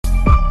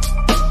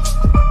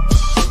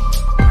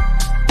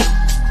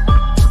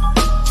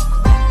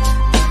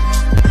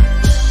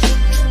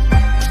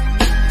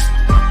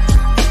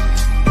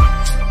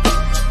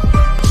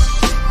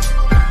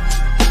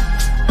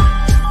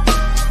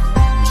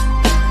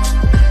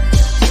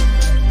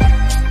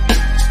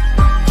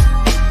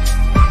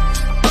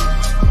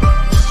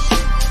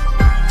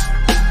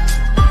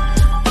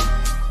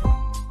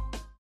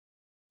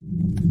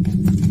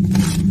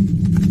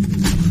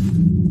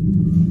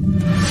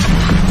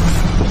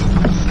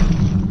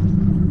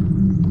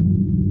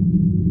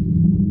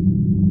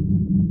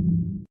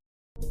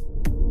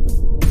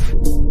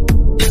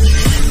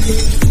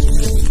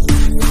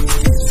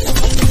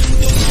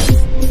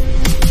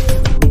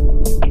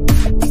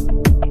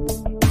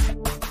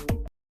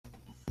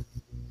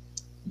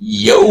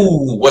Yo,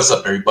 what's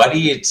up,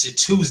 everybody? It's a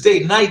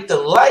Tuesday night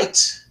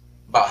delight.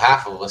 About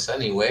half of us,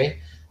 anyway,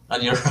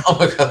 on your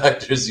Rama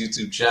Collectors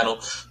YouTube channel.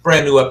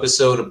 Brand new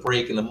episode of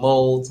Breaking the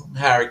Mold. I'm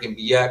Harrigan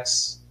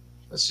BX.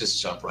 Let's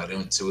just jump right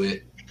into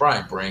it.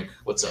 Brian Brink,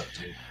 what's up,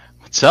 dude?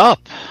 What's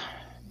up?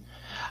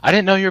 I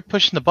didn't know you were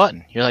pushing the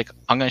button. You're like,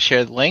 I'm going to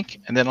share the link,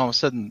 and then all of a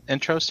sudden, the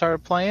intro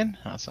started playing.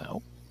 I was like,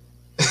 oh.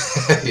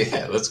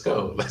 Yeah, let's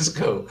go. Let's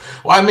go.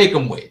 Why make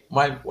them wait?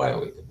 Why make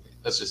them wait?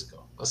 Let's just go.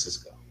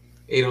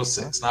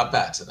 8:06. Not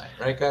bad tonight,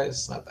 right,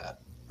 guys? Not bad.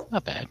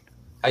 Not bad.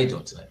 How you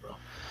doing tonight, bro?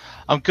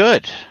 I'm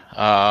good.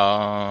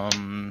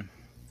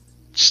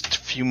 Just a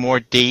few more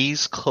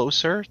days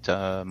closer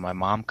to my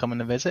mom coming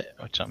to visit,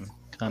 which I'm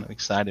kind of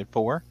excited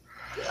for.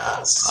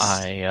 Yes.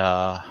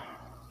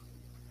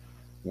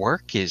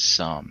 Work is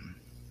kind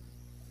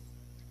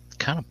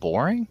of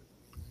boring.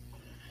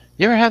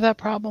 You ever have that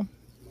problem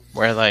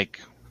where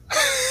like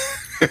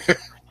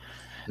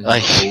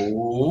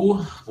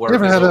no, work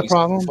never is had that always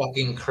problem?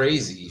 fucking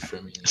crazy for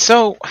me.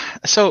 so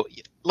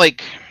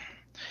like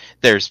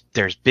there's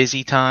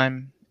busy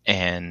time,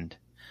 and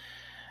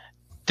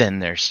then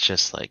there's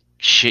just like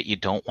shit you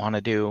don't want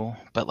to do.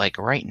 But like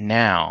right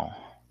now,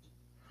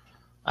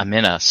 I'm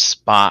in a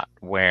spot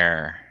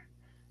where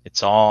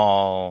it's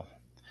all,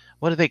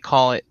 what do they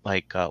call it?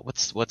 Like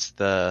what's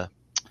the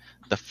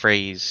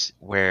phrase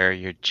where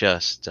you're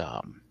just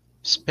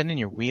spinning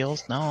your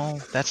wheels? No,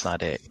 that's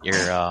not it.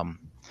 You're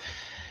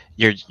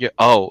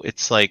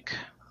it's like,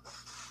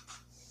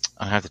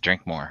 I have to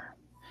drink more.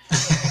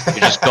 You're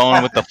just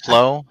going with the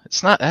flow.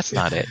 That's not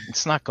it.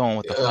 It's not going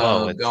with the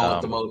flow.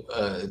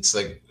 It's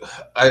like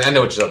I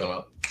know what you're talking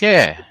about.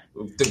 Yeah.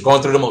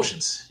 Going through the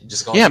motions. You're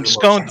just going. Yeah,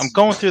 through I'm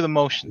going through the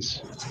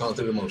motions. Just going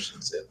through the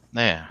motions. Yeah.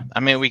 Yeah. I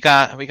mean, we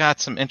got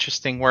some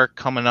interesting work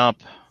coming up,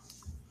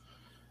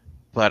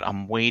 but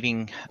I'm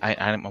waiting.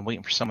 I'm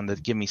waiting for someone to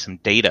give me some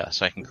data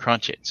so I can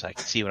crunch it, so I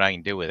can see what I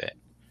can do with it.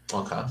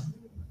 Okay.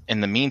 In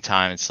the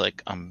meantime, it's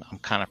like I'm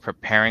kind of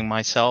preparing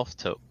myself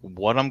to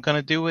what I'm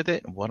gonna do with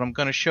it, what I'm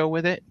gonna show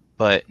with it,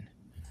 but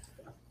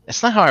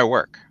it's not how I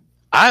work.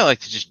 I like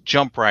to just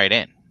jump right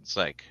in. It's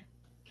like,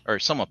 or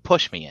someone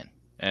push me in,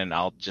 and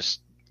I'll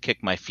just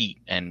kick my feet,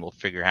 and we'll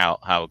figure out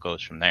how it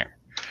goes from there.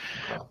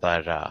 Okay.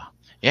 But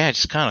yeah,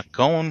 just kind of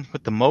going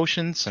with the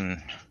motions,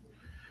 and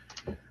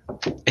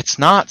it's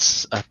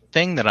not a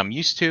thing that I'm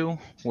used to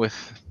with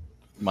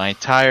my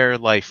entire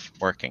life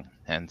working,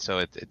 and so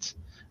it's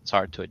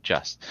hard to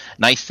adjust.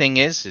 Nice thing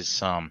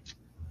is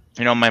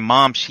my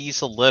mom, she's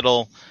a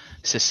little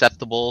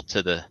susceptible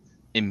to the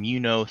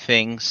immuno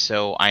things,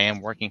 so I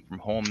am working from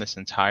home this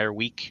entire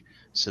week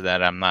so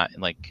that I'm not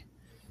like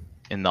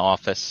in the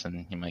office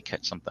and you might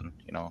catch something,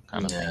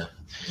 kind of thing.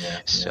 Yeah.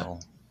 So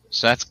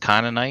that's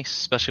kind of nice,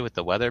 especially with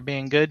the weather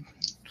being good.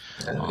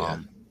 Take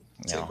a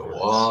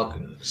walk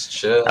and just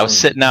chill. I was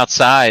sitting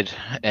outside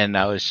and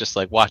I was just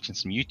like watching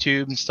some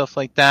YouTube and stuff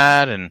like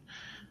that, and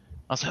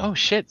I was like, oh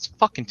shit, it's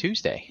fucking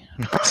Tuesday.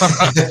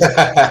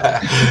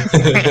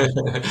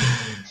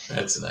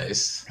 That's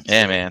nice.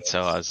 Yeah, man.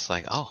 So I was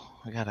like, oh,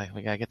 we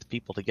gotta get the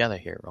people together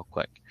here real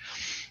quick.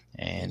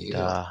 And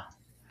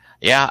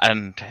yeah,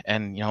 and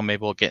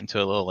maybe we'll get into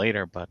it a little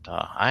later, but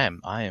I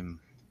am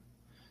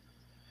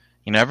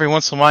every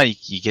once in a while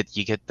you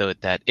get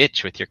that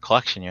itch with your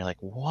collection. You're like,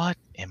 what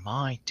am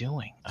I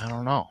doing? I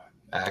don't know.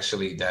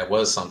 Actually, that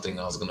was something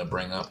I was going to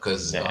bring up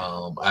because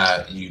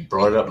you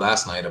brought it up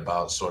last night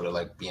about sort of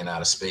like being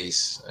out of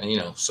space,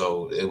 and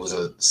so it was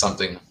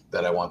something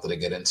that I wanted to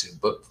get into.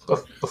 But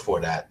before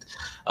that,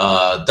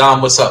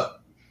 Dom, what's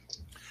up?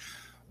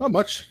 Not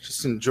much.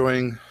 Just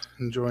enjoying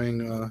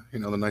the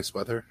nice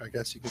weather, I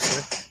guess you could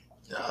say.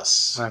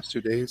 Yes. Last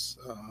 2 days,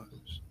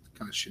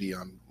 kind of shitty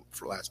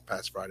for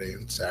past Friday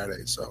and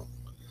Saturday. So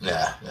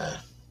yeah.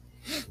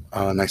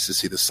 Nice to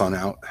see the sun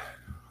out.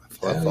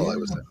 I thought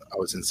I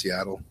was in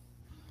Seattle.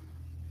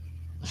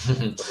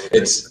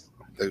 It's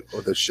the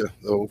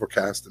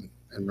overcast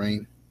and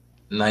rain.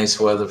 Nice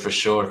weather for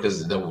sure,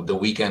 because the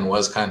weekend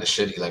was kind of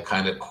shitty, like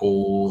kind of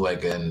cool,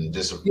 like, and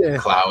just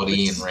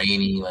cloudy and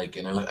rainy, like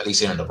at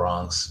least here in the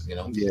Bronx,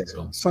 Yeah.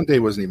 So. Sunday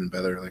wasn't even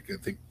better. Like I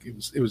think it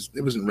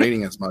wasn't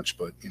raining as much,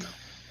 but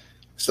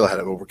still had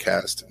it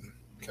overcast and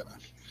kind of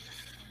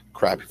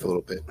crappy for a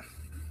little bit.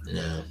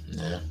 Yeah.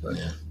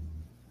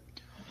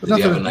 But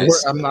nothing.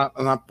 I'm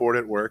not bored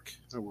at work.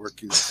 The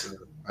work is.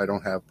 I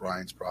don't have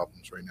Brian's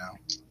problems right now.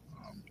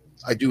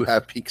 I do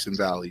have peaks and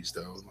valleys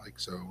though. Like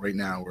so, right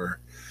now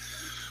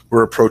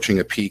we're approaching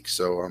a peak,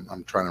 so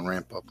I'm trying to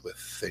ramp up with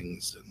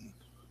things, and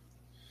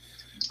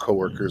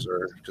coworkers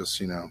are just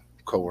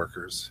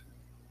coworkers.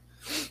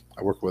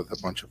 I work with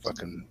a bunch of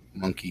fucking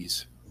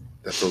monkeys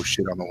that throw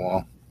shit on the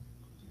wall.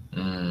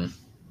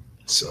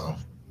 So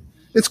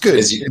it's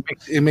good.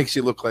 It makes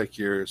you look like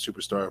you're a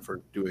superstar for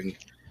doing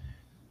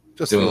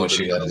what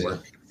you gotta do.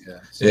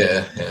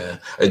 Yeah.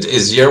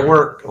 Is your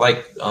work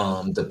like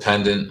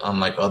dependent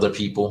on like other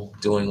people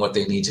doing what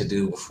they need to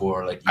do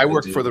before like? I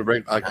work for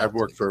I've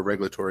worked for a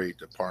regulatory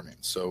department,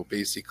 so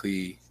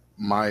basically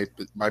my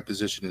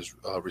position is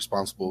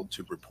responsible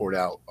to report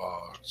out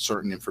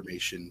certain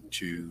information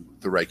to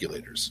the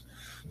regulators.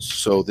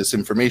 So this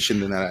information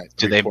that I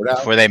report out,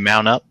 before they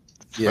mount up,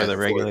 yeah, before the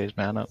regulators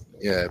mount up.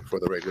 Yeah, before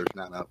the regulators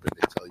mount up, and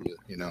they tell you,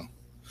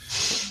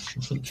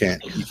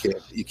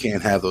 you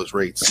can't have those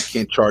rates. You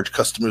can't charge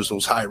customers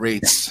those high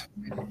rates.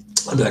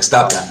 I'm like,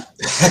 stop that.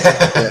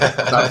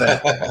 Stop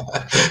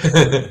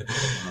that.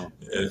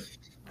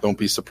 Don't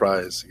be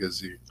surprised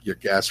because your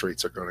gas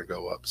rates are going to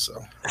go up. So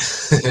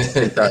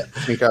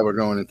think how we're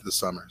going into the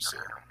summer. So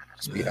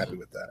just be happy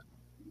with that.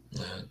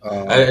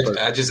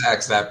 I just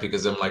asked that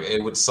because I'm like,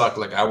 it would suck.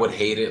 Like, I would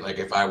hate it. Like,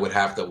 if I would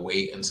have to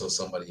wait until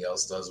somebody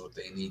else does what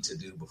they need to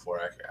do before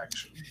I could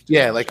actually.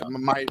 Yeah, like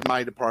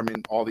my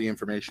department, all the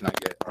information I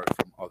get are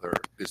from other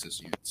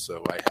business units.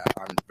 So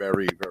I'm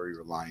very, very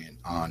reliant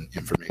on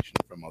information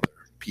from other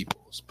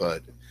people's.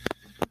 But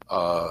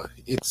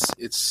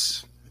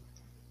it's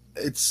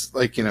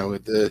like,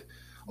 a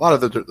lot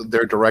of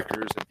their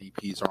directors and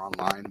VPs are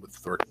online with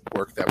the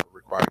work that we're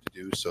required to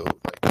do. So,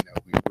 like,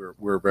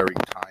 we're very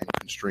time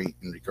constrained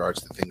in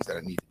regards to things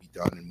that need to be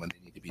done and when they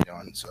need to be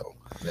done. So,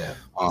 yeah.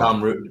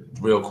 Tom,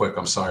 real quick,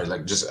 I'm sorry.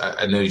 Like,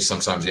 I know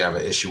sometimes you have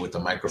an issue with the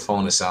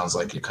microphone. It sounds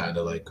like you're kind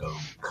of like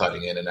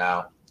cutting in and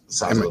out.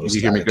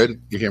 You hear me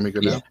good? You hear me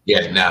good now?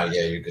 Yeah, now,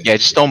 yeah, you're good. Yeah,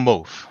 just don't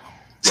move.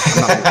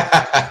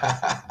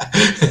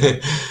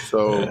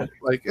 So,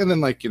 like, and then,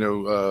 like,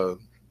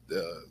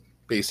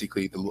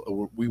 basically,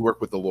 we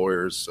work with the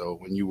lawyers. So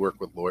when you work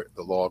with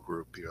the law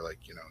group, you're like,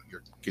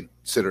 you're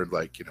considered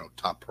like,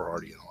 top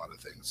priority in a lot of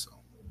things. So,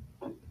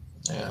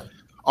 yeah,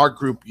 our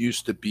group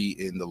used to be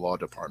in the law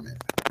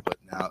department, but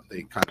now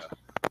they kind of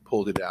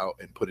pulled it out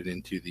and put it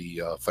into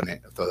the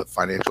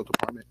financial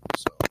department.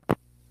 So,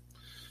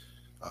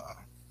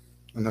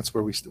 and that's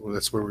where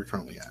we're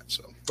currently at.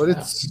 So, but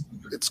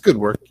it's good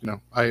work.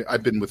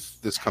 I've been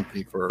with this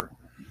company for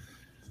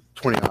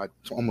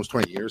almost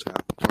 20 years now.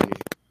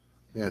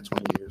 20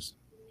 years.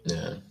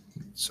 Yeah.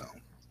 So.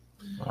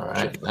 All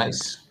right.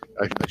 Nice.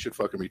 I should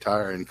fucking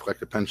retire and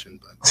collect a pension,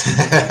 but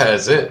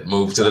that's it.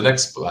 Move to the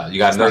next spot. You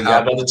got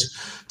another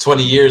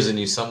 20 years in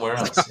you somewhere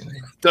else.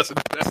 That's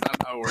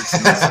not how it works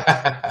in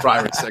the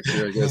private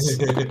sector, I guess.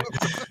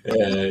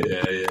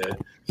 Yeah.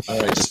 All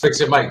right, just fix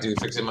your mic, dude.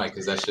 Fix your mic,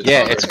 because that shit.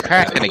 Yeah, it's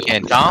cracking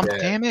again, Dom. Yeah,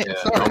 damn it! Yeah.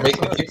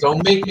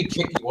 Don't make me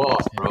kick you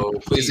off, bro.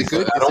 Please. Is it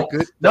good?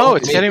 No,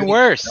 it's getting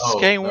worse. It's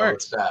getting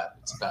worse.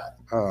 It's bad.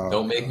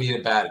 Don't make me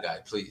a bad guy,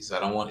 please.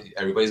 I don't want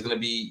everybody's gonna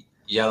be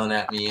yelling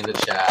at me in the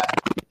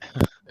chat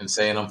and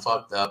saying I'm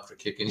fucked up for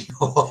kicking you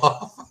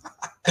off.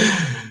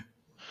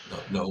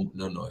 No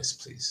noise,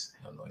 please.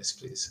 No noise,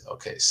 please.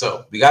 Okay,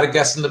 so we got a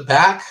guest in the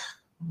back.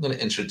 I'm gonna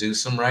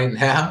introduce him right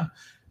now.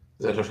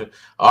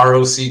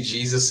 ROC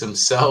Jesus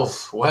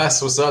himself.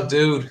 Wes, what's up,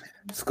 dude?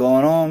 What's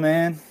going on,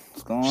 man?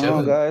 What's going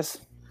on, guys?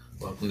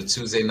 Welcome to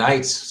Tuesday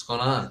nights. What's going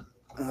on?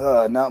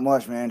 Not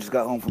much, man. Just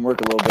got home from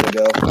work a little bit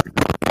ago.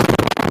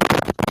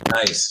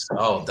 Nice.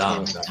 Oh,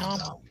 Dom.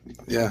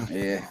 Yeah.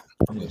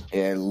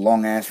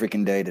 Long ass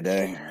freaking day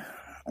today.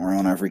 We're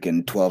on our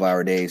freaking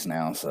 12-hour days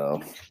now,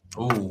 so.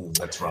 Ooh,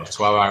 that's rough.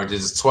 12-hour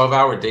days. Does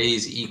 12-hour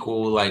days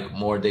equal like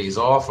more days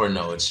off, or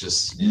no? It's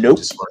just nope.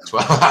 Just work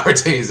 12-hour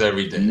days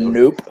every day.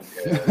 Nope.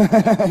 Yeah.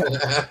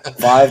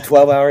 5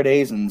 12-hour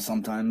days and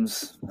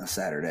sometimes a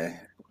Saturday.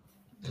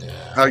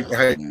 Yeah.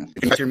 Can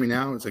you hear me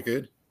now? Is it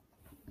good?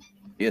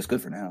 Yeah, it's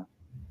good for now.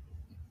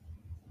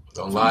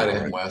 Don't lie to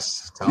him,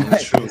 Wes. Tell him the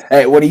truth.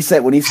 Hey, when he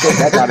said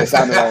that time, it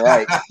sounded all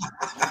right.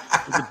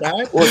 Is it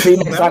bad? Well, see,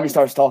 next time he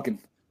starts talking.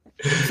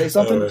 Say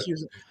something.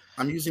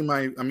 I'm using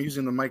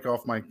the mic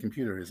off my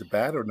computer. Is it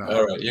bad or not?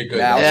 All right, you're good.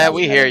 Yeah,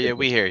 we hear you.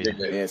 We hear you.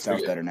 Yeah, it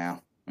sounds better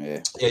now.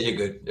 Yeah, you're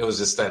good. It was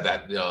just that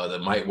the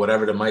mic,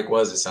 whatever the mic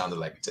was, it sounded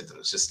like it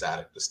was just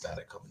static. The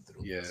static coming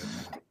through. Yeah.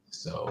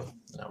 So,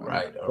 all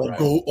right.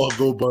 I'll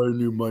go buy a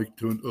new mic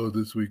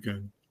this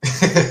weekend.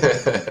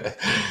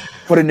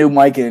 Put a new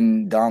mic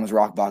in Dom's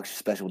rock box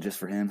special just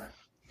for him.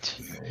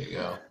 There you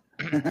go.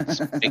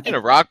 Speaking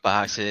of rock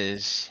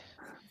boxes.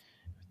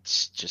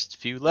 It's just a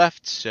few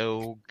left,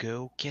 so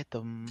go get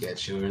them.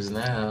 Get yours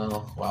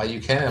now while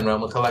you can.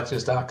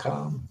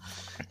 RealmofCollectors.com.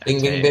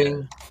 Bing, bing,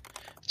 bing.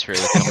 It's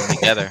really coming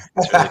together.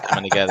 It's really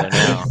coming together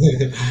now.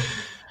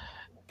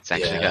 It's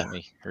actually got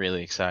me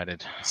really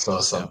excited.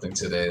 Saw something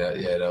today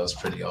that was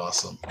pretty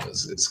awesome.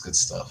 It's good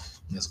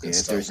stuff. It's good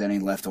stuff. If there's any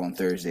left on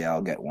Thursday,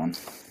 I'll get one.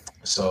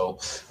 So,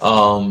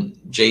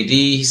 JD,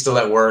 he's still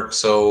at work,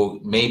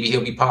 so maybe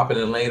he'll be popping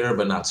in later,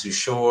 but not too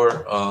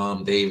sure.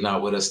 Dave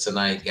not with us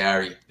tonight.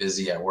 Gary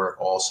busy at work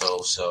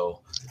also.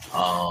 So,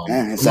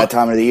 it's that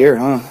time of the year,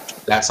 huh?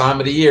 That time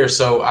of the year.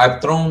 So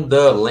I've thrown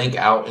the link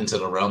out into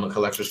the Realm of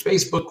Collectors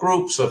Facebook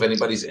group. So if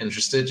anybody's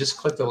interested, just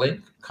click the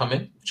link, come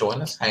in,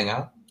 join us, hang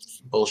out,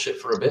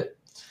 bullshit for a bit.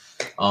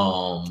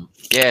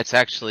 Yeah, it's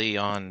actually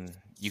on.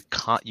 You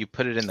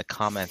put it in the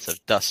comments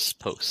of Dust's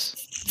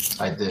posts.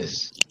 I did.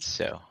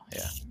 So,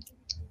 yeah.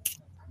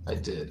 I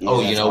did.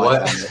 Yeah, you know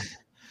what?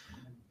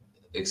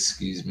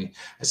 Excuse me.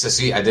 So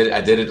see, I did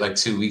it like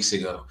 2 weeks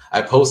ago.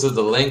 I posted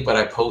the link, but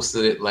I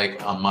posted it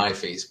like on my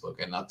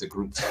Facebook and not the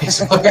group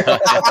Facebook.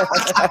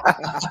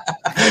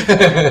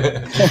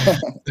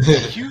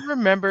 Do you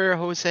remember,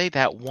 Jose,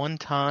 that one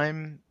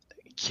time?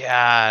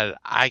 God,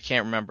 I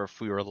can't remember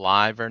if we were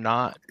live or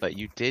not, but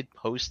you did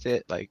post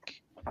it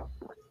like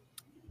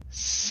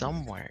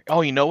somewhere.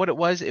 Oh, you know what it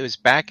was? It was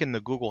back in the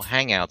Google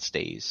Hangouts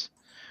days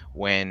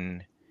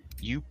when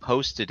you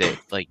posted it.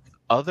 Like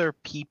other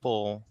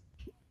people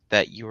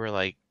that you were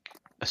like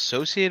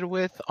associated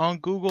with on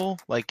Google,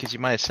 like because you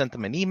might have sent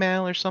them an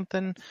email or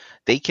something,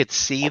 they could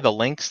see the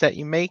links that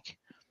you make.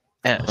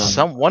 And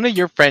one of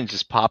your friends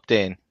just popped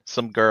in,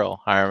 some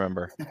girl, I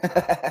remember.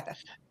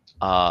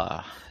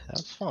 That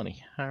was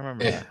funny. I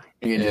remember that.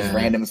 You're just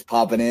randoms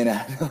popping in.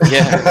 Yeah.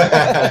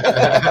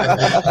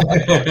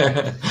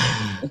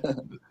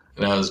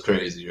 That was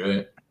crazy,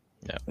 right?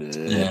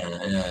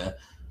 Yeah.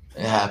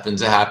 It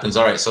happens.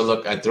 All right. So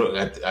look, I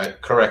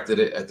corrected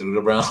it. I threw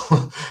the realm.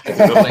 I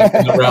threw the link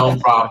in the realm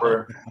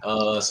proper.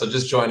 So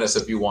just join us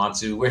if you want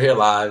to. We're here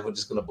live. We're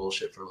just gonna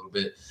bullshit for a little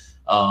bit.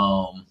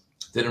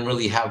 Didn't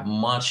really have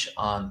much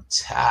on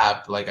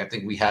tap. Like I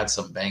think we had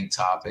some bank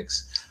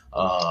topics.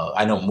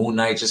 I know Moon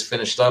Knight just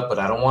finished up, but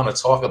I don't want to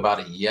talk about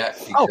it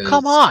yet. Oh,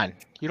 come on.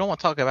 You don't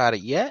want to talk about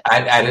it yet?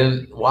 I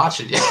didn't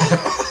watch it yet.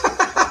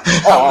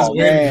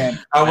 Man.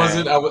 I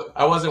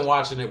wasn't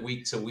watching it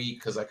week to week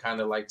because I kind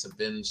of like to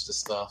binge the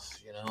stuff,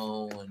 you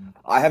know. And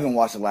I haven't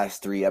watched the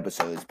last 3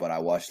 episodes, but I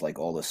watched like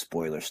all the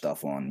spoiler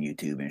stuff on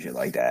YouTube and shit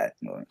like that.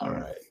 All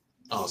right.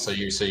 Oh, so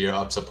you're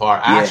up to par.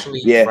 Yeah,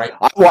 Actually, yeah. Right,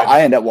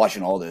 I end up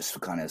watching all this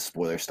kind of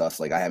spoiler stuff.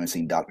 Like I haven't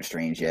seen Doctor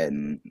Strange yet,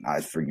 and I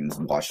freaking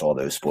watched all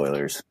those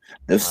spoilers.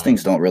 Those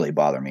things don't really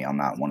bother me. I'm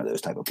not one of those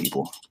type of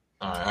people.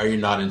 All right. Are you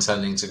not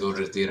intending to go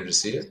to the theater to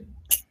see it?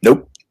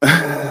 Nope.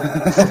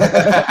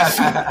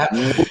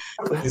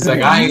 He's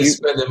like, I ain't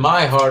spending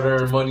my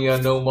hard-earned money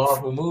on no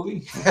Marvel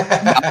movie.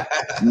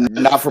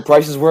 Not for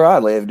prices where I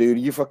live, dude.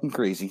 You fucking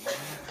crazy.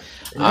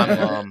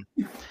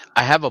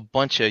 I have a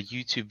bunch of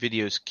YouTube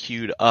videos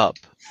queued up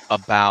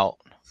about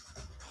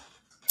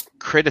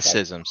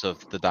criticisms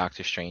of the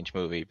Doctor Strange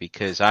movie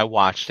because I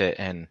watched it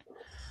and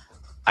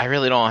I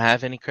really don't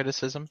have any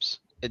criticisms.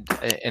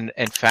 In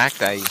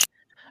fact,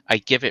 I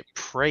give it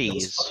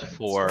praise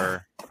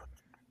for.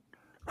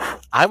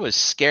 I was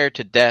scared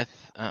to death.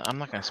 I'm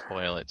not going to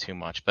spoil it too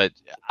much, but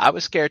I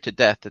was scared to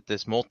death that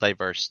this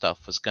multiverse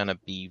stuff was going to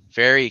be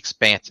very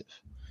expansive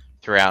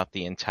throughout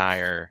the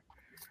entire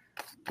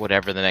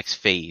whatever the next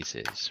phase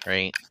is,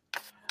 right?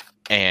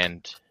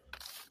 And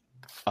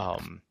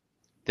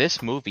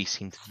this movie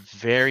seems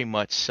very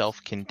much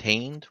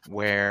self-contained,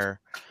 where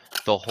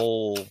the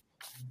whole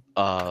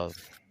I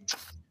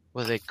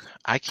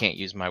can't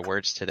use my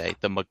words today.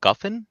 The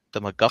MacGuffin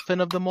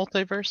of the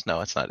multiverse? No,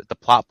 it's not it. The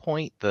plot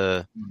point.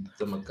 The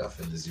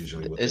MacGuffin is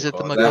usually what is they it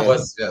call the it.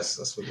 MacGuffin? Yes,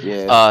 that's what it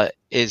is.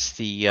 Is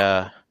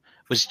the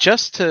was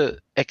just to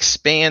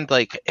expand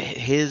like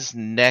his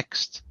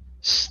next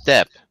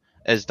step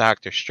as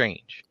Doctor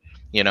Strange,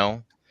 you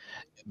know,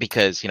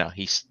 because you know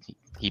he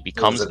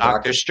becomes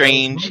Doctor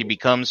Strange, he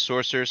becomes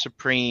Sorcerer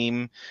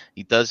Supreme,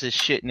 he does his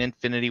shit in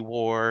Infinity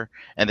War,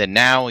 and then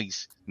now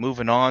he's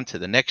moving on to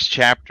the next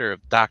chapter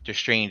of Doctor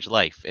Strange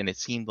life. And it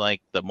seemed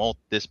like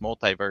this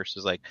multiverse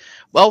is like,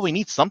 well, we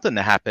need something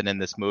to happen in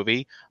this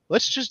movie.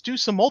 Let's just do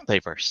some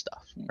multiverse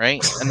stuff,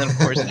 right? And then of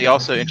course they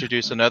also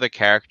introduce another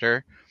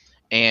character,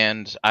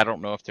 and I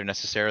don't know if they're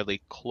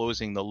necessarily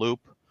closing the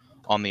loop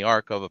on the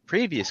arc of a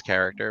previous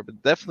character,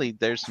 but definitely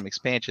there's some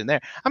expansion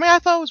there. I mean, I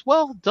thought it was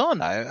well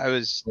done. I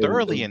was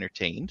thoroughly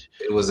entertained.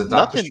 It was a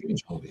Doctor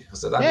Strange movie.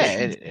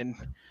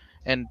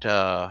 And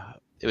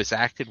it was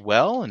acted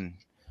well. And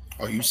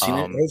oh, you seen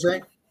it,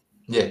 Jose?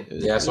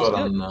 Yeah, I saw it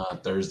on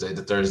Thursday.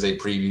 The Thursday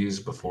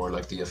previews before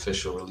like the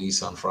official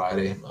release on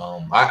Friday.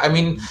 I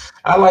mean,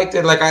 I liked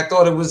it. Like I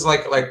thought it was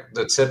like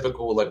the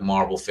typical like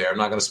Marvel fare. I'm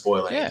not gonna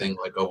spoil anything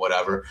or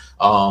whatever.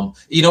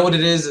 You know what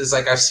it is? Is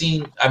like I've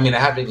seen. I mean, I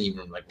haven't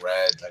even like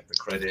read like the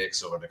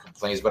critics or the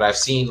complaints, but I've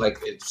seen like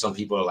some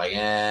people are like,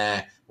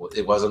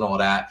 it wasn't all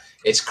that.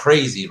 It's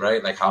crazy,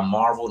 right? Like how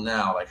Marvel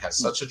now like has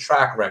such a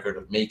track record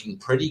of making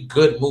pretty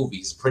good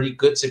movies, pretty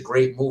good to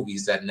great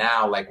movies, that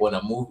now like when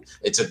a movie,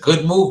 it's a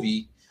good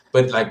movie,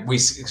 but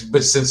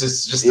since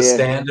it's just the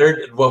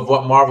standard of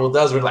what Marvel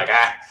does, we're like,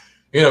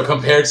 you know,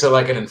 compared to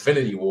like an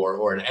Infinity War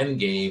or an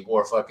Endgame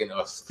or fucking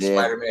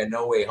Spider-Man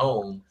No Way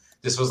Home,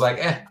 this was like,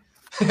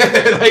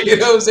 like, you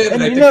know what I'm saying?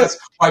 And I think that's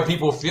why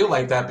people feel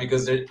like that,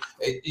 because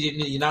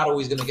you're not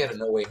always going to get a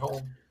No Way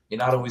Home. You're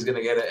not always going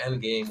to get an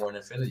Endgame or an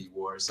Infinity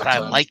War. But I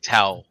liked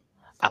how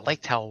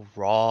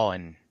raw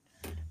and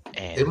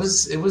it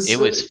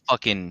was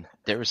fucking.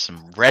 There was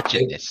some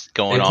wretchedness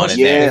going on in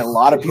there. Yeah, a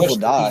lot of people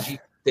died.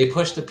 They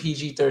pushed the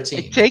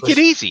PG-13. Take it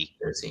easy,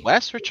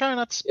 Wes. We're trying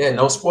not to. Yeah,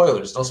 no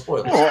spoilers. No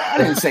spoilers. Well, I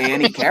didn't say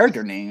any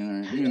character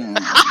name. You know.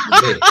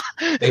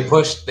 They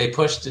pushed the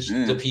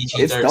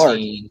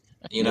PG-13.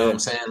 You know what I'm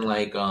saying?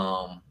 Like,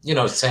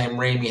 Sam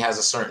Raimi has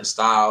a certain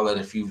style,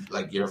 and if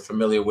you're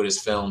familiar with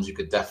his films, you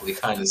could definitely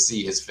kind of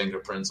see his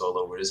fingerprints all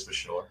over this for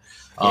sure.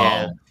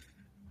 Yeah.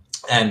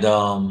 And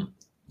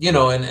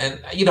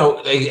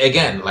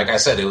again, like I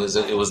said, it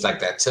was like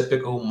that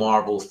typical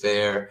Marvel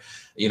fare.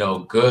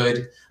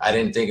 Good. I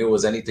didn't think it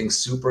was anything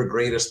super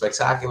great or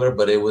spectacular,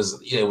 but it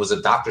was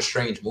a Doctor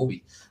Strange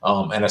movie.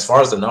 And as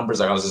far as the numbers,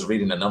 like I was just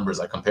reading the numbers,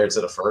 like compared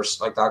to the first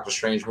like Doctor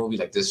Strange movie,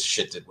 like this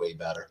shit did way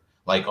better.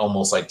 Like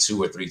almost like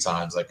 2 or 3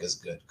 times like as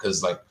good,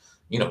 because like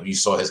you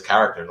saw his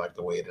character, like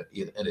the way it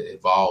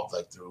evolved,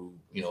 like through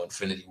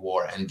Infinity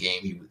War,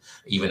 Endgame,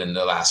 even in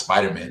the last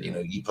Spider-Man,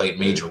 he played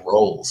major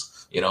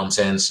roles. You know what I'm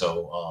saying?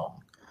 So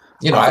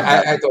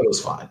I thought it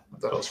was fine.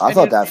 I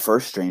thought that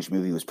first Strange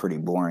movie was pretty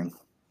boring.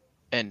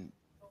 And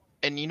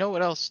you know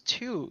what else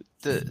too?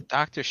 The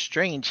Doctor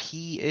Strange,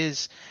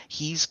 he's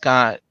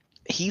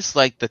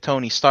like the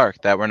Tony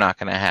Stark that we're not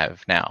gonna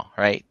have now,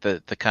 right?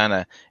 The kind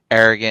of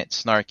arrogant,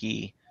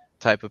 snarky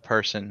type of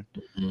person.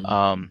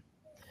 Mm-hmm.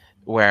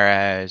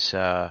 Whereas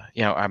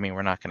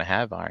we're not gonna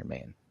have Iron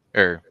Man,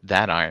 or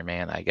that Iron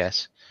Man, I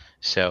guess.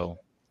 So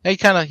he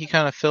kind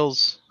of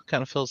fills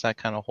that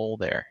kind of hole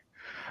there.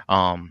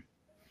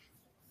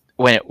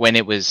 When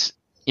it was,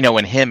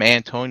 when him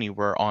and Tony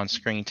were on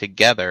screen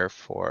together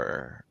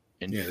for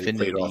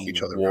Infinity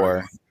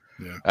War,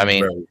 I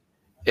mean,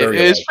 it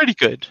was pretty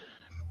good.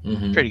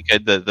 Mm-hmm. Pretty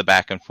good, the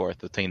back and forth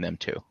between them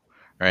two,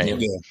 right?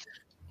 Yeah.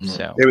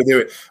 So they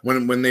were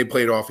when they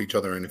played off each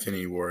other in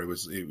Infinity War, it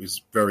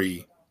was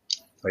very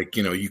like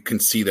you can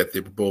see that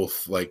they're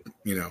both like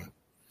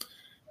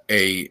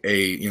a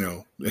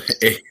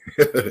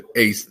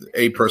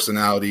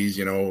personalities,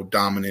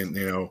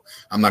 dominant.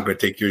 I'm not going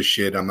to take your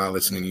shit. I'm not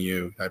listening to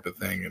you, type of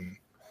thing. And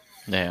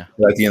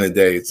but at the end of the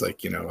day, it's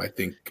like I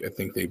think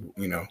they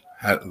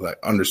had like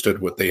understood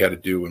what they had to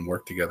do and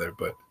work together.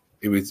 But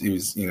it was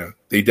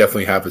they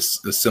definitely have a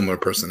similar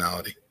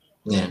personality.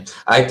 Yeah,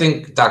 I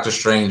think Doctor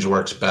Strange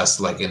works best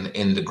like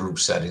in the group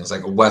settings.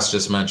 Like Wes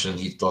just mentioned,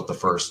 he thought the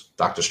first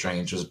Doctor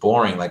Strange was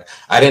boring. Like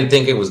I didn't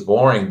think it was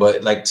boring,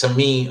 but like to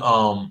me,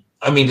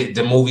 I mean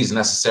the movie's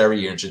necessary.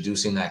 You're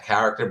introducing that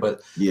character,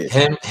 but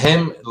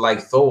him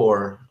like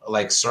Thor,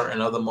 like certain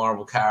other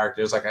Marvel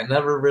characters, like I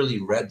never really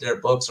read their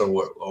books or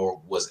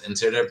was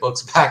into their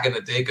books back in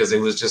the day, because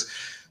it was just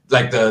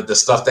like the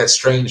stuff that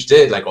Strange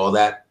did, like all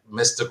that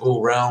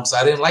mystical realms.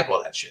 I didn't like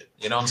all that shit.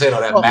 You know what I'm saying?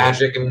 All that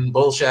magic and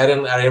bullshit. I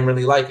didn't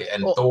really like it.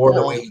 And Thor,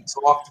 the way he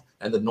talked,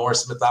 and the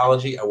Norse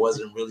mythology, I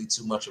wasn't really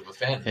too much of a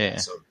fan of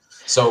it.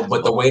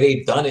 But the way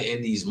they've done it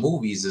in these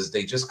movies is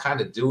they just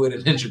kind of do it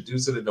and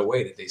introduce it in a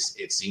way that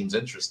it seems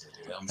interesting.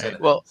 You know what I'm saying?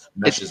 Well,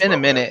 it's been a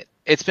minute.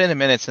 It's been a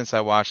minute since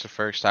I watched the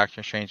first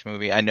Doctor Strange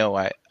movie. I know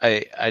I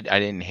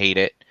didn't hate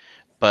it,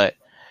 but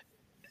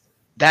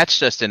that's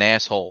just an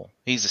asshole.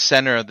 He's the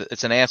center of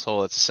it's an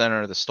asshole. It's the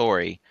center of the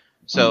story.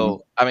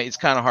 So, I mean, it's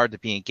kind of hard to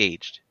be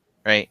engaged,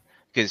 right?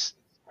 Because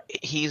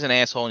he's an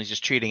asshole and he's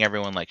just treating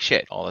everyone like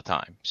shit all the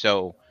time.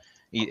 So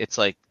it's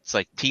like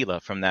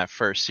Tila from that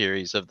first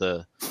series of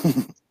the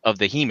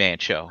He-Man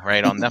show,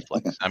 right, on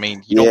Netflix. I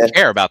mean, you don't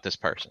care about this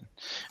person.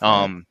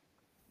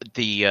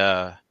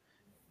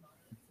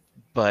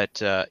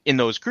 But in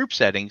those group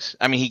settings,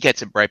 I mean, he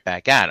gets it right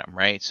back at him,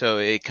 right? So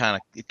it kind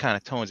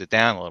of tones it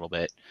down a little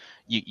bit.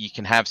 You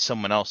can have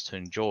someone else to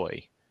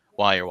enjoy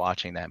while you're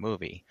watching that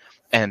movie.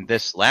 And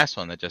this last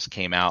one that just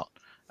came out,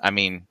 I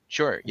mean,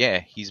 sure, yeah,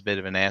 he's a bit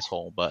of an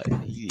asshole, but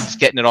he's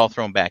getting it all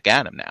thrown back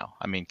at him now.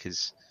 I mean,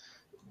 because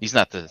he's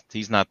not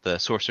the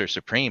Sorcerer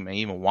Supreme, and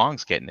even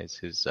Wong's getting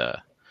his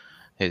God,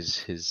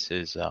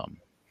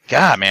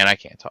 man, I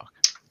can't talk.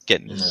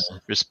 Getting his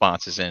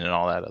responses in and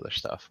all that other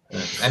stuff.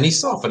 And he's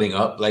softening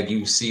up, like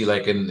you see,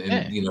 like in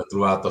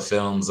throughout the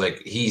films,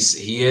 like he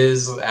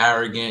is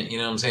arrogant. You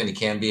know what I'm saying? He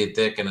can be a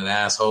dick and an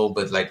asshole,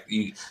 but like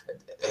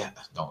I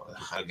don't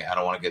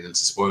want to get into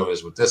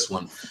spoilers with this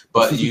one,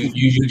 but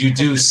you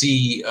do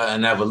see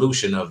an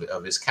evolution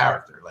of his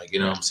character, like, you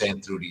know what I'm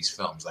saying, through these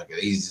films. Like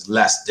he's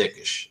less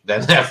dickish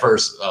than that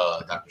first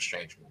Doctor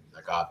Strange movie,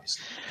 like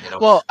obviously.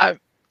 Well, I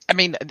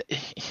mean,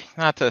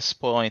 not to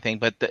spoil anything,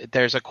 but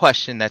there's a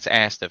question that's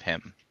asked of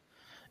him,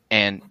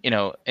 and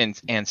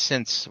and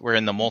since we're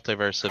in the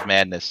multiverse of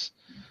madness,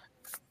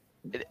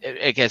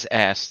 it gets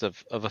asked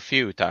of a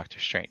few Doctor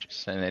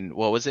Stranges, and then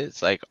what was it?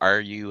 It's like,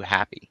 are you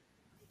happy?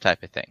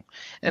 Type of thing,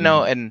 and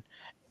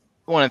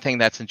one of the things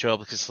that's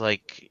enjoyable, because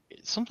like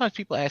sometimes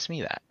people ask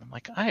me that, I'm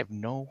like, I have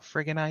no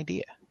friggin'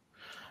 idea,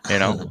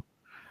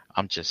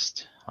 I'm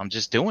just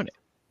doing it.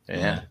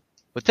 Yeah.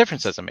 What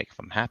difference does it make if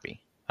I'm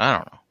happy? I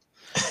don't know.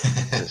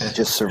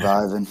 Just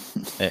surviving.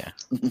 Yeah.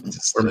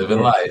 Just living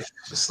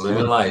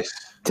life.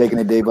 Taking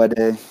it day by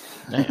day.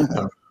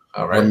 Yeah.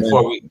 All right.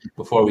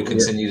 Before we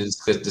continue this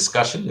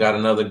discussion, got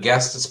another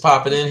guest that's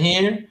popping in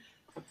here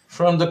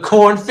from the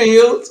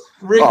cornfield.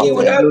 Ricky,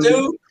 what up,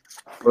 dude?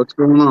 What's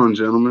going on,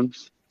 gentlemen?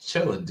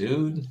 Chilling,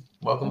 dude.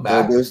 Welcome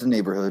back. There goes the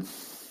neighborhood.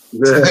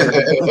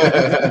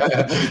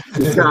 I'd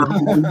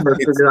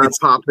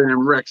pop in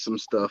and wreck some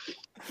stuff.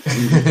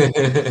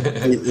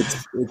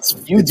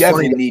 You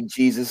definitely need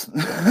Jesus.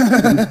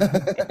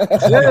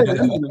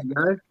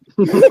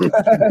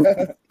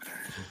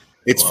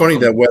 It's funny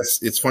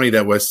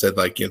that Wes said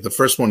like, yeah, the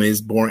first one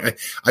is boring.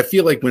 I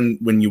feel like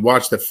when you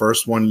watch the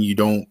first one, you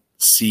don't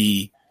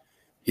see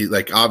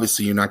like,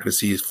 obviously you're not going to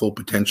see his full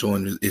potential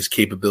and his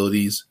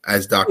capabilities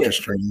as Doctor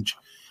Strange.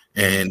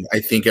 And I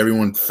think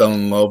everyone fell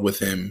in love with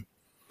him.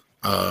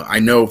 I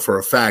know for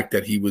a fact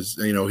that he was,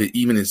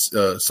 even his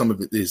some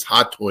of his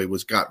hot toy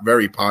got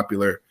very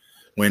popular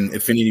when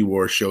Infinity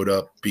War showed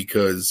up,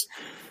 because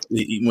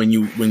when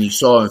you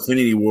saw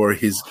Infinity War,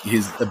 his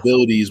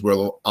abilities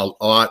were a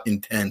lot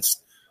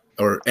intense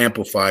or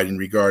amplified in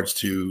regards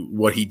to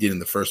what he did in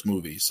the first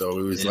movie. So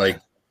it was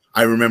like,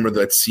 I remember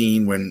that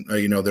scene when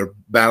they're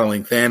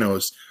battling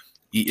Thanos.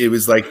 It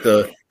was like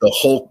the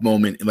Hulk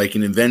moment, like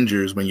in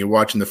Avengers, when you're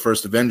watching the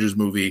first Avengers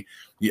movie.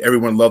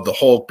 Everyone loved the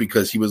Hulk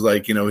because he was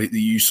like,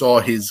 you saw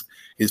his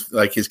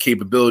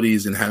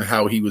capabilities and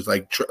how he was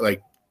like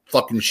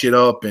fucking shit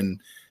up, and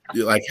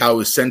like how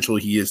essential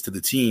he is to the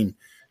team.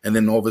 And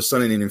then all of a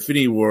sudden in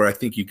Infinity War, I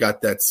think you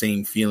got that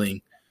same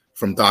feeling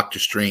from Doctor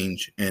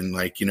Strange, and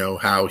like,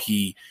 how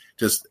he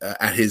just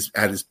at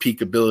his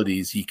peak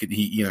abilities, he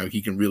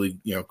can really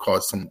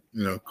cause some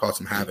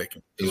havoc.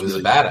 He was a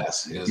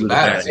badass. He was a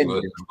badass. He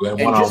went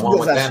one-on-one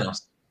with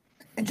Thanos.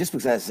 And just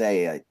because I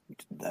say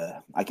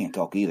I can't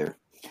talk either,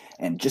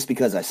 and just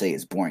because I say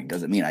it's boring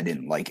doesn't mean I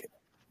didn't like it.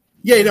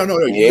 Yeah, no.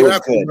 You're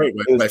absolutely right.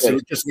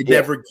 It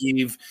never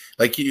gave,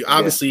 like,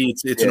 obviously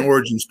it's an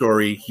origin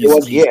story.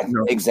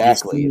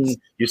 Exactly.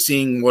 You're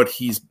seeing what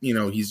he's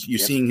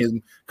seeing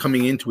him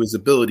coming into his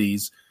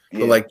abilities,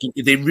 but like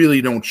they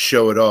really don't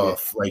show it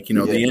off. Like,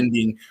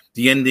 the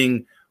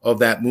ending of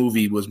that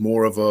movie was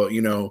more of a,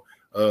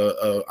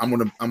 I'm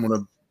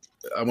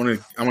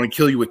gonna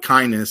kill you with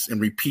kindness and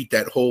repeat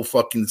that whole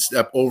fucking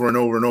step over and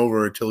over and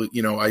over until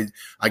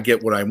I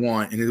get what I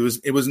want. And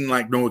it wasn't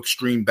like no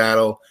extreme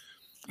battle.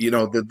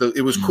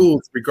 It was cool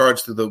with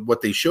regards to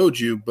what they showed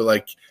you, but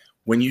like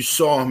when you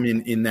saw him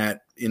in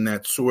that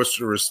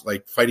sorceress,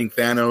 like fighting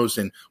Thanos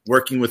and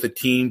working with a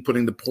team,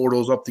 putting the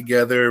portals up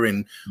together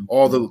and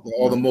all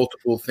the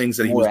multiple things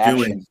that he was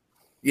doing.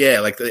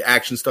 Yeah, like the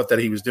action stuff that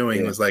he was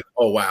doing was like,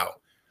 oh wow.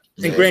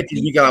 And granted,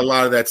 you got a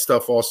lot of that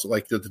stuff also,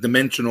 like the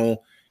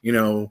dimensional,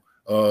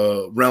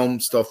 realm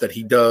stuff that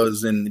he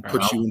does and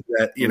puts you into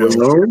that,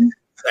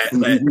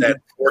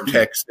 that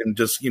vortex, and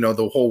just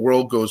the whole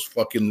world goes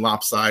fucking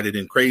lopsided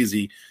and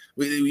crazy.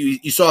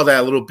 You saw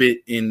that a little bit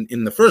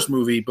in the first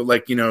movie, but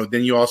like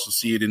then you also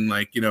see it in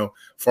like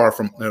Far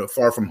From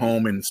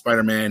Home and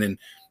Spider-Man, and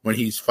when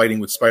he's fighting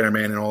with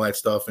Spider-Man and all that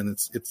stuff, and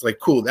it's like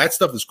cool. That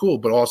stuff is cool,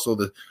 but also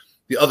the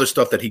other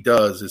stuff that he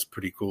does is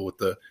pretty cool with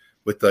the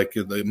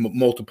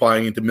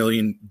multiplying into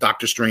million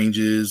Doctor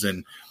Stranges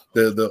and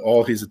the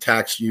all his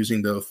attacks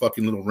using the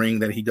fucking little ring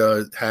that he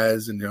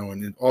has, and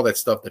and all that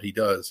stuff that he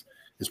does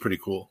is pretty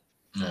cool.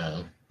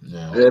 No.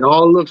 It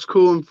all looks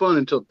cool and fun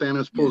until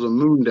Thanos pulls a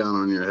moon down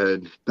on your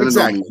head. Then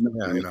exactly.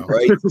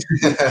 Right.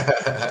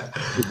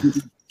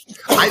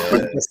 I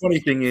think the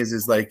funny thing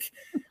is like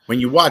when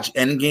you watch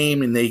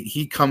Endgame and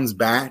he comes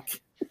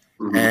back,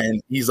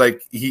 and he's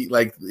like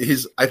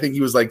I think he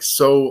was like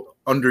so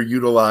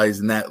underutilized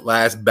in that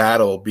last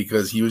battle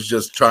because he was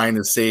just trying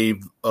to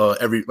save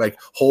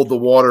hold the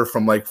water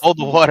from like hold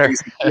the water.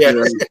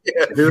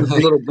 Here's a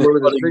little blur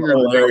of the finger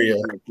area.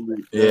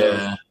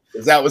 Yeah.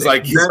 That was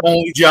like his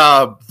only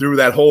job through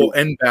that whole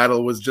end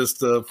battle was just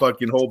to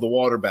fucking hold the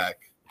water back.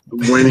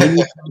 When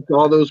he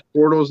all those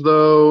portals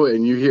though,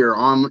 and you hear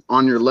on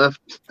your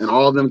left, and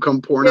all of them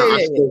come pouring out,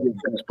 I still get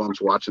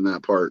goosebumps watching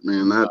that part,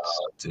 man.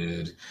 That's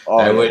dude.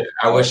 I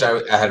wish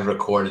I had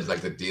recorded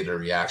like the theater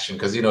reaction,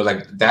 because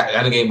like that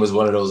Endgame was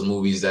one of those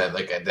movies that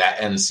like at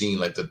that end scene,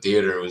 like the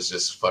theater was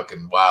just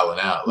fucking wilding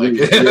out. Like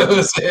after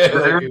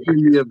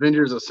the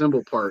Avengers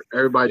Assemble part,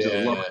 everybody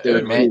just loved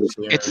it. Man,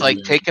 it's like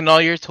taking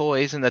all your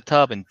toys in the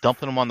tub and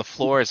dumping them on the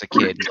floor as a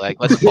kid. Like,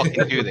 let's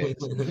fucking do this.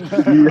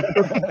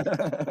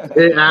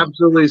 It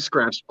absolutely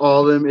scratched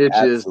all them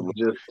itches.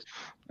 It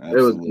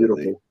was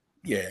beautiful.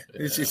 Yeah,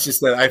 it's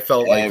just that I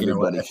felt like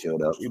everybody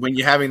showed up when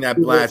you're having that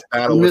blast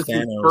battle with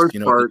Thanos.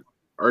 First part,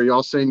 are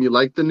y'all saying you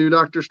liked the new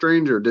Doctor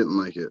Strange or didn't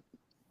like it?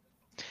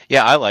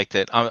 Yeah, I liked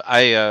it.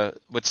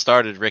 What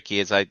started Ricky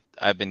is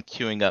I've been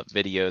queuing up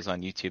videos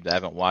on YouTube that I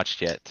haven't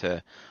watched yet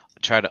to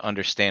try to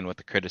understand what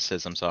the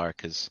criticisms are,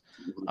 because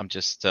I'm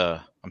just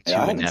I'm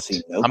too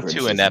inept. I'm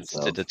too inept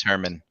to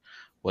determine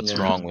what's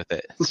wrong with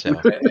it. So,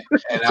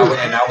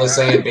 and I was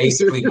saying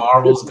basically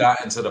Marvel's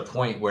gotten to the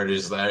point where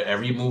there's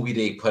every movie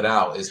they put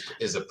out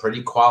is a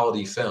pretty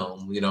quality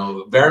film,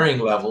 varying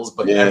levels,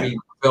 but every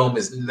film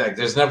is like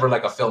there's never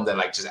like a film that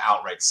like just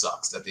outright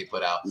sucks that they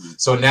put out.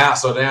 So now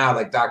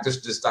like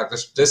this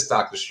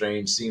Doctor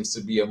Strange seems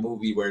to be a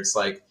movie where it's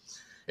like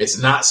it's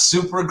not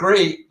super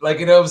great, like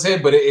what I'm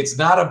saying, but it's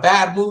not a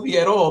bad movie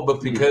at all.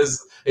 But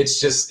because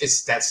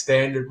it's that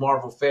standard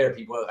Marvel fare.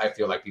 I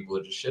feel like people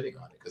are just shitting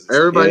on it because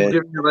everybody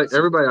giving it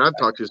everybody I've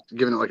talked to is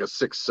giving it like a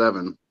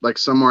 6-7, like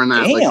somewhere in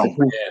that. Damn.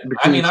 Like,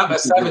 I mean, I'm a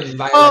 7.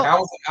 Like,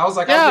 Well, I was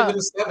like, I'll give it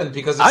a 7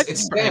 because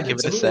it's standard. give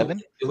it a to me.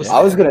 7.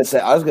 I was gonna say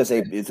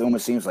it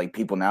almost seems like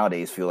people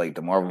nowadays feel like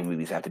the Marvel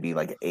movies have to be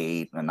like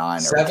 8 or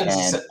 9 or 10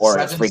 or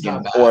it's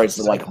freaking or it's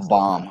like a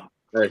bomb.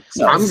 Hey,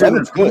 No, I'm gonna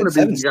be seven's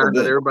the guy still that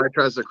good. everybody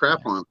tries to crap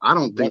on. I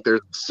don't think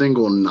there's a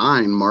single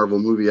 9 Marvel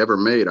movie ever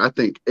made. I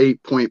think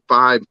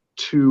 8.5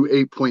 to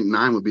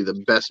 8.9 would be the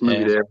best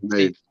movie they ever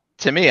made.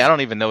 To me, I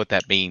don't even know what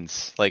that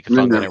means. Like, if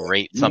I'm going to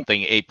rate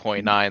something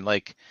 8.9,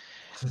 like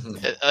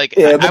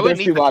Yeah, but I would there's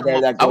need people out there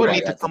that go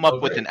to that. come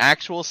up with an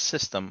actual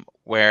system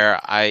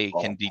where I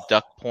can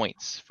deduct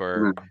points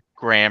for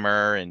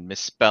grammar and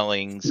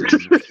misspellings and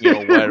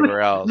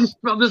whatever else.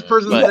 Spell this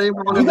person's name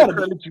wrong in the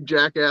credits, you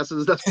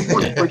jackasses. That's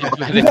one But You it's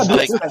gotta be a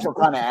like, special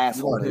kind of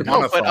asshole. dude.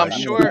 no, but I'm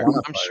sure I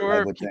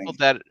would people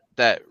think.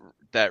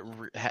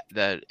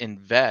 that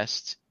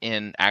invest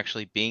in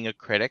actually being a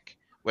critic,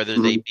 whether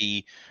they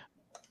be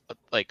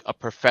like a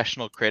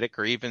professional critic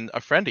or even a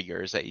friend of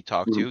yours that you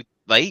talk to,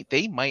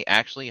 they might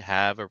actually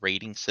have a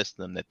rating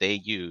system that they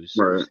use,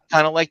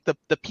 kind of like the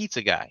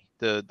pizza guy,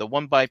 the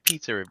One Bite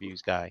Pizza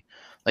Reviews guy.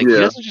 Like, he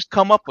doesn't just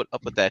come up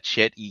with that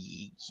shit.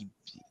 He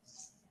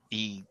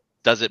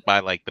does it by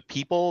like the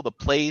people, the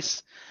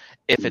place.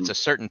 If it's a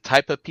certain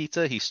type of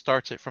pizza, he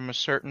starts it from a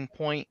certain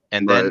point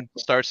and then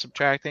starts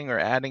subtracting or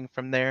adding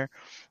from there.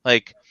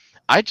 Like,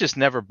 I just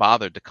never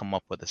bothered to come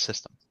up with a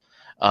system.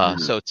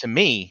 So to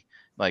me,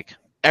 like,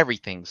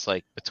 everything's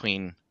like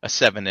between a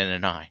 7 and a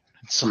 9.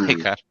 It's like,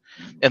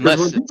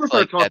 unless it's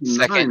like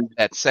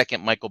that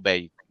second Michael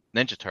Bay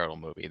Ninja Turtle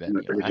movie, then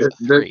that's a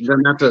 3.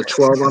 Then that's a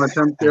 12 on a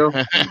 10 scale.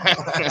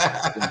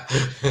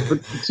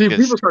 But see,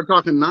 people start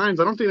talking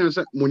 9s. I don't think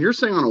when you're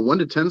saying on a 1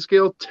 to 10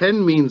 scale,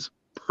 10 means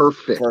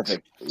perfect.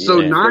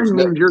 So 9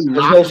 means you're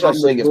not no such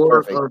thing as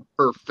perfect. Of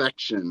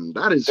perfection.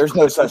 That is There's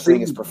no such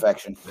thing as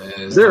perfection.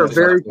 There are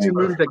very few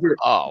movies that get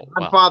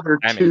Godfather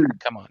 2.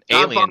 Come on,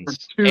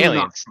 Aliens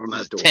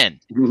is 10.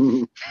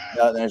 No,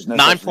 there's no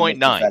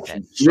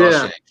 9.9. Yeah,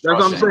 that's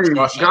what I'm saying.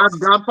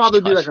 Godfather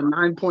would be like a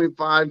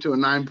 9.5 to a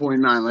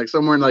 9.9, like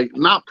somewhere in like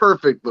not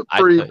perfect, but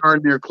pretty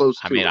darn near close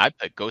to. I mean, I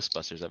put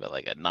Ghostbusters of it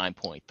like at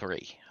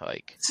 9.3.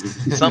 Like,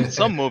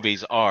 some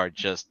movies are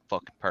just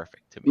fucking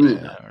perfect to me.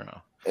 I don't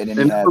know.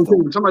 And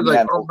somebody's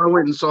like, I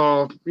went and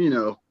saw,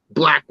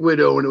 Black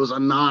Widow and it was a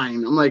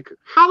 9. I'm like,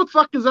 how the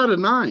fuck is that a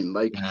 9?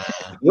 Like,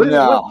 what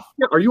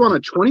are you on a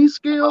 20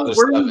 scale?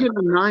 Where are you getting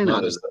a 9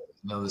 out of?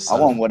 I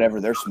want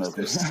whatever they're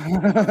smoking.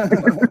 When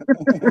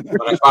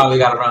I finally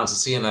got around to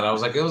seeing that, I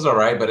was like, it was all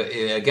right. But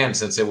again,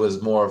 since it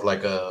was more of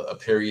like a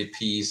period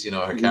piece,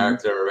 her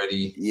character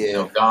already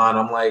gone,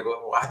 I'm like,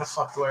 well, why the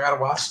fuck do I gotta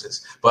watch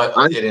this? But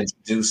it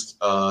introduced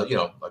a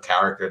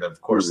character that of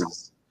course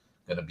is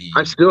gonna be.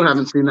 I still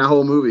haven't seen that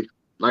whole movie.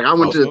 Like, I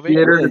went to the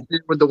theater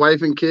with the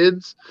wife and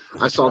kids.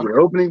 I saw the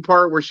opening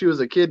part where she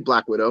was a kid,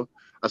 Black Widow.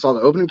 I saw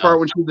the opening part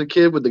when she was a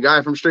kid with the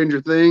guy from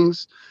Stranger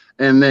Things.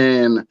 And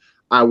then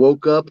I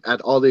woke up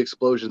at all the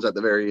explosions at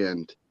the very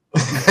end.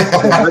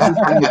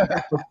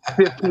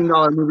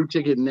 $15 movie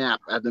ticket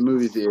nap at the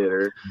movie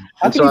theater.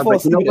 And so I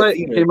was like, what?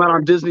 It came out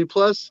on Disney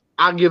Plus.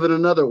 I'll give it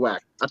another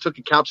whack. I took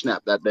a couch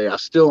nap that day. I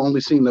still only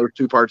seen those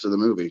 2 parts of the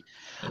movie.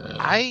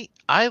 I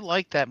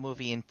liked that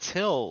movie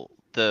until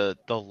the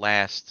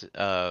last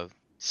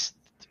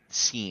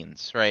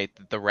scenes, right?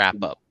 The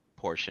wrap up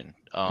portion.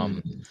 I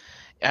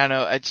don't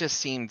know. It just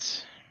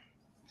seemed.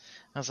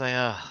 I was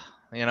like,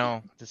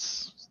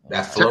 this.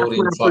 That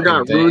floating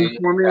fucking thing.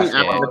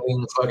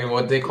 Fucking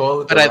what they call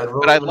it. But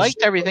I liked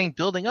everything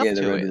building up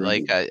to it.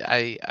 Like,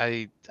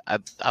 I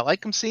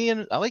like seeing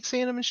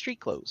him in street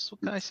clothes.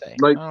 What can I say?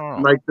 Like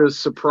the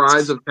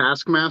surprise of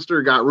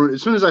Taskmaster got ruined.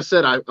 As soon as I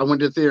said I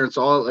went to the theater and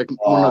saw it, like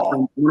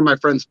one of my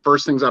friends'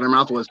 first things out of her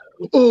mouth was,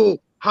 "Oh,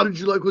 how did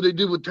you like what they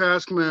did with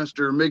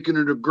Taskmaster, making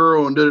it a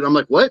girl and did it?" I'm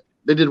like, "What?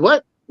 They did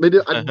what? They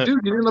did? Dude,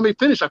 you didn't let me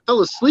finish. I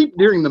fell asleep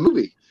during the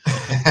movie." I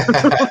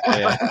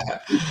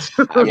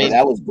mean,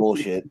 that was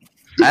bullshit.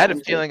 I had a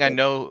feeling I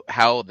know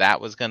how that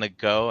was gonna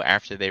go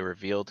after they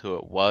revealed who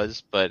it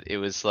was, but it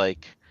was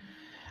like,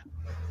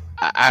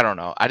 I don't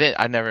know. I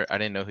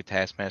didn't know who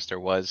Taskmaster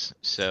was,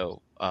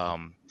 so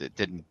it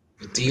didn't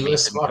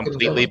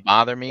completely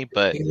bother me.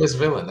 But D-list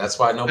villain. That's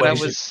why nobody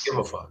should give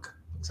a fuck.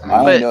 Exactly. I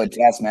only know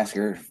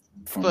Taskmaster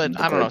from. But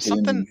I don't know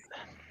something.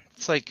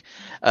 It's like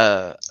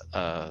a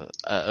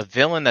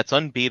villain that's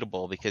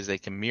unbeatable because they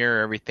can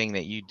mirror everything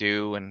that you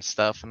do and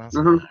stuff. And I was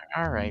like,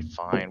 all right,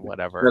 fine,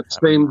 whatever. That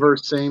same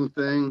verse, same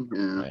thing.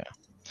 Yeah.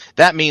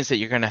 That means that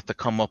you're going to have to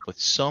come up with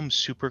some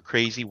super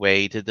crazy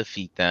way to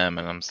defeat them.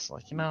 And I'm just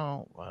like, I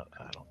don't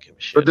give a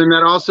shit. But then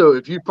that also,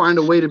 if you find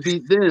a way to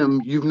beat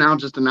them, you've now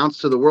just announced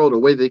to the world a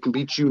way they can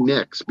beat you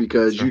next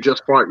because you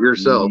just fought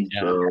yourself.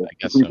 Yeah, I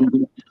guess so.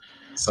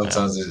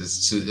 Sometimes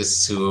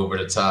it's too over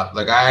the top.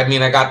 Like, I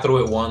mean, I got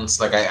through it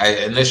once. Like, I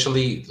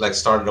initially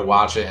started to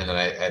watch it and then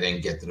I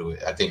didn't get through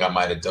it. I think I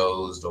might have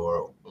dozed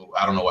or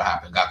I don't know what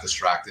happened. Got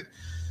distracted.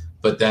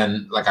 But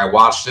then, like, I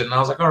watched it and I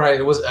was like, all right,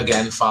 it was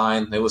again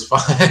fine. It was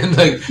fine.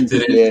 Like,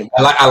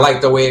 I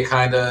like the way it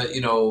kind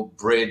of,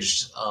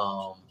 bridged,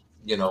 what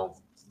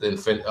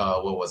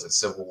was it,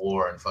 Civil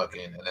War and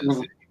then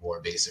Infinity War,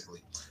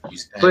 basically.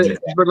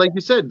 But like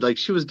you said, like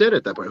she was dead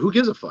at that point. Who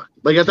gives a fuck?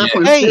 Like at that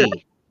point, hey,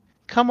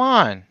 come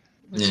on.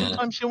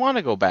 Sometimes you want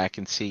to go back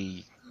and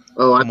see.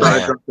 Oh, I thought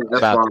I dropped the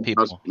about the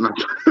people.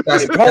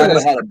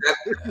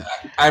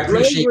 I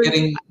appreciate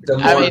getting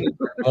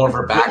more of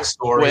her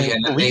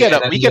backstory. We get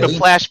a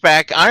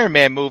flashback Iron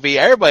Man movie.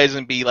 Everybody's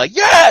gonna be like,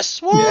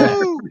 "Yes,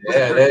 woo!"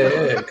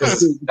 Yeah,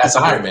 because that's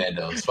Iron Man,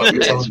 though. It's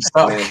fucking Tony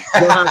Stark.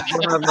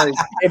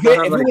 If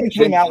it would have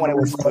came out when it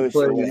was supposed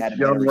to, it had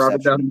young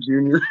Robert Downey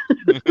Jr.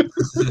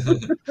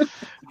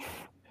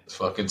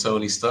 Fucking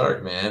Tony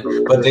Stark, man.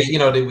 But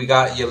we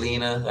got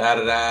Yelena out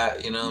of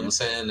that, you know what I'm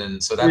saying?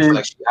 And so that's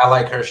like, I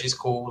like her. She's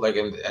cool. Like,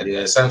 and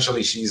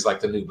essentially, she's like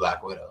the new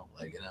Black Widow.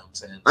 Like, you know what I'm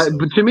saying? So.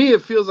 But to me,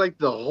 it feels like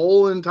the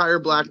whole entire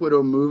Black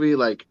Widow movie,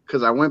 like,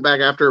 because I went back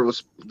after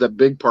the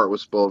big part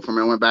was spoiled for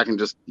me. I went back and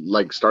just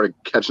like started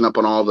catching up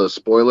on all the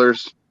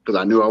spoilers because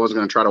I knew I wasn't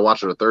going to try to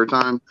watch it a third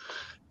time.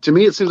 To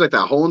me, it seems like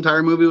that whole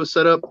entire movie was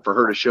set up for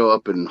her to show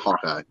up in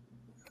Hawkeye.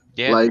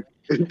 Yeah. Like,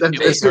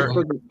 that's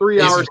like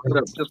 3 hours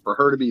just for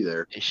her to be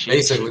there. She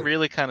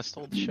really kind of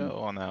stole the show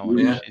on that one.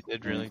 Yeah.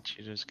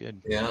 She was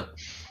good. Yeah.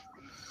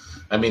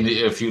 I mean,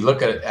 if you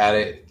look at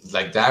it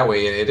like that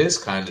way, it is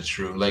kind of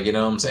true. Like, you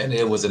know what I'm saying?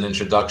 It was an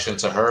introduction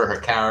to her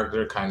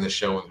character, kind of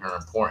showing her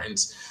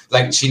importance.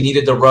 Like, she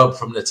needed the rub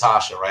from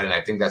Natasha, right? And I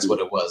think that's what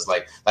it was.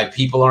 Like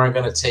people aren't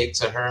going to take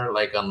to her,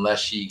 like, unless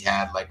she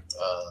had, like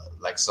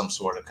some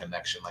sort of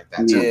connection like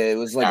that. Yeah, it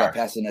was like a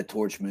passing a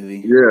torch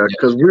movie. Yeah,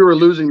 because we were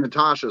losing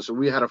Natasha, so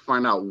we had to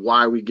find out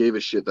why we gave a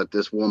shit that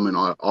this woman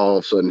all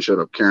of a sudden showed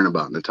up caring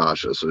about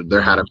Natasha. So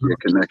there had to be a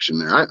connection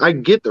there. I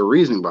get the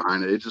reasoning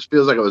behind it. It just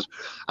feels like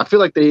I feel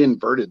like they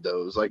inverted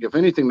those. Like, if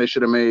anything, they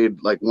should have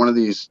made like one of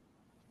these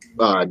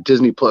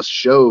Disney Plus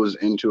shows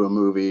into a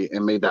movie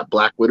and made that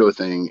Black Widow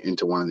thing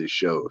into one of these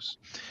shows.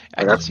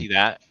 I can see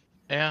that.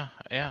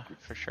 Yeah,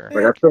 for sure.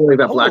 Like, I feel like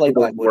that Black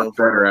Widow worked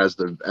better as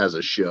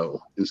a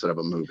show instead of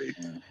a movie.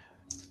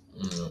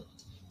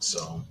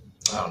 So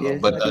I don't know,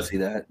 but I can see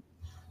that.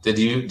 Did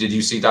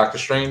you see Doctor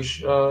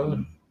Strange?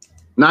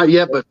 Not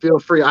yet, but feel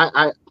free.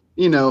 I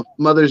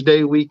Mother's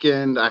Day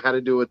weekend, I had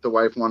to do what the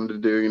wife wanted to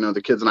do.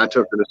 The kids and I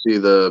took her to see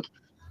the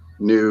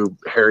new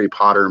Harry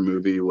Potter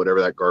movie,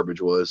 whatever that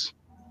garbage was.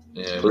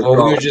 Yeah,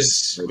 well, we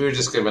were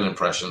just giving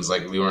impressions,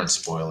 like we weren't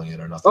spoiling it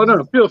or nothing. Oh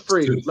no, feel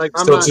free. Like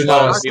I'm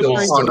not.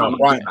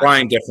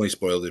 Brian definitely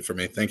spoiled it for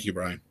me. Thank you,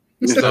 Brian.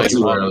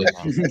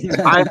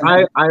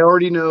 I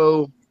already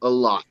know a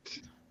lot.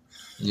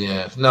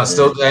 Yeah, no,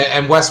 still,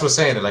 and Wes was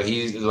saying it like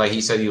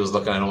he said he was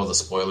looking at all the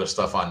spoiler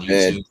stuff on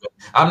YouTube. Yeah.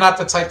 I'm not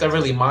the type that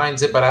really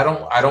minds it, but I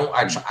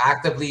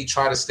actively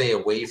try to stay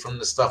away from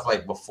the stuff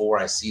like before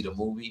I see the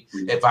movie.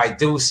 If I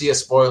do see a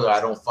spoiler, I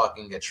don't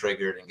fucking get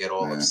triggered and get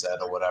all upset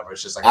or whatever.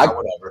 It's just like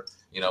whatever,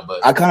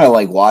 But I kind of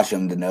like watch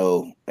them to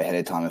know ahead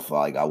of time if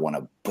like I want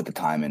to put the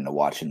time into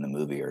watching the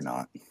movie or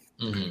not.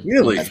 Mm-hmm.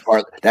 Really?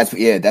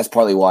 That's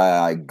partly why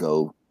I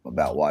go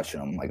about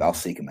watching them. Like, I'll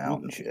seek them out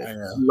and shit.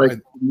 Like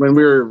when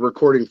we were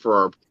recording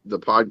for the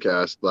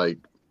podcast, like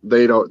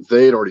they'd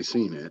already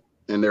seen it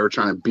and they were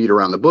trying to beat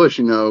around the bush,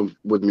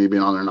 with me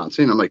being on there not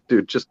seeing it. I'm like,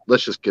 dude,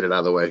 let's just get it out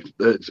of the way.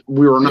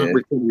 We were not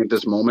recording at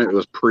this moment. It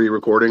was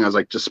pre-recording. I was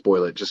like, just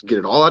spoil it. Just get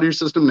it all out of your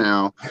system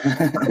now.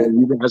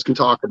 You guys can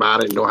talk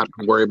about it and don't have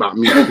to worry about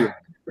me.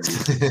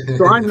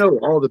 So I know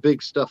all the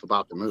big stuff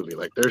about the movie.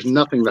 Like, there's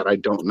nothing that I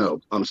don't know.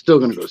 I'm still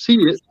going to go see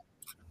it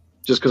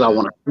just because I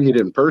want to see it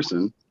in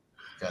person.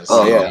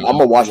 Oh yeah, I'm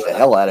gonna watch the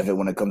hell out of it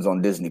when it comes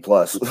on Disney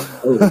Plus.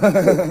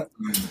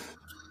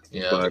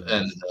 Yeah,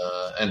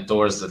 and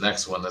Thor's the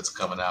next one that's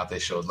coming out. They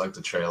showed like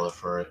the trailer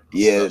for it.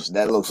 Yeah,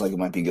 that looks like it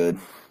might be good.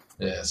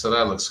 Yeah, so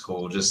that looks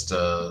cool. Just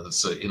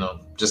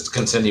just a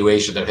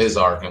continuation of his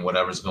arc and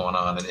whatever's going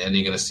on, and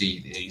you're gonna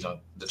see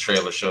the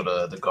trailer show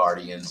the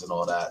Guardians and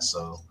all that.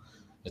 So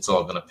it's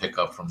all gonna pick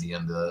up from the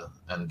end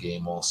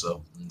game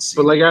also.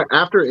 But like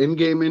after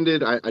Endgame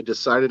ended, I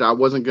decided I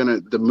wasn't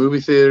gonna. The movie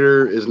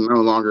theater is no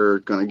longer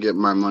gonna get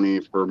my money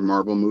for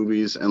Marvel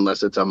movies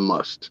unless it's a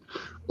must.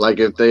 Like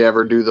if they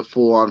ever do the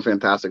full-on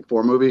Fantastic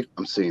Four movie,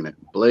 I'm seeing it.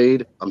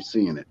 Blade, I'm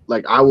seeing it.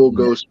 Like I will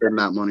go spend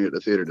that money at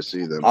the theater to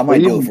see them. I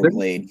might go for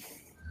Blade.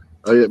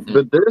 Oh yeah,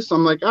 but this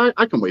I'm like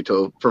I can wait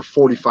for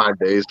 45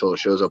 days till it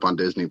shows up on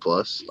Disney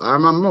Plus.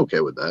 I'm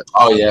okay with that.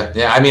 Oh yeah.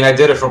 I mean, I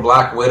did it for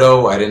Black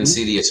Widow. I didn't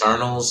see the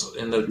Eternals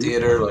in the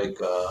theater. Like,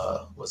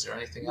 was there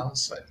anything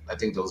else? I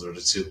think those were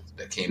the two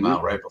that came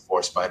out right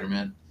before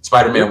Spider-Man.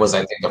 Spider-Man was, I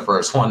think, the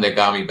first one that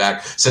got me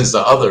back since the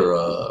other.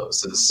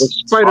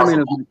 Spider-Man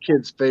is my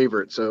kid's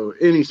favorite, so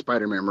any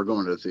Spider-Man we're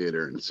going to the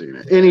theater and seeing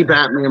it. Any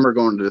Batman we're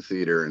going to the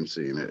theater and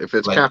seeing it. If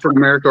it's like, Captain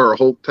America or a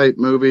Hulk type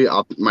movie,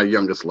 my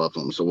youngest loves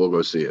them, so we'll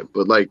go see it.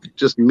 But like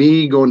just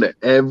me going to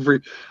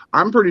every,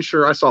 I'm pretty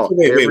sure I saw.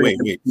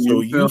 Wait. So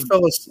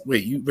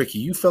Ricky,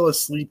 you fell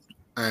asleep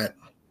at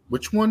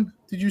which one?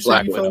 Did you say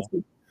Black Widow?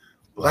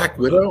 Black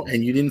Widow,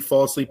 and you didn't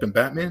fall asleep in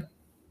Batman?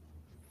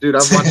 Dude,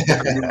 I've watched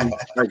Batman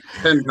like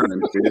 10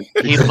 times, dude.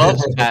 He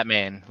loves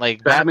Batman.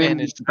 Like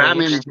Batman is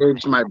Batman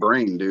engaged my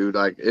brain, dude.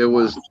 Like it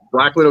was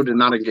Black Widow did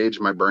not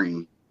engage my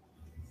brain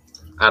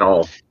at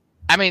all.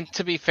 I mean,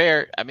 to be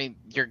fair, I mean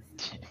you're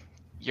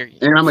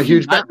And I'm a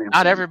huge not, Batman.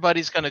 not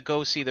everybody's gonna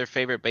go see their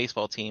favorite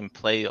baseball team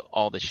play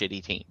all the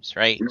shitty teams,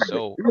 right?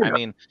 So Yeah. I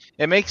mean,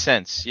 it makes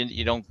sense.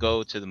 You don't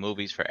go to the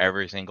movies for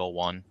every single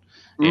one,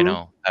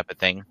 Mhm. type of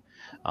thing.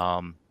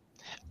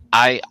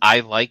 I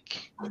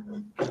like.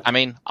 I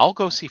mean, I'll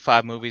go see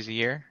 5 movies a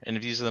year, and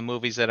if these are the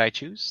movies that I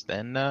choose,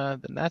 then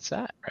that's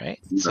that, right?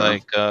 It's Yeah.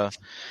 like,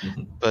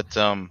 but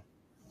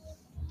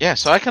yeah.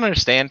 So I can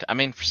understand. I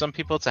mean, for some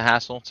people, it's a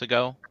hassle to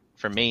go.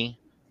 For me,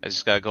 I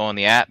just gotta go on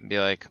the app and be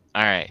like,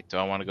 all right, do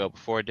I want to go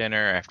before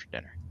dinner or after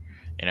dinner?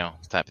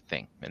 Type of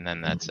thing, and then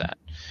that's that.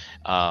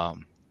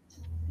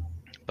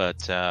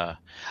 But I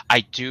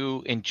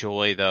do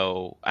enjoy,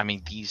 though. I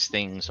mean, these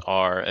things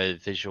are a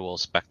visual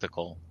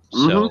spectacle,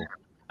 so.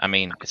 I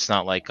mean, it's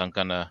not like I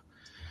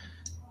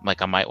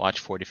might watch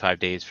 45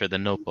 Days for The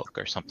Notebook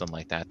or something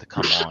like that to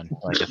come on.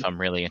 Like if I'm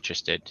really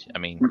interested. I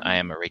mean, I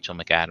am a Rachel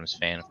McAdams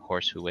fan, of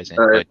course. Who isn't?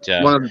 One But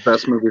of the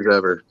best movies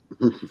ever.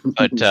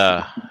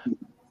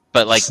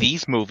 but like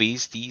these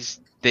movies,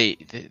 they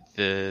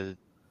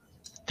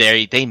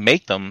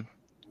make them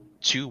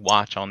to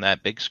watch on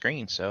that big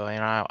screen. So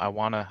I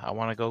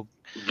wanna go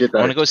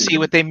see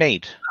what they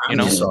made. I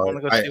wanna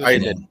go see what they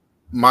did.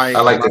 I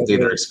like the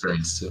theater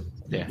experience too.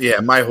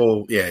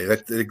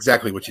 That's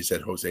exactly what you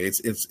said, Jose.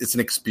 It's an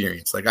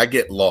experience. Like I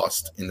get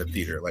lost in the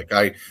theater. Like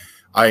I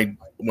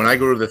when I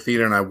go to the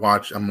theater and I'm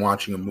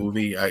watching a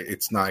movie,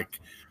 it's like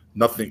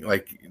nothing.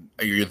 Like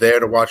you're there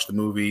to watch the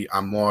movie.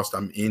 I'm lost.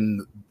 I'm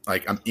in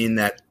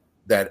that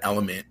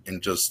element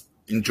and just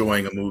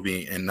enjoying a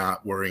movie and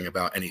not worrying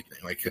about anything.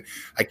 Like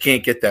I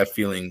can't get that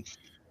feeling.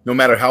 No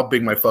matter how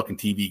big my fucking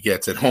TV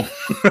gets at home,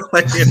 you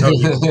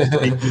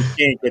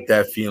can't get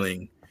that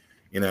feeling.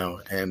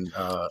 And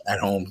at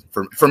home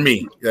for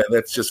me,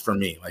 that's just for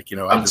me. Like,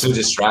 I'm too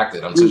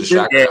distracted. I'm pick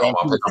up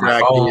my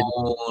phone.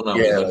 I'm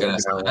looking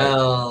at something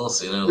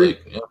else. I mean,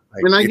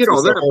 I get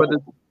all that, but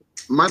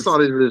my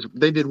thought is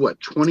they did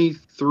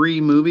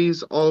 23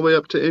 movies all the way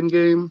up to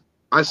Endgame.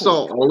 I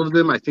saw all of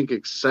them, I think,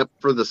 except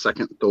for the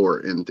second Thor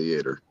in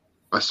theater.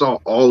 I saw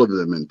all of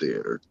them in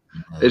theater.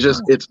 It's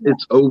just it's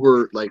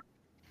over, like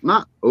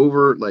not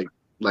over like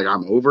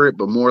I'm over it,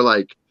 but more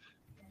like.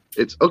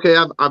 It's okay.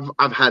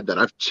 I've had that.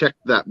 I've checked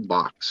that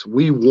box.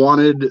 We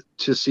wanted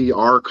to see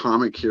our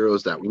comic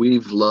heroes that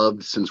we've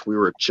loved since we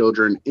were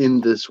children in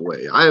this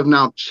way. I have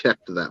now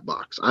checked that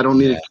box. I don't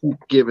need to keep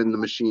giving the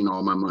machine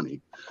all my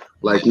money.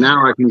 Like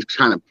now I can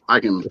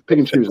pick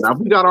and choose. Now if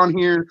we got on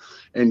here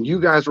and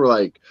you guys were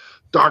like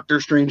Doctor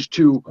Strange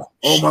 2,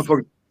 oh my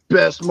fucking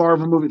best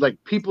Marvel movie,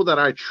 like people that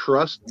I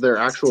trust their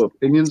actual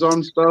opinions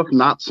on stuff,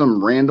 not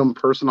some random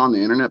person on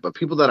the internet, but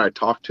people that I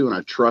talk to and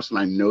I trust and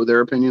I know their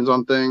opinions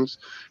on things,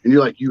 and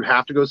you're like, you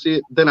have to go see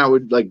it, then I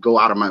would like go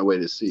out of my way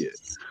to see it.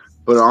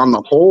 But on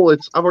the whole,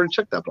 I've already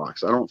checked that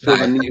box. I don't feel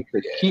the need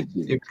to keep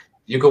it.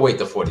 You could wait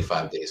the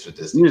 45 days for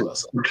Disney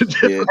Plus. You could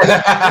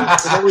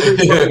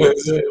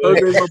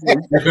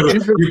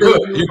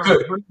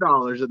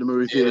 $100 at the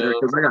movie theater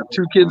because I got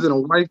 2 kids and a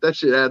wife. That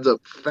shit adds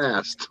up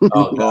fast.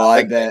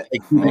 I bet.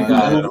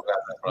 The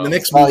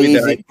next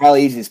movie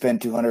probably easy to spend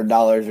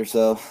 $200 or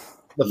so.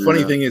 The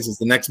funny thing is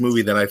the next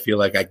movie that I feel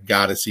like I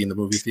gotta see in the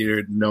movie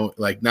theater. No,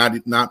 like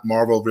not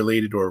Marvel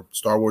related or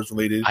Star Wars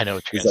related. I know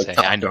what you're gonna say.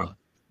 I know.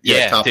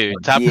 Yeah,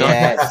 dude, Top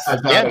Gun.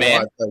 Yeah,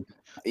 man.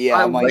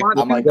 Yeah, I might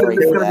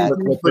break for that.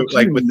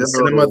 Like with the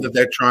cinema that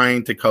they're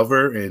trying to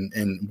cover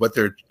and what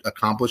they're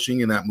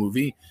accomplishing in that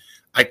movie,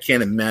 I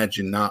can't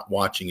imagine not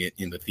watching it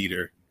in the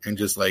theater and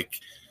just like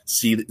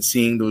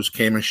seeing those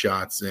camera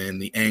shots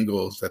and the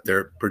angles that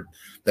they're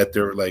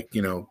like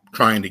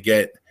trying to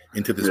get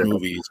into this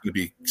movie is gonna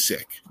be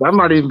sick. That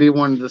might even be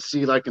one to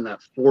see like in that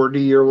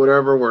 4D or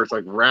whatever, where it's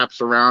like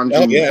wraps around.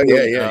 Oh yeah.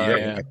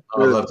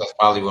 Oh, look, that's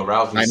probably what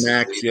Ralph is.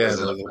 IMAX,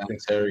 the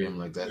planetarium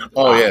like that.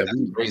 Oh yeah,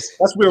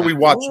 that's where we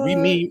watched.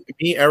 Me,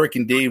 Eric,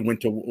 and Dave went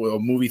to a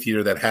movie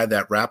theater that had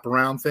that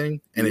wraparound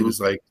thing, and it was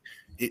like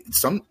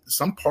some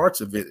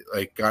parts of it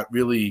like got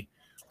really.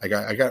 I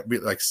got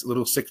really, like a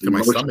little sick to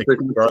my stomach.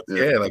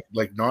 Yeah,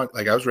 like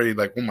I was ready.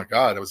 Like, oh my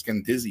god, I was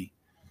getting dizzy.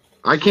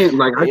 I can't do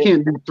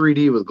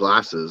 3D with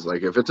glasses.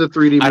 Like if it's a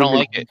 3D movie, I don't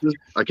like it.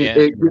 I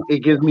can't.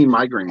 It gives me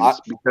migraines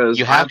because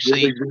you have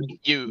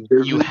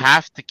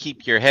to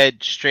keep your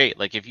head straight.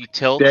 Like if you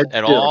tilt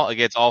at all, it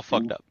gets all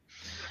fucked up.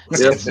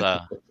 Yep.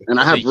 And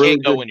I have you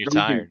can't go when you're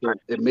tired.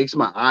 It makes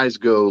my eyes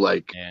go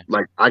like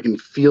I can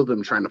feel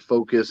them trying to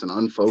focus and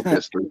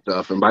unfocus and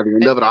stuff. And by the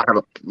end of it, I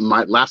have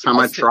my last time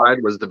I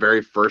tried was the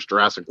very first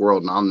Jurassic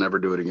World, and I'll never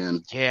do it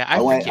again. Yeah,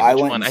 I went.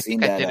 I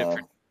think I did it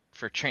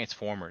for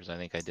Transformers. I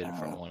think I did it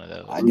for one of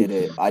those. I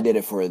did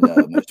it for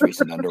the most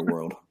recent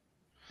Underworld.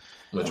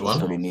 Which one?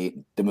 Pretty neat.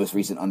 The most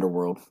recent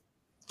Underworld.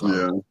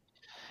 Yeah.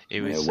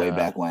 It was way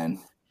back when.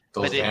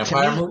 Those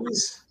vampire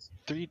movies?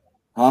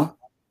 Huh?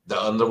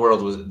 The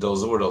Underworld were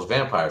those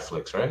vampire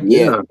flicks, right?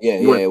 Yeah.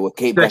 With With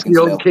Kate Sexy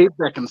old Beckinsale. Kate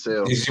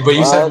Beckinsale. But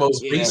you said What?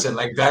 most Yeah. recent,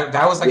 like that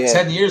was like Yeah.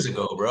 10 years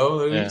ago, bro.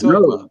 What are you Yeah. talking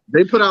No, about?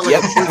 they put out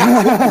like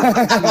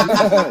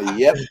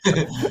Yep.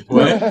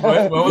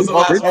 What was the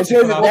last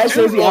one? That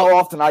shows you how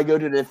often I go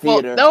to the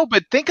Well, theater. no,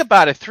 but think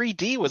about it.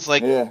 3D was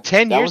like Yeah,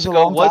 10 that years was a ago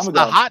long was time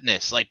the ago.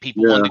 hotness. Like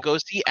people Yeah. wanted to go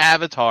see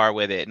Avatar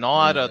with it and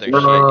all that other shit.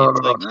 Uh, It's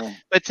like, Yeah.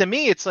 but to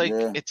me, it's like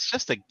Yeah. it's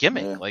just a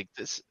gimmick. Yeah. Like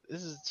this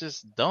is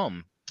just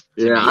dumb.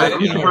 yeah, I I'm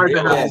didn't surprised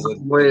to realize have it.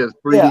 a way of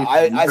 3D. Yeah,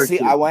 I see.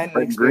 I went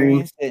and like green.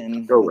 experienced it,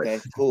 and Go away.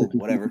 okay, cool,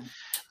 whatever.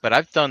 But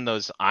I've done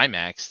those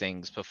IMAX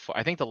things before.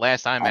 I think the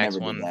last never IMAX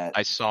did one that.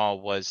 I saw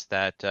was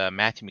that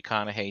Matthew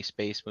McConaughey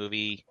space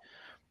movie,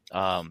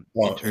 Well,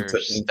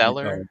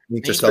 Interstellar.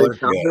 Interstellar.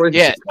 Cowboy?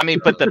 Yeah. Yeah, I mean,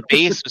 but the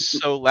bass was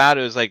so loud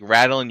it was like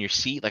rattling your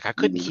seat. Like I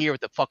couldn't hear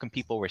what the fucking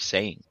people were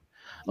saying.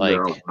 Like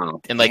No,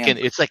 wow. and like Damn.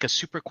 it's like a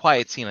super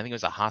quiet scene. I think it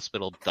was a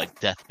hospital like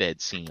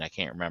deathbed scene. I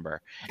can't remember.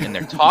 And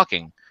they're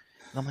talking.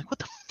 And I'm like, what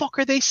the fuck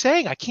are they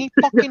saying? I can't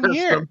fucking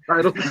hear.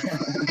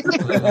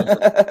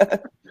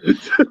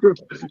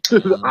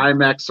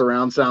 IMAX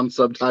surround sound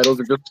subtitles.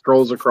 It just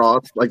scrolls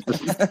across like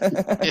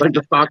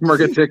the stock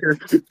market ticker.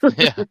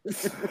 Yeah,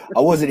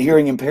 I wasn't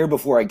hearing impaired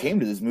before I came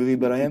to this movie,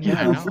 but I am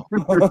yeah, I now.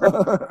 know.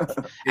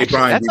 Hey, Actually,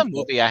 Brian, that's a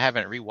movie I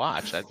haven't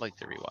rewatched. I'd like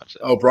to rewatch that.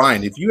 Oh,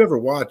 Brian, if you ever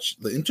watch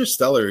the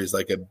Interstellar is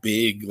like a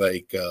big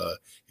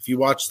if you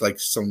watch like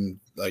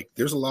some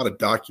there's a lot of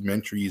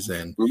documentaries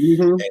and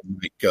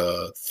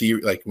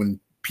theory, like when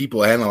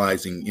people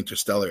analyzing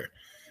Interstellar,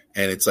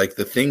 and it's like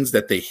the things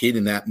that they hid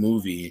in that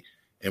movie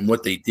and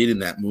what they did in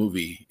that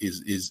movie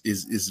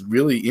is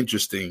really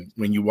interesting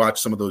when you watch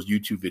some of those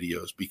YouTube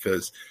videos,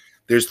 because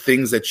there's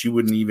things that you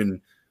wouldn't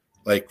even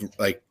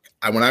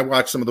when I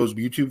watch some of those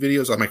YouTube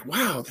videos, I'm like,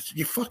 wow,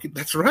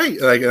 that's right.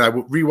 Like, and I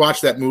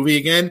rewatch that movie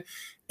again,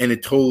 and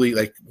it totally,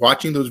 like,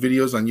 watching those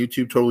videos on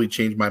YouTube totally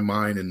changed my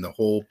mind and the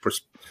whole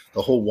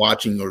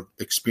watching or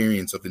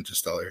experience of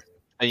Interstellar.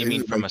 You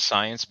mean from a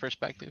science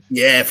perspective?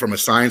 Yeah, from a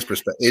science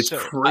perspective, it's So,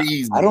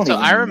 crazy. I don't So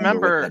even I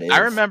remember what that is. I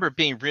remember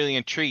being really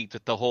intrigued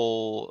with the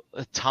whole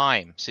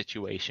time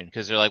situation,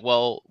 because they're like,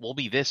 well, we'll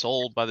be this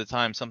old by the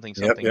time something.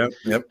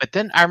 Yep. But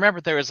then I remember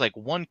there was like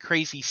one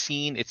crazy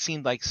scene. It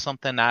seemed like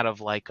something out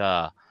of like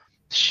a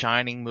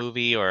Shining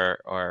movie, or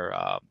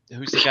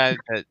who's the guy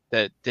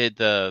that did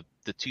the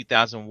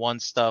 2001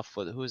 stuff?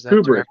 Who was that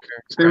Kubrick. director?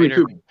 Stanley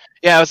Writer? Kubrick.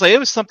 Yeah, it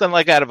was something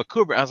like out of a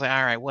Kubrick. I was like,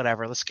 all right,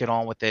 whatever, let's get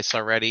on with this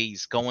already.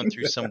 He's going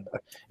through it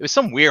was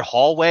some weird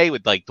hallway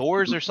with like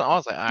doors or something. I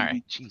was like, all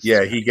right, Jesus.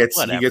 Yeah, he gets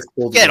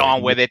pulled Get away.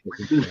 on with it.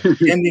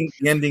 The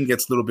ending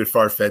gets a little bit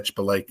far fetched,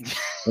 but like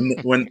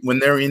when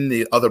they're in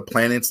the other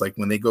planets, like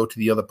when they go to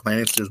the other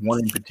planets, there's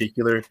one in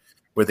particular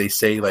where they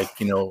say, like,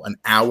 an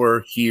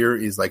hour here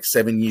is like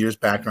 7 years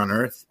back on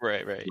Earth.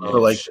 Right. So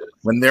like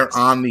when they're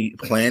on the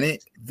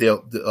planet,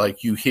 they'll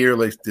like you hear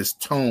like this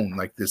tone,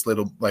 like this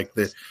little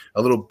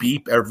a little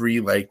beep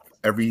every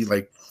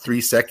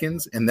 3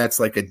 seconds, and that's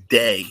like a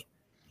day,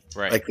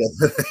 Right. like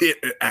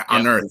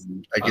on Earth.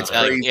 Like it's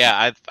crazy.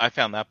 Yeah, I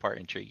found that part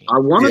intriguing. I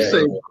want to Yeah.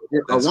 say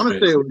That's say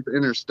crazy. it was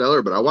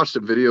Interstellar, but I watched a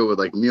video with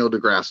like Neil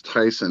deGrasse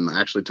Tyson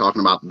actually talking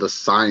about the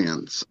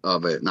science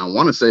of it, and I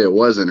want to say it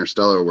was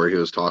Interstellar where he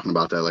was talking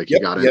about that. Like he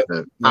got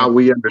into how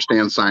we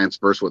understand science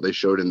versus what they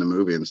showed in the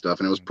movie and stuff,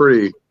 and it was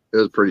pretty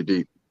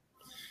deep.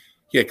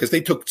 Yeah, because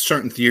they took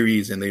certain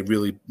theories and they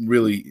really,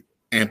 really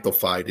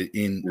amplified it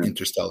in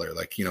Interstellar.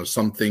 Like,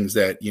 some things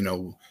that,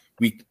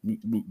 we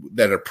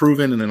that are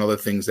proven, and then other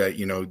things that,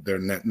 they're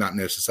not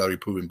necessarily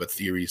proven, but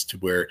theories to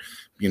where,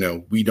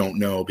 we don't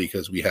know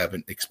because we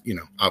haven't,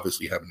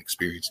 obviously haven't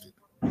experienced it.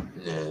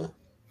 Yeah,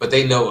 but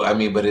they know. I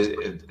mean, but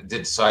it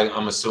did. So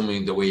I'm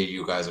assuming the way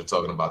you guys are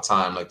talking about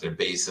time, like they're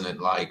basing it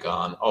like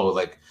on,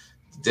 like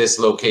this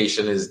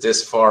location is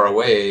this far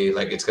away,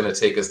 like it's going to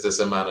take us this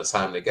amount of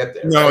time to get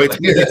there. No, right?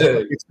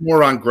 it's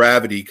more on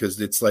gravity, because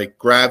it's like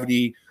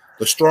gravity.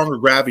 The stronger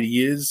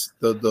gravity is,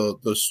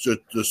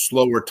 the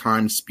slower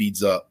time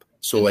speeds up.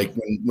 So like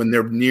when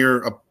they're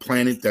near a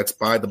planet that's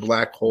by the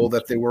black hole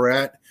that they were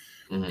at,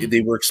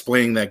 they were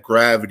explaining that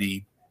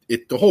gravity.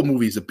 The whole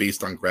movie is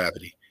based on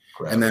gravity.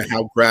 And then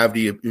how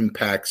gravity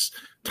impacts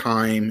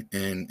time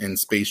and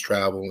space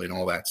travel and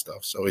all that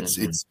stuff. So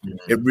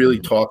it really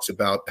talks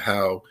about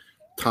how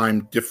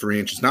time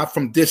differentiates, not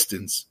from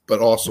distance, but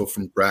also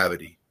from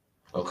gravity.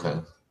 Okay.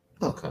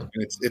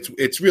 And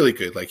it's really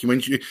good. Like when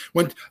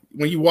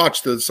you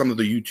watch some of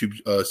the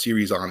YouTube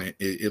series on it,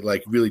 it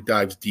like really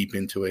dives deep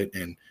into it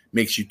and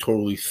makes you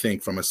totally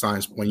think from a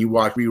science. When you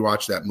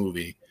rewatch that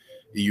movie,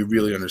 you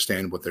really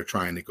understand what they're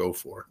trying to go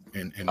for.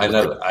 And I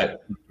never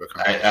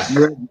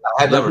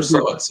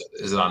saw it.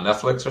 Is it on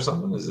Netflix or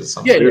something? Is it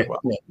something? Yeah. It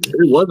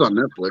was on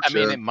Netflix. I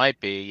mean, it might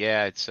be.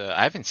 Yeah, it's.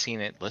 I haven't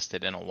seen it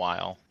listed in a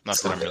while. Not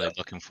that I'm really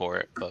looking for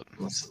it, but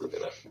let's look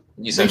it up.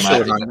 You said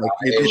I'm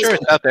sure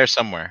it's out there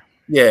somewhere.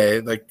 Yeah,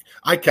 like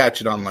I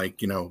catch it on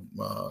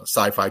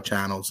Sci-Fi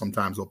Channel.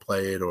 Sometimes they'll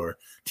play it, or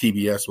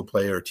TBS will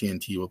play it, or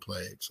TNT will play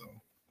it. So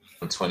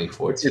in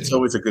 2014, it's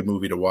always a good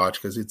movie to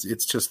watch because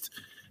it's just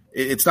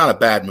it's not a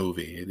bad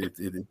movie.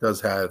 It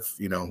does have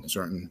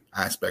certain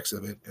aspects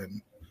of it,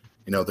 and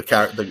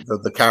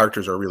the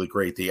characters are really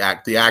great. The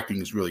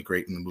acting is really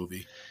great in the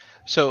movie.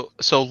 So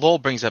Lowell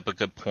brings up a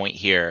good point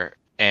here,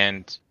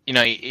 and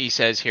he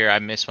says here, I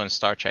miss when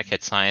Star Trek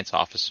had science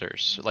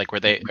officers, like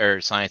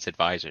or science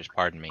advisors,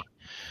 pardon me,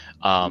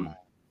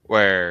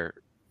 where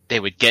they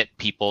would get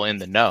people in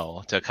the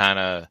know to kind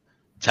of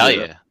tell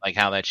you like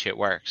how that shit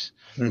works.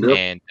 Mm-hmm.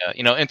 And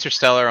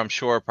Interstellar, I'm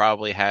sure,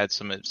 probably had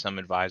some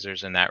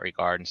advisors in that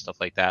regard and stuff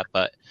like that.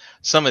 But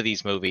some of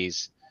these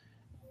movies,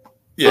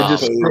 they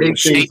just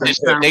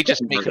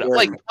make it up.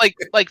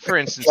 Like for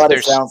instance,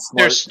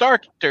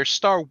 there's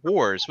Star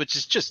Wars, which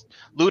is just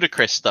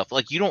ludicrous stuff.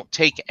 Like you don't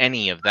take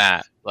any of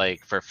that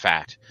like for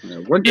fact.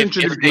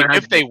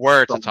 If they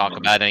were to talk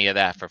about any of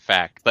that for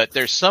fact, but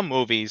there's some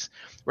movies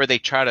where they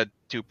try to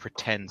do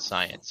pretend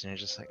science, and you're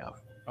just like, oh,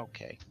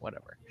 okay,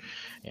 whatever,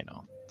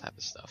 type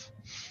of stuff.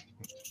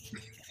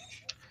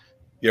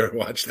 You ever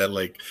watch that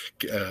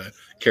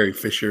Carrie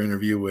Fisher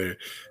interview where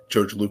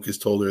George Lucas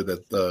told her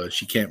that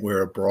she can't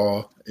wear a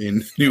bra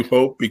in New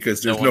Hope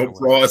because there's no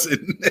bras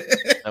in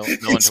no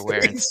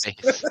underwear in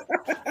space.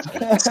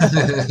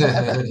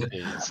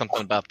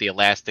 Something about the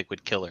elastic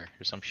would kill her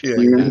or some shit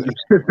like that.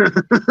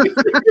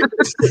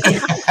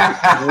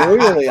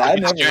 Really? I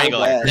never heard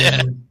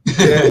that.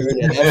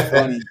 Yeah, that's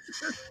funny.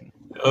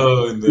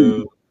 Oh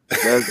no.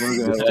 That's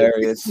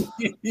hilarious.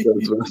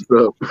 That's messed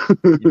up.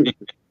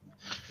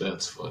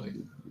 That's funny.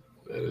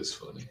 That is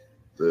funny.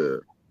 Yeah.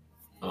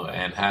 Oh,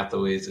 Anne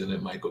Hathaway's in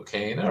it. Michael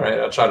Caine. All right,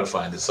 I'll try to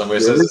find it somewhere.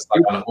 It says it's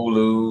like on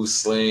Hulu,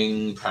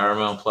 Sling,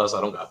 Paramount Plus.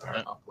 I don't got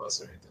Paramount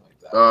Plus or anything like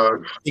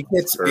that.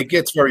 It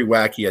gets very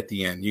wacky at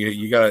the end.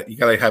 You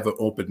gotta have an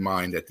open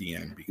mind at the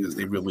end because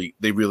they really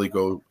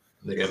go.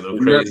 They get a little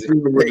crazy.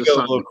 They go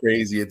a little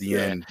crazy at the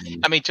end.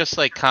 I mean, just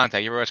like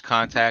Contact. You ever watch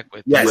Contact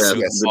with? Yes.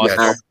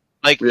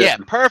 Like,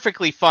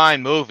 perfectly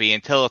fine movie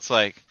until it's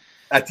like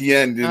at the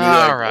end.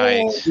 All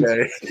right.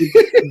 Okay.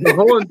 The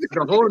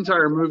whole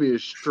entire movie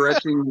is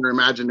stretching your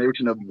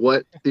imagination of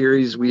what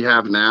theories we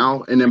have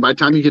now, and then by the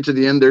time you get to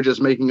the end, they're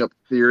just making up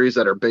theories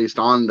that are based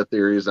on the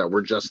theories that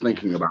we're just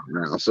thinking about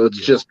now. So it's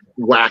just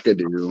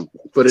wackadoo,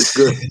 but it's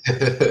good.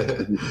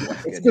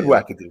 It's good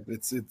wackadoo.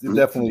 It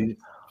definitely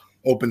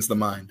opens the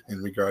mind in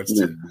regards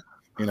to.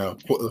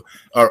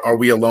 Are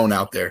we alone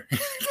out there?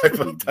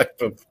 type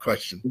of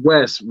question.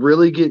 Wes,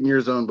 really get in your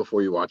zone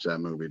before you watch that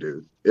movie,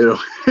 dude.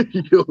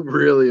 You'll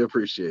really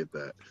appreciate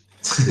that.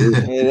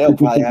 They'll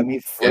probably have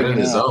me get in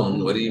his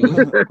zone. What do you mean?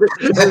 What the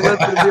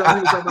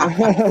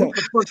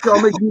fuck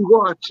y'all make me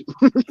watch?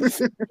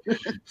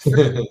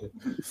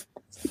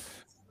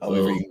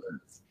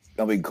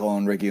 I'll be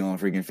calling Ricky on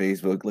freaking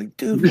Facebook, like,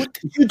 dude, what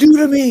did you do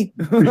to me?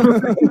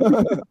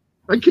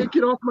 I can't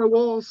get off my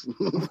walls.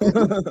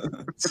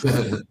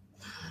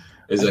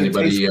 Is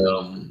anybody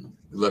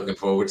looking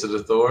forward to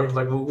the Thor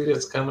movie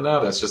that's coming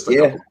out? That's just a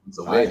couple months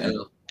away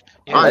now.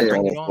 I like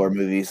all the Thor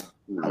movies.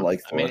 I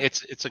like Thor. I mean,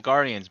 it's a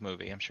Guardians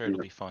movie. I'm sure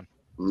it'll be fun.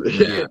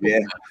 Yeah.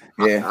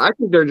 I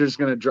think they're just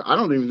gonna. I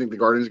don't even think the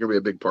Guardians are gonna be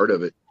a big part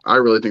of it. I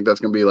really think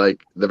that's gonna be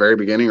like the very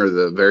beginning or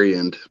the very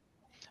end.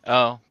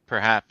 Oh,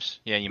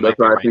 perhaps. Yeah, you might. That's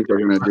what I think they're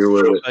gonna do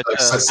with it.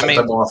 But,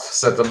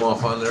 set them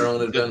off on their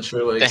own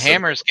adventure. The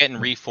Hammer's getting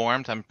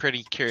reformed. I'm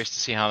pretty curious to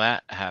see how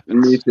that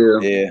happens. Me too.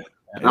 Yeah.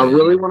 I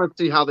really want to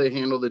see how they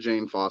handle the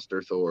Jane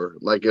Foster Thor.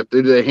 Like, if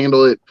they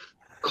handle it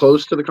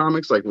close to the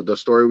comics, like with the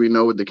story we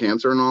know with the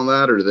cancer and all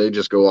that, or do they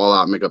just go all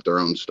out and make up their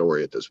own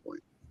story at this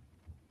point?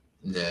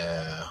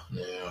 Yeah.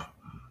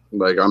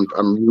 Like,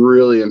 I'm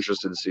really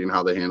interested in seeing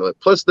how they handle it.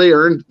 Plus, they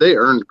earned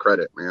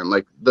credit, man.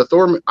 Like the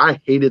Thor,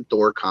 I hated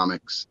Thor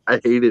comics.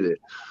 I hated it.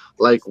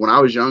 Like when I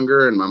was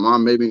younger and my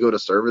mom made me go to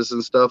service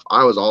and stuff,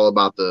 I was all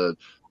about the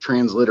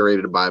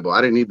transliterated Bible.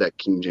 I didn't need that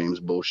King James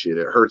bullshit.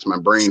 It hurts my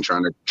brain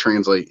trying to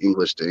translate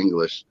English to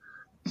English.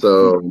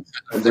 So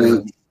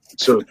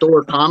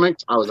Thor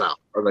comics, I was out.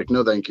 I was like,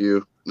 no, thank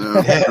you.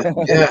 No.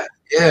 Yeah.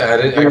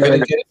 I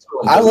couldn't get into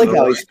him. I like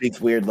how he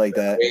speaks weird like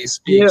that. He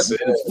speaks.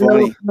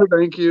 No,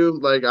 thank you.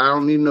 Like, I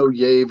don't need no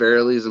yay,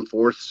 verilies, and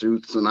fourth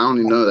suits, and I don't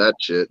need none of that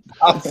shit.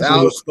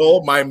 Thou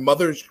stole my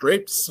mother's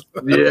drapes.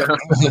 Yeah.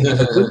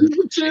 Did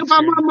you say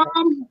about my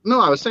mom? No,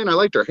 I was saying I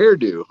liked her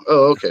hairdo.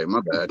 Oh, okay, my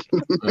bad.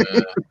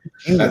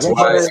 That's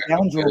why that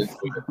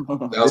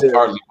was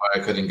partly why I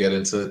couldn't get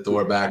into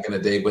Thor back in the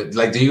day. But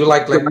like, do you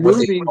like what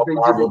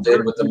Marvel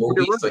did with the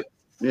movies? Like,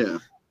 yeah.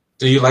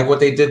 Do you like what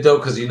they did though?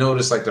 Because you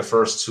notice like the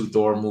first two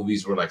Thor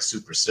movies were like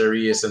super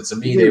serious, and to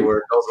me those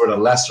were the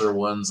lesser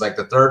ones. Like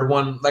the third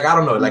one, like I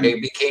don't know, like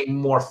it became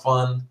more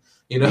fun.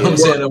 You know what I'm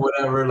saying, or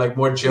whatever, like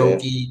more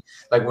jokey,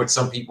 like what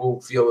some people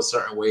feel a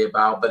certain way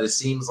about. But it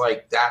seems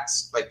like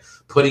that's like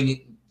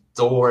putting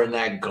Thor in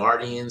that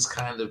Guardians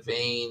kind of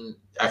vein.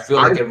 I feel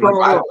like it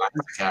revitalized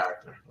the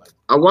character.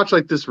 I watched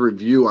like this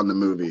review on the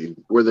movie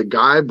where the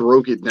guy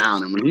broke it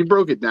down, and when he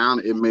broke it down,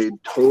 it made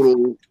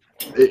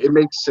it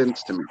makes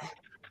sense to me.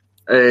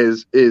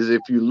 Is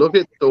if you look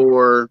at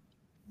Thor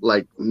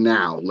like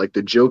now, like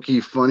the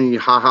jokey, funny,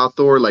 haha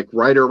Thor, like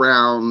right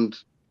around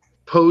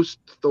post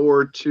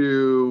Thor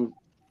 2,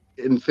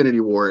 Infinity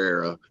War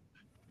era,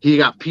 he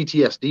got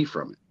PTSD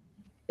from it.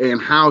 And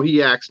how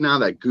he acts now,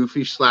 that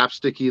goofy,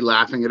 slapsticky,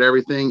 laughing at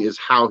everything, is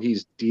how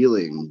he's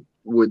dealing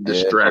with the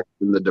stress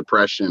and the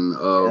depression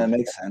of that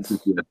makes sense.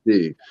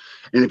 PTSD.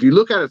 And if you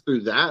look at it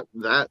through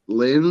that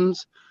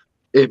lens,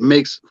 it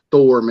makes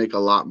Thor make a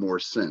lot more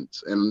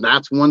sense. And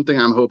that's one thing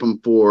I'm hoping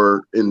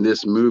for in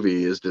this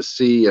movie, is to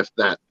see if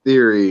that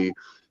theory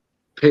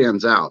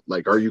pans out.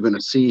 Like, are you going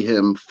to see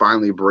him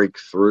finally break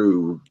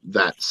through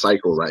that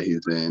cycle that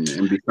he's in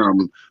and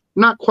become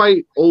not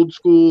quite old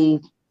school,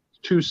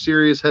 too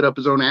serious, head up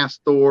his own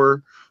ass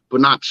Thor, but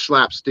not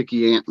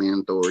slapsticky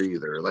Ant-Man Thor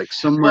either. Like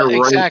somewhere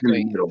right in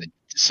the middle.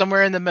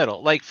 Somewhere in the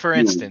middle. Like, for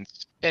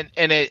instance, and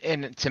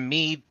to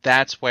me,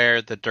 that's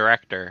where the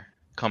director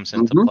comes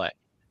into play,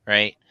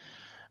 right?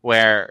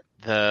 Where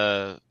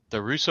the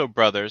Russo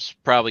brothers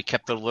probably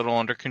kept it a little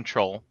under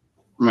control,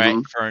 right,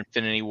 for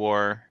Infinity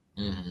War.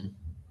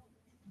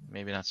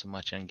 Maybe not so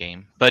much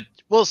Endgame, but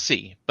we'll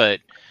see. But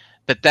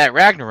that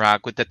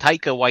Ragnarok with the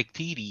Taika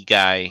Waititi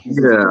guy,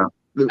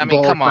 I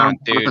mean, come on,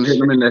 dude,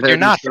 you're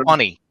not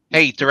funny.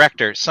 Hey,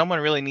 director, someone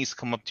really needs to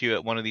come up to you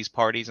at one of these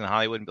parties in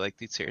Hollywood and be like,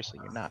 dude, seriously,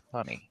 you're not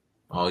funny.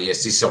 Oh yeah,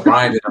 see, so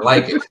Brian didn't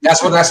like it.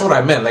 That's what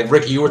I meant. Like,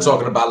 Ricky, you were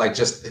talking about like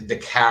just the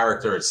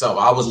character itself.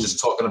 I was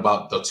just talking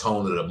about the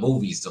tone of the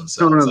movies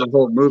themselves. Tone of the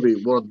whole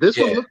movie. Well, this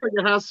one looks like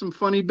it has some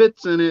funny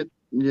bits in it.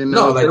 You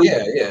know? No, like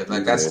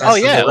like that's well,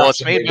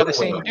 it's made by the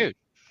same dude.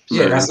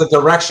 Yeah, that's the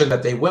direction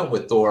that they went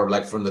with Thor,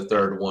 like from the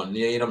third one.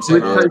 Yeah, you know what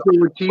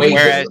I'm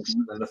saying?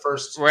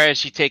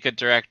 Whereas you take a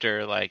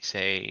director like,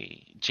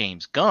 say,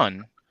 James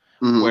Gunn,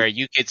 where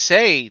you could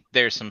say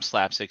there's some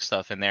slapstick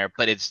stuff in there,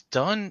 but it's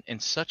done in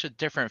such a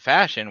different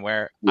fashion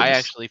where I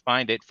actually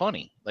find it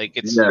funny. Like,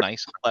 it's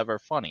nice, clever,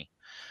 funny.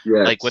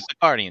 Like with the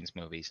Guardians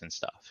movies and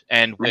stuff,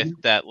 and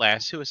with that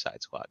last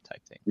Suicide Squad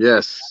type thing.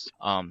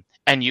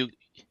 And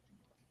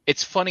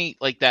it's funny,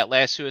 like that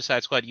last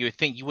Suicide Squad, you would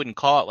think you wouldn't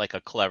call it like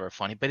a clever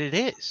funny, but it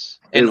is.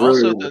 And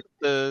also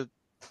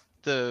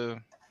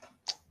the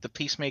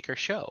Peacemaker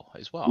show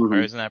as well. Or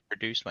isn't that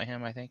produced by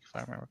him, I think, if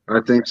I remember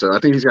correctly? I think so. I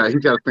think he's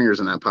got fingers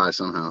in that pie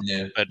somehow.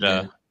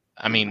 But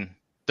I mean,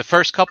 the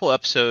first couple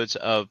episodes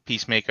of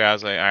Peacemaker, I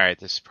was like, all right,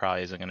 this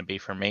probably isn't going to be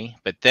for me.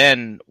 But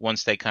then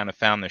once they kind of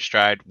found their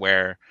stride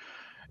where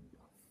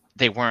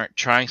they weren't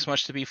trying so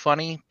much to be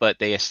funny, but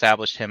they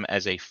established him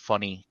as a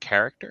funny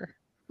character,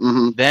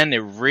 then it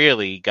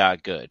really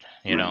got good,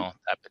 you know,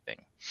 type of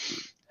thing.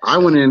 I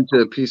went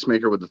into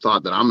Peacemaker with the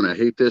thought that I'm going to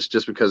hate this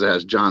just because it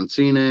has John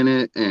Cena in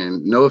it.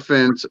 And no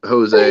offense,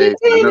 Jose,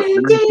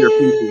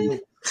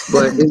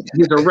 but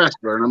he's a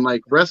wrestler. And I'm like,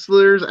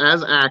 wrestlers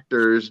as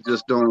actors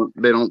just don't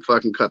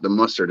fucking cut the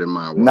mustard in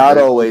my way. Not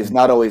always.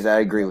 I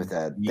agree with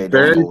that. They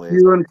very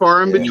few and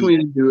far in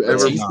between do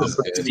ever.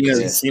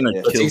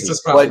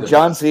 But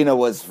John Cena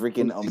was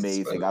freaking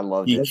amazing. I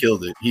loved it. He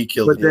killed it.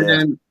 But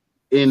then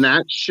in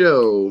that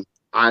show,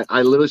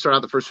 I literally started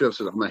out the first 2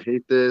 episodes. I'm gonna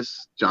hate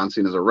this. John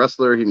Cena's a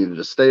wrestler. He needed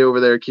to stay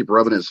over there, keep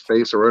rubbing his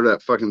face, or whatever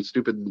that fucking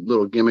stupid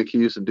little gimmick he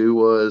used to do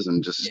was,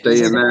 and just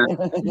stay in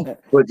that.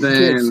 But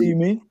then, you can't see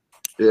me.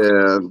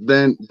 Yeah,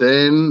 then,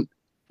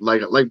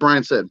 like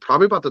Brian said,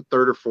 probably about the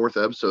 3rd or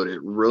 4th episode,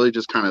 it really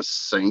just kind of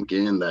sank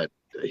in that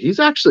he's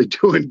actually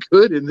doing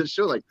good in this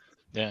show. Like,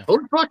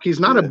 holy fuck,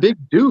 he's not a big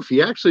doof.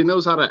 He actually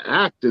knows how to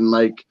act and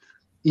like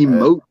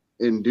emote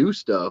and do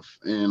stuff.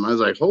 And I was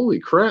like,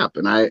 holy crap!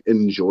 And I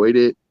enjoyed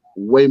it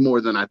way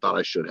more than I thought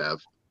I should have.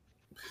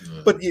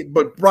 But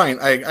Brian,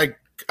 I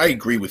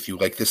agree with you.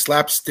 Like, the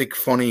slapstick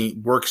funny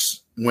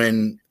works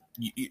when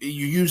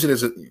you use it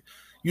as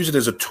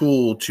a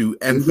tool to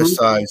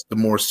emphasize the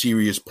more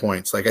serious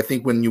points. Like, I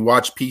think when you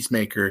watch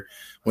Peacemaker,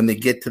 when they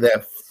get to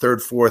that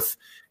 3rd, 4th,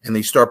 and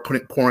they start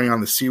pouring on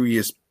the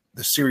serious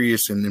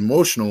and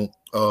emotional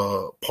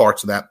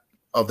parts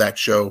of that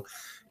show,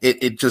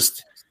 it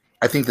just,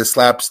 I think the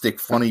slapstick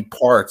funny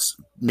parts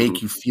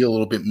make you feel a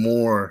little bit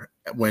more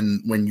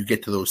when you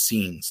get to those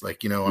scenes.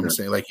 Like, you know what I'm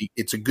saying? Like,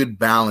 it's a good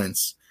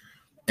balance,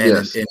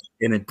 and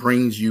it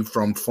brings you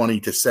from funny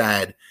to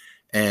sad.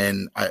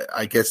 And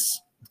I guess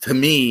to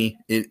me,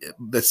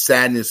 the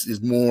sadness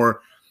is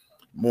more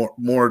like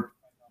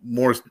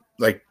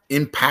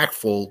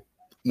impactful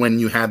when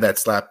you have that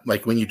slap,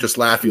 like when you just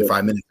laughing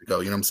 5 minutes ago.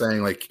 You know what I'm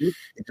saying? Like, it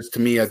just, to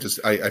me, I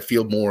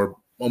feel more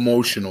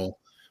emotional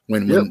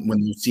when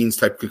the scenes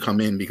type could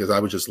come in, because I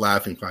was just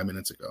laughing 5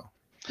 minutes ago.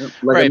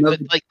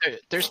 But like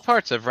there's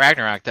parts of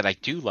Ragnarok that I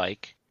do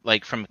like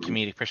from a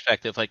comedic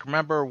perspective. Like,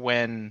 remember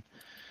when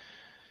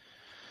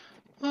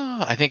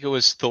I think it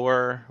was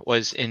Thor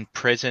was in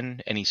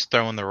prison and he's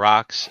throwing the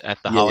rocks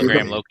at the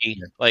hologram Loki.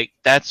 Yeah. Like,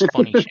 that's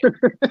funny shit.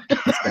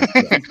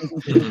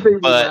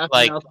 But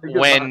like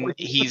when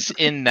he's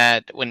in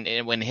that,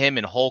 when him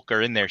and Hulk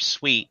are in their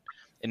suite,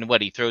 and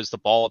he throws the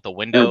ball at the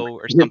window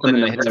or something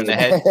and it hits him in the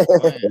head,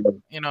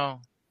 you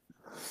know.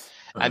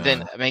 And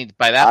then, I mean,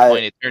 by that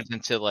point, it turns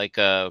into like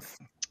a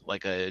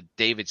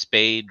David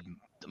Spade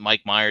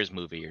Mike Myers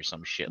movie or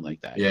some shit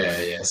like that.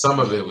 Yeah. Some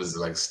of it was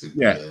like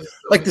stupid. Yeah.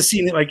 Like the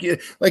scene, like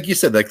you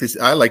said, like this.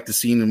 I like the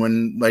scene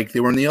when like they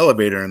were in the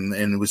elevator and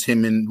it was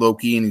him and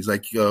Loki, and he's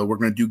like, "We're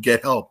gonna do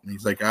Get Help," and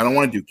he's like, "I don't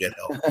want to do Get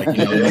Help." Like,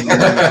 you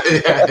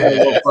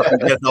know, what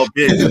fucking Get Help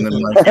is, and then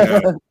like, you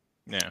know,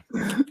 Yeah.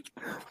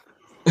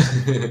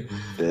 Yeah,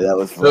 that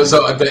was funny.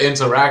 So the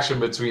interaction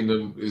between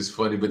them is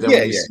funny, but then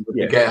when you see what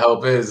the Get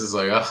Help is, it's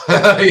like,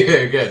 oh, yeah,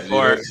 again,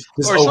 Or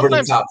over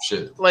the top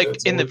shit. Like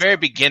That's in the always- very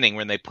beginning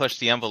when they push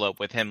the envelope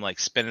with him like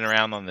spinning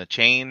around on the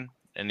chain,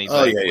 and he's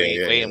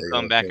wait, I'm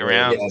coming back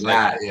around.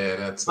 Yeah, It's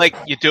that's like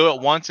you do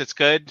it once, it's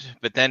good,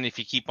 but then if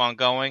you keep on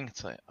going,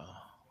 it's like, oh,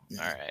 all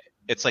right.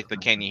 It's like the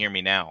 "Can you hear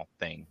me now"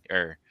 thing,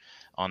 or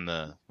on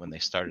the when they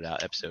started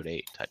out episode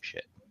 8 type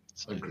shit.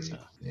 Agreed.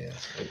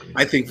 Agreed.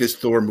 I think this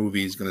Thor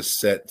movie is going to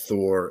set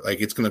Thor,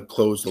 like it's going to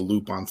close the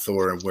loop on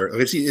Thor, and where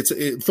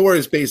Thor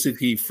is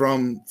basically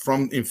from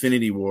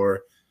Infinity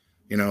War,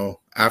 you know,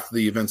 after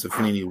the events of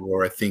Infinity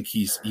War. I think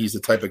he's the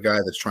type of guy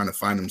that's trying to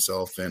find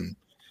himself, and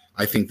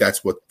I think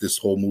that's what this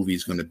whole movie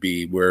is going to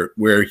be,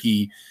 where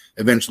he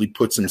eventually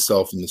puts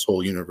himself in this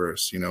whole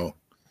universe, you know,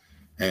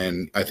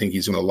 and I think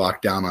he's going to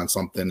lock down on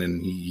something,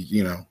 and he,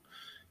 you know.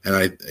 And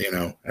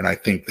I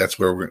think that's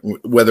where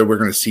whether we're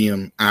going to see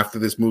him after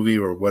this movie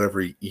or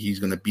whatever he's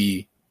going to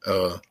be,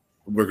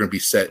 we're going to be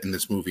set in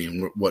this movie,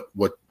 and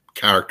what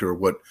character,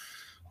 what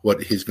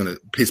his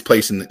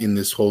place in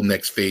this whole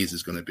next phase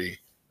is going to be.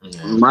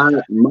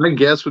 Yeah. My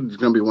guess is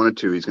going to be one of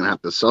two. He's going to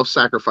have to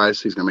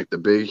self-sacrifice. He's going to make the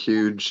big,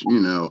 huge,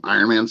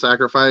 Iron Man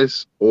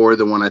sacrifice, or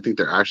the one I think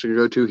they're actually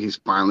going to go to. He's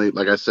finally,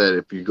 like I said,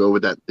 if you go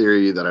with that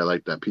theory that I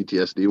like, that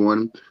PTSD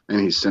one,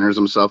 and he centers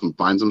himself and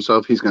finds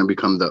himself, he's going to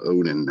become the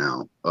Odin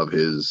now of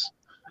his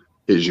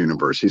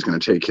universe. He's going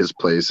to take his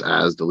place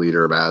as the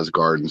leader of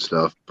Asgard and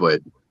stuff,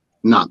 but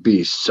not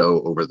be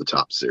so over the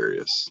top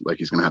serious. Like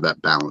he's going to have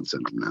that balance in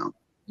him now.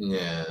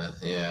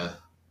 Yeah.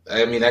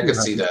 I mean, I could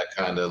see that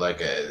kind of like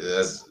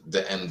as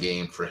the end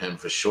game for him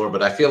for sure.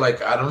 But I feel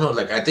like, I don't know,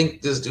 like I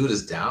think this dude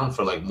is down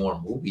for like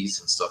more movies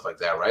and stuff like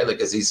that, right?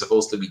 Like, is he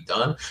supposed to be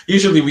done?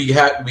 Usually we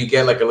get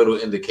like a little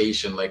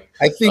indication, like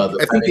I think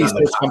he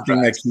said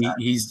something like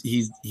contracts.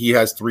 he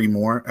has 3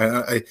 more.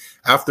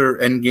 After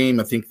Endgame,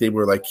 I think they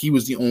were like he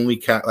was the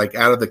only like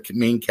out of the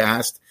main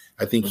cast.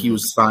 I think he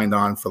was signed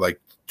on for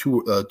like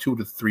 2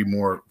 to 3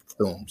 more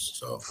films.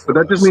 So, but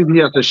that just means he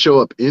has to show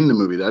up in the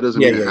movie. That doesn't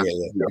mean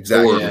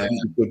exactly. Yeah.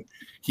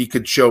 He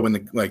could show in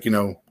the, like, you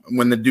know,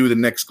 when they do the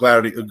next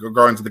Guardians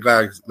of the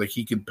Galaxy, like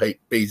he could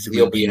basically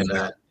He'll be in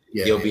that.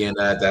 Yeah, he'll be in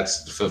that. That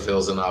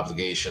fulfills an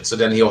obligation. So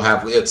then he'll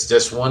have it's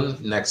this one,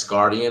 next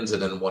Guardians,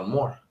 and then one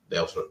more.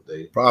 They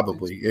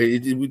probably.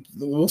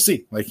 We'll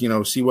see. Like, you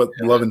know, see what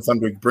Love and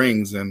Thunder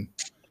brings, and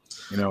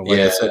you know, like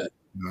I said,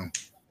 you know.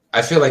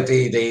 I feel like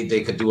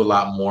they could do a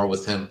lot more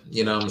with him.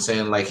 You know what I'm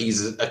saying? Like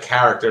he's a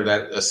character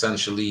that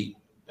essentially,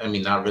 I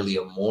mean, not really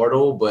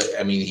immortal, but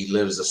I mean, he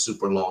lives a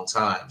super long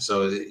time.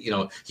 So, you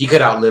know, he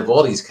could outlive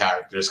all these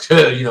characters,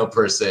 you know,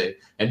 per se.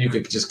 And you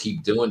could just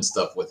keep doing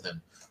stuff with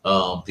him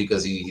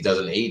because he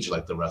doesn't age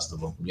like the rest of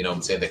them. You know what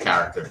I'm saying? The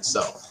character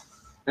itself.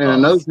 And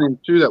another thing,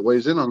 too, that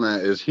weighs in on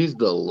that is he's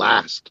the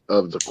last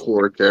of the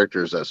core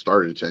characters that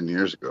started 10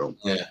 years ago.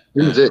 Yeah.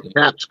 He's it.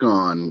 Cap's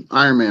gone.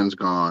 Iron Man's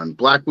gone.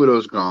 Black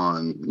Widow's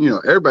gone. You know,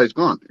 everybody's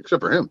gone except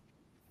for him.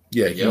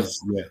 Yeah,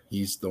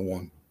 he's the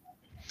one.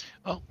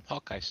 Oh,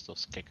 Hawkeye's still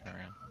kicking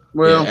around.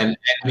 Well, and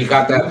we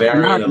got that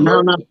variant.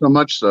 not so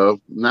much so.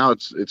 Now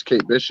it's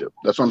Kate Bishop.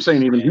 That's what I'm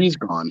saying. Even he's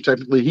gone.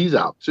 Technically, he's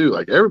out, too.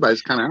 Like,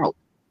 everybody's kind of out.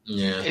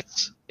 Yeah.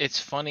 It's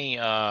funny.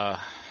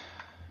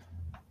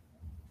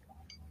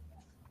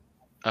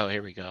 Oh,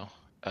 here we go.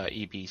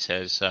 EB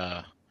says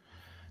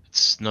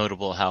it's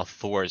notable how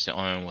Thor is the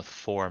only one with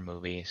 4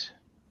 movies.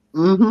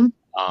 Mm-hmm.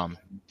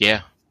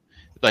 Yeah,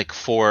 like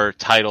 4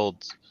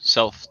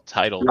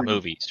 self-titled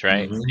movies,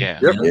 right? Mm-hmm. Yeah.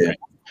 Yep.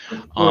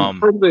 Right.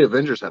 Probably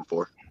Avengers had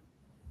 4.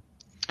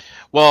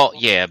 Well,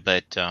 yeah,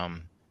 but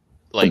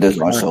like these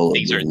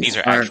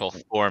are actual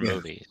 4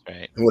 movies,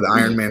 right? And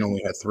Iron Man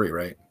only had 3,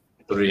 right?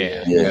 3.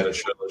 Yeah. He had a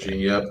trilogy.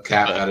 Yep.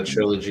 Cap had a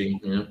trilogy.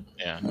 Yep.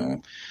 Yeah.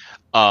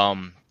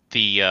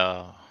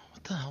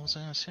 What the hell was I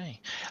gonna say?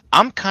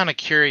 I'm kind of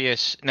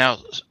curious now.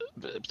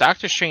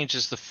 Doctor Strange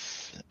is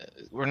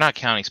we're not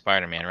counting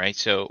Spider-Man, right?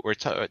 So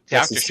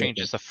Doctor Strange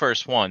is the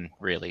first one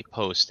really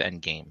post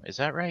Endgame. Is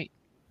that right?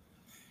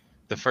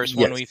 The first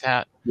one we've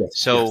had. Yes.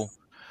 So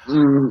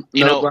You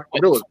know, Black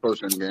Widow was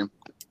post Endgame.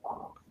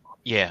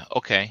 Yeah.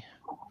 Okay.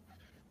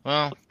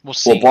 Well, we'll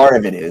see. Well, part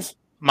of it is.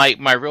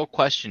 My real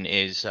question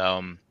is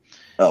with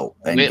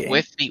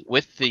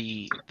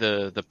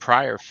the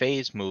prior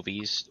phase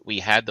movies, we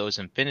had those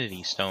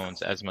Infinity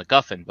Stones as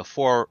MacGuffin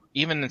before,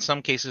 even in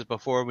some cases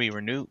before we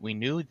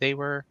knew they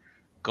were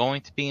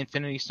going to be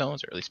Infinity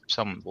Stones, or at least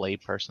some lay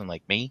person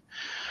like me.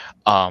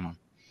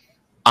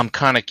 I'm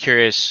kind of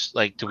curious,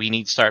 like, do we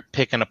need to start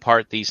picking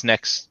apart these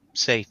next,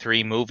 say,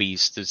 3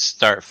 movies to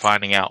start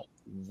finding out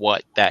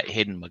what that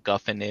hidden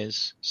MacGuffin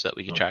is, so that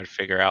we can try to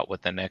figure out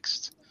what the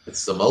next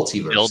It's the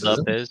multiverse build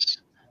up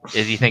is?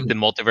 Do you think the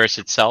multiverse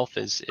itself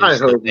is I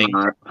the hope thing?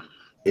 not.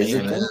 Is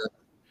it? Yeah, Then?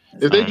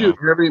 If they I do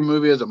don't every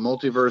movie as a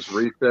multiverse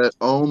reset,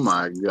 oh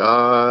my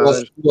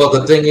god! well,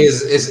 the thing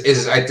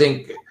is I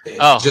think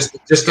Oh, just to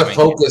excuse me.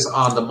 focus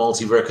on the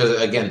multiverse,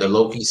 because again, the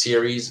Loki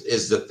series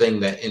is the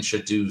thing that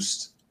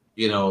introduced,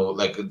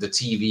 like the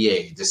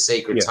TVA, the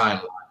sacred Yeah.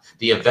 timeline.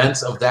 The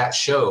events of that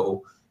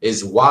show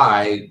is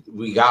why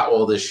we got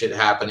all this shit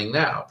happening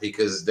now,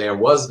 because there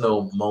was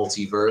no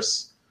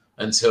multiverse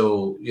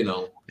until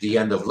the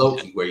end of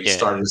Loki, where you Yeah.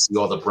 started to see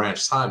all the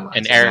branch timelines.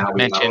 And now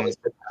we got all this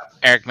shit happening.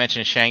 Eric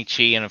mentioned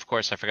Shang-Chi, and of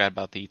course I forgot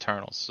about the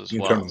Eternals as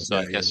well. Eternals, So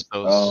I yeah, guess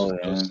yeah.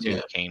 those two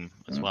Yeah. came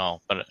as Yeah.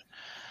 well. But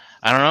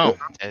I don't know.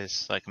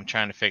 It's like I'm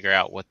trying to figure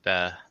out what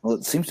the Well,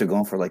 it seems they're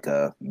going for like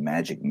a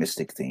magic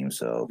mystic theme,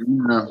 so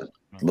Yeah.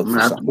 look for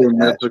something like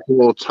that.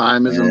 Mystical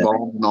time is Yeah.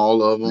 involved in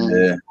all of them.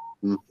 Yeah.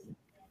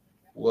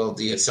 Well,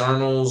 the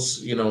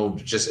Eternals,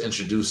 just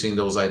introducing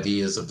those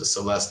ideas of the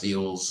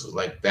Celestials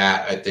like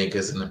that, I think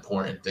is an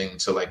important thing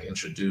to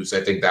introduce.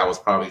 I think that was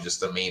probably just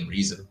the main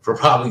reason for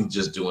probably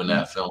just doing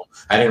that film.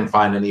 I didn't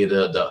find any of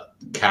the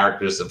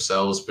characters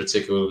themselves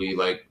particularly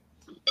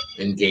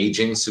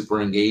engaging,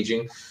 super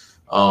engaging.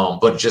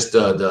 But just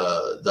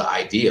the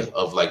idea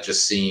of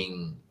just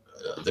seeing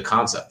the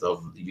concept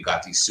of you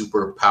got these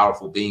super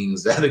powerful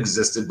beings that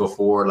existed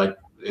before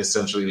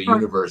essentially the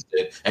universe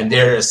did, and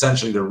they're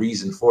essentially the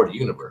reason for the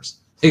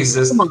universe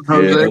exists. Come on,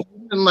 Jose.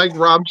 And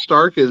Rob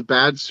Stark is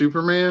bad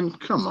Superman.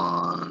 Come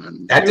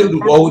on, That dude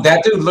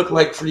looked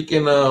like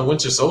freaking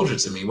Winter Soldier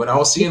to me when I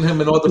was seeing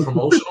him in all the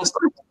promotional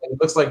stuff. He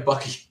looks like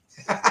Bucky.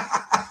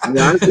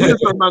 Yeah, we were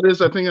talking about this,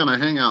 I think, on a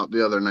hangout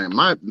the other night.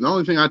 The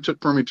only thing I took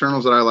from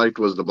Eternals that I liked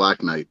was the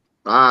Black Knight.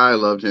 I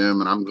loved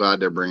him, and I'm glad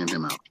they're bringing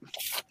him out.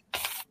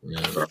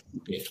 Yeah, but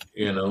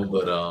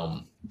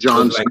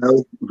Jon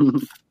Snow.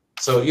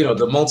 So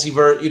the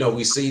multiverse.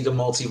 We see the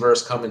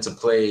multiverse come into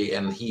play,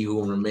 and He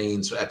Who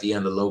Remains at the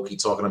end of Loki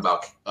talking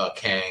about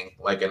Kang,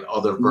 and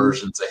other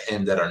versions of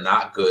him that are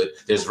not good.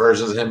 There's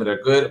versions of him that are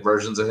good,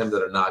 versions of him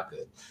that are not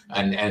good,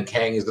 and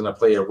Kang is going to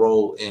play a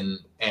role in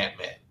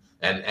Ant-Man,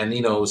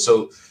 and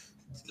so.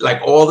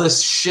 All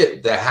this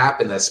shit that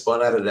happened that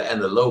spun out of the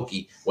end of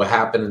Loki, what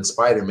happened in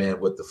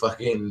Spider-Man with the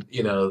fucking,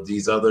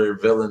 these other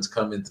villains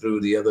coming through,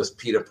 the other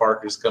Peter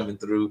Parkers coming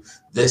through,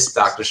 this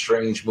Doctor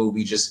Strange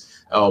movie, just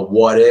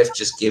What If,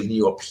 just giving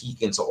you a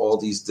peek into all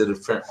these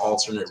different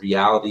alternate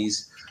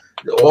realities.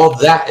 All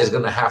that is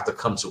going to have to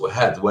come to a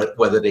head,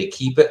 whether they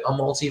keep it a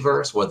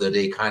multiverse, whether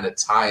they kind of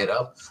tie it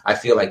up. I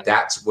feel like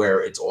that's where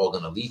it's all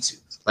going to lead to.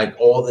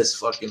 All this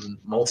fucking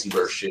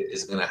multiverse shit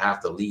is going to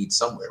have to lead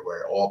somewhere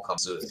where it all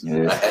comes to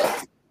a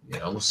head,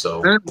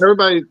 so. And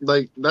everybody,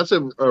 that's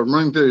a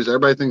running theory.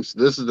 Everybody thinks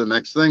this is the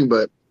next thing,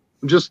 but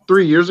just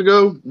 3 years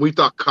ago, we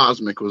thought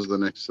Cosmic was the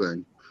next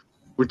thing.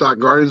 We thought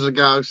Guardians of the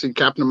Galaxy,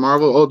 Captain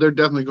Marvel, they're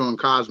definitely going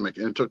Cosmic.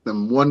 And it took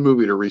them one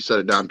movie to reset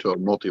it down to a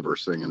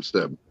multiverse thing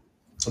instead.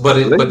 But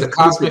the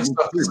cosmic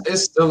stuff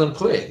is still in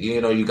play.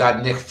 You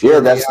got Nick Fury. Yeah,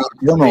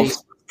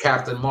 that's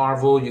Captain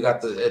Marvel. You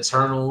got the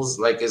Eternals.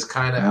 Is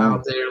kind of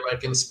out there,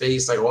 in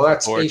space. All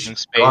that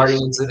space.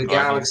 Guardians of the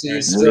Galaxy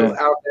is still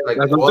out there.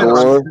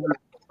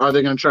 Are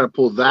they going to try to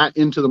pull that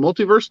into the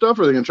multiverse stuff,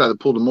 or are they going to try to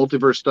pull the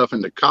multiverse stuff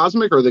into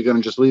Cosmic, or are they going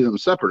to just leave them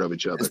separate of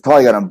each other? It's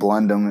probably going to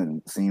blend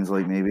them. It seems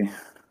like maybe.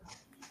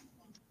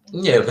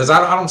 Yeah, because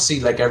I don't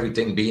see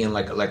everything being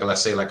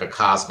let's say a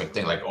cosmic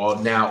thing.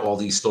 All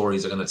these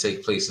stories are going to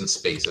take place in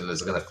space, and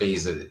there's going to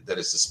phase that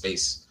it's a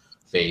space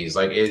phase.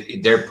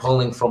 They're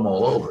pulling from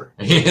all over.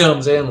 You know what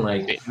I'm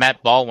saying?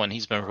 Matt Baldwin,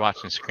 he's been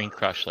watching Screen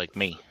Crush like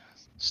me.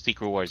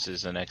 Secret Wars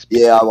is the next.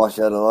 Yeah, I watch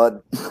that a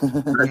lot.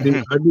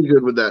 I'd be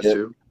good with that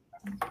too.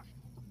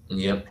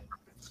 Yep.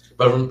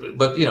 But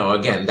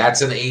again,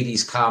 that's an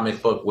 '80s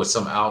comic book with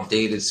some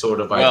outdated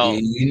sort of idea.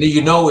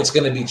 It's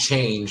going to be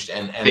changed,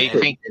 and they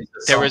think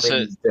there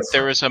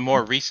was a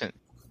more recent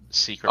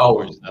Secret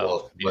Wars.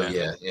 Well,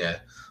 yeah.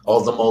 All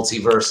the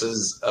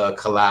multiverses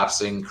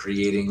collapsing,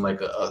 creating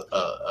a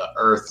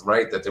Earth,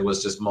 right? That there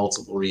was just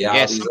multiple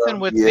realities. Yeah, something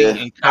with the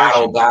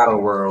incursions. Battle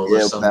World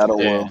or something. Battle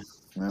World.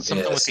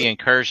 Something with the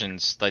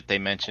incursions, like they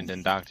mentioned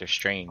in Doctor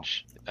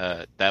Strange.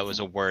 That was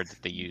a word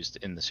that they used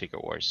in the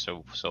Secret Wars,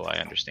 so I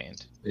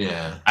understand.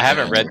 Yeah, I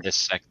haven't read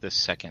this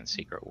second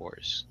Secret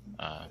Wars.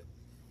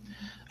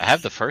 I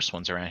have the first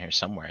ones around here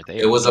somewhere.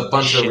 It was a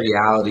bunch of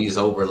realities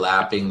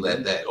overlapping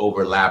that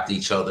overlapped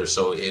each other.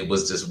 So it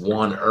was this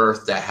one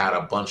Earth that had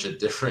a bunch of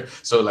different.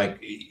 So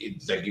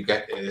you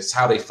got, it's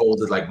how they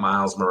folded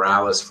Miles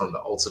Morales from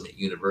the Ultimate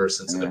Universe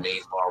into the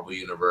main Marvel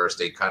universe.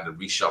 They kind of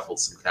reshuffled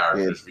some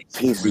characters,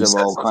 pieces of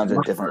all kinds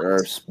of different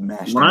Earths. When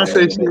I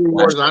say Secret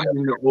Wars, I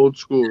mean the old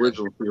school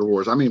original Secret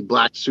Wars. I mean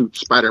Black Suit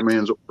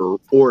Spider-Man's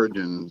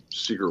origin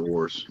Secret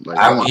Wars.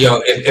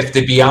 If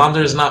the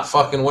Beyonder's not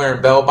fucking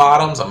wearing bell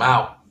bottoms, I'm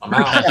out. I'm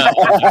out.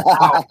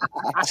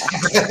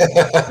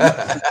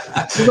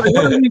 He's like,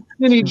 what are these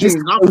skinny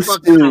jeans? I'm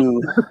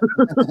fucking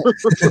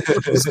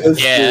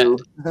yeah,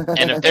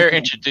 and if they're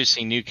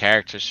introducing new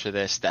characters for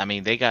this, I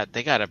mean, they got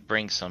to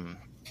bring some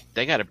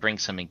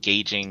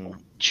engaging,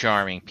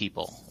 charming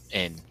people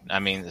And I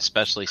mean,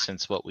 especially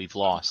since what we've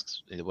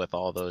lost with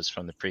all those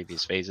from the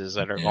previous phases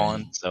that are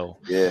gone. So,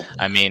 Yeah.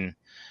 I mean,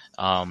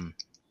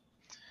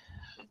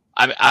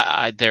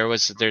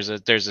 there's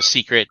a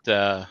secret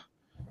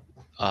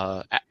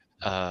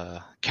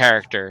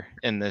character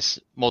in this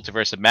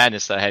Multiverse of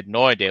Madness that I had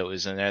no idea it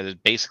was in there.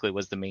 That basically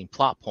was the main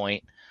plot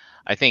point.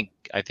 I think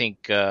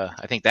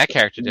that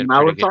character did a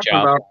Now we're pretty good talking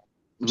job. about.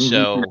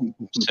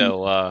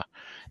 So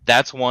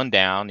that's one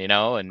down,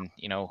 and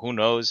who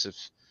knows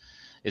if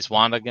is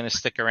Wanda going to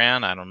stick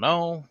around? I don't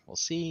know. We'll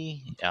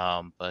see.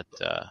 But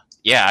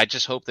yeah, I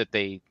just hope that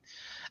they.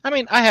 I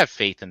mean, I have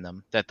faith in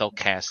them that they'll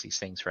cast these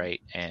things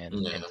right and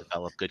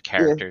develop good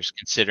characters,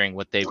 considering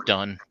what they've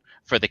done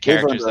for the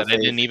characters that I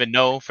didn't even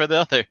know for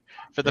the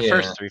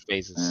first three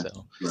phases.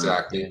 So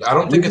exactly, I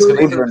don't think it's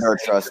going to earn our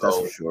trust. That's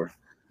for sure.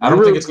 I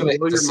don't think it's going to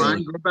blow your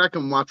mind. Go back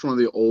and watch one of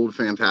the old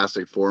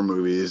Fantastic Four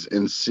movies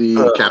and see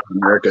Captain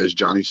America as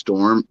Johnny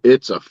Storm.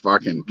 It's a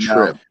fucking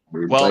trip.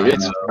 Well,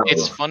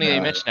 it's funny that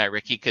you mentioned that,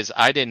 Ricky, because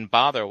I didn't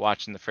bother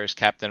watching the first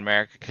Captain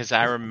America because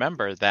I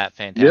remember that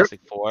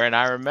Fantastic Four and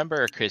I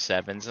remember Chris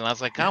Evans, and I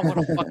was like, God, what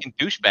a fucking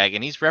douchebag,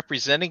 and he's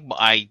representing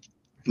my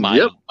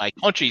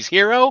country's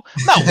hero.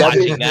 I'm not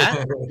watching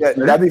that.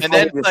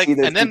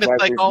 And then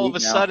it's like all of a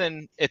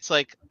sudden it's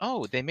like,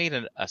 oh, they made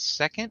a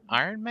second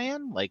Iron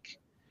Man. Like,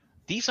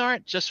 these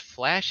aren't just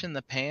flash in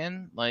the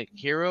pan like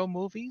hero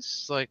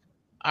movies. Like,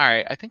 all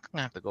right, I think I'm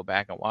gonna have to go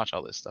back and watch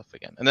all this stuff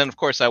again. And then of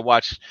course I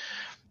watched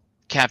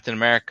Captain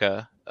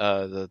America,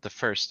 the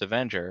first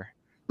Avenger,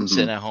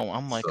 sitting at home.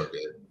 I'm like,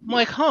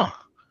 huh.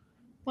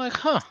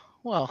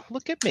 Well,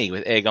 look at me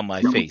with egg on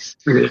my face.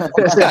 I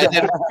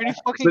did a pretty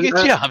fucking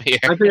good job here.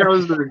 I think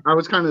I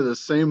was kind of the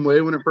same way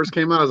when it first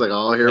came out. I was like,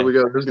 oh, here we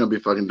go. This is gonna be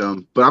fucking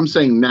dumb. But I'm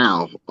saying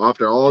now,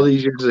 after all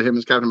these years of him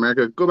as Captain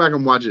America, go back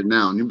and watch it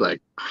now, and you'll be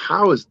like,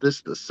 how is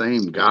this the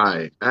same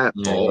guy at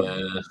all?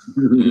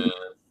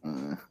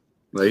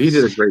 Like, he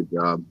did a great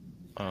job.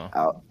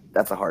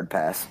 That's a hard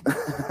pass.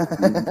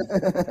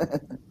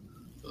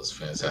 Those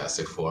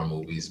Fantastic Four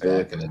movies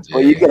back in the day.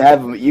 Well, you could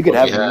have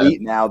him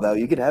meet now, though.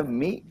 You could have him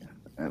meet.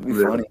 That'd be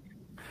funny.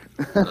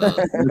 You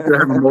could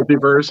have a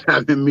multiverse,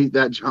 have him meet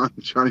that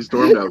Johnny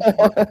Storm.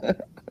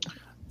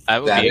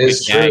 That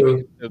is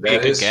true.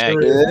 That is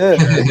true. Yeah,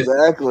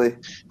 exactly.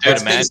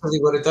 That's basically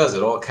what it does.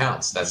 It all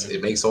counts.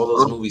 It makes all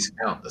those movies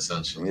count,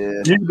 essentially.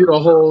 Yeah. You can do a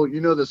whole,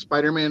 the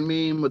Spider-Man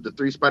meme with the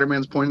three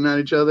Spider-Mans pointing at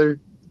each other.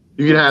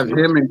 You could have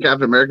him and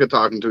Captain America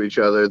talking to each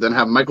other, then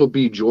have Michael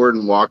B.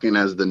 Jordan walk in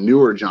as the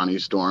newer Johnny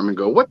Storm and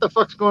go, what the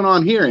fuck's going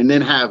on here? And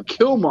then have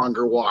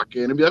Killmonger walk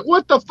in and be like,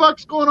 what the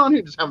fuck's going on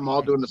here? Just have them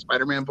all doing the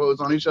Spider-Man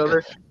pose on each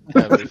other.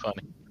 That would be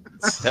funny.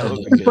 That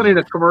would be funny in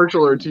a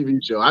commercial or a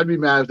TV show. I'd be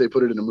mad if they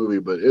put it in a movie,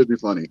 but it would be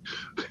funny.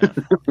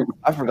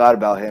 I forgot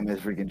about him as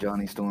freaking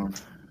Johnny Storm.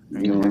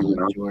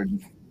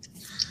 Jordan.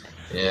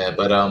 Yeah,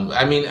 but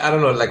I mean, I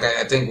don't know. Like,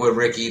 I think with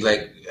Ricky,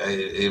 like,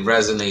 it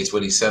resonates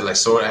what he said. Like,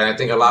 and I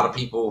think a lot of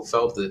people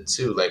felt it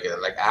too. Like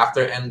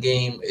after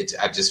Endgame,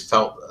 I just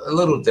felt a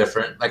little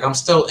different. Like, I'm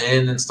still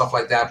in and stuff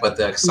like that, but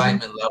the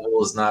excitement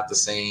level is not the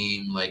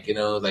same. Like,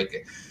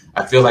 like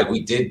I feel like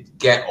we did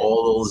get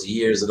all those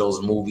years of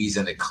those movies,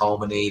 and it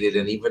culminated.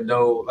 And even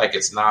though like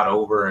it's not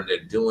over, and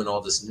they're doing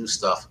all this new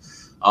stuff,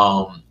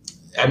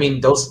 I mean,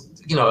 those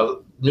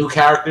new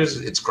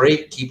characters, it's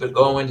great. Keep it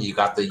going. You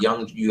got the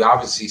young. You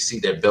obviously see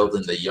they're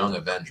building the young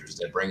Avengers.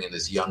 They're bringing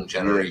this young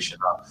generation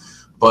up,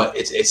 but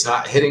it's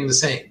not hitting the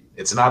same.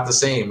 It's not the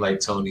same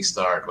like Tony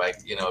Stark, like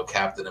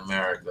Captain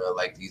America,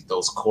 like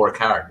those core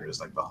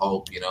characters, like the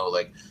Hulk.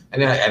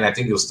 And I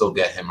think you'll still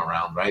get him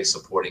around, right?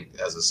 Supporting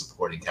as a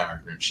supporting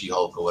character in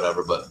She-Hulk or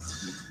whatever. But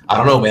I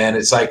don't know, man.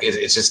 It's like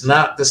it's just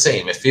not the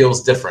same. It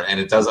feels different,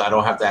 and it does. I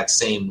don't have that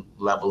same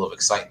level of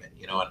excitement,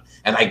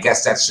 And I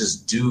guess that's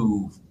just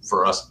due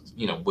for us.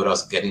 With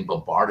us getting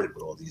bombarded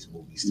with all these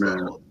movies,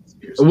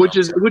 which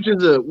is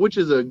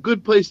a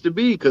good place to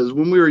be, because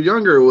when we were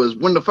younger, it was,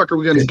 when the fuck are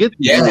we going to get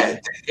these?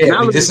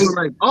 Now this is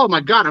like, oh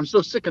my god, I'm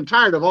so sick and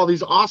tired of all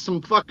these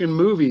awesome fucking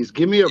movies.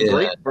 Give me a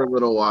break for a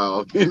little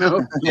while,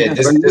 Yeah,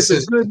 this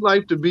is a good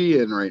life to be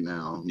in right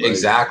now. Like,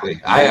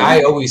 exactly.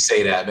 I always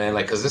say that, man,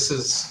 like, because this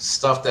is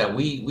stuff that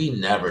we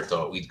never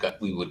thought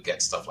we would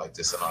get stuff like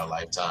this in our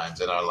lifetimes,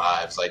 in our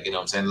lives. Like,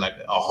 I'm saying, like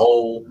a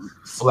whole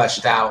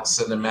fleshed out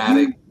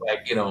cinematic, like,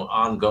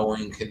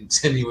 ongoing,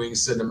 continuing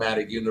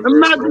cinematic universe.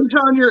 Imagine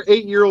telling your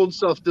 8-year-old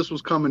self this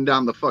was coming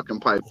down the fucking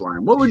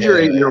pipeline. What would your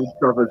 8-year-old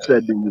self have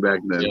said to you back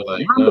then?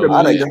 Like,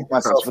 I'd have kicked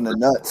myself in the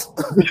nuts.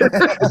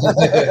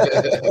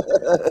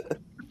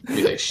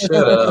 Be like, shut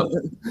up.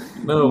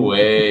 No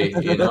way.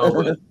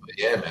 But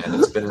yeah, man,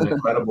 it's been an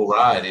incredible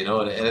ride, and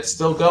it's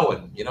still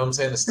going. You know what I'm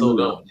saying? It's still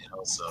going,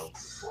 So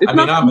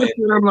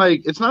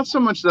it's not so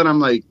much that I'm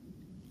like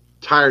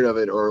tired of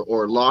it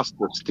or lost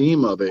the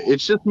steam of it.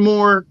 It's just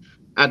more,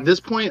 at this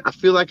point, I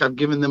feel like I've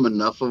given them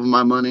enough of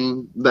my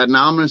money that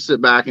now I'm going to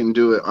sit back and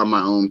do it on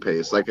my own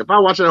pace. Like, if I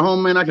watch it at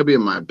home, man, I could be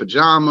in my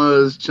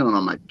pajamas, chilling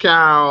on my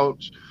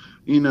couch,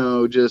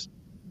 just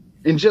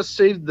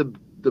save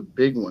the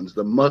big ones,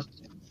 the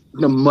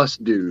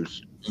must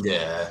do's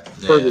Yeah.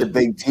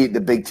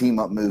 The big team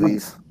up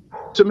movies.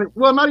 To me,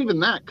 well, not even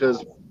that,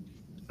 because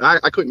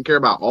I couldn't care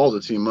about all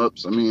the team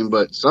ups. I mean,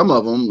 but some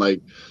of them,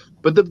 like,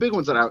 but the big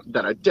ones that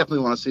I definitely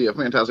want to see are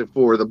Fantastic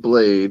Four, The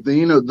Blade,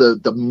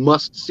 the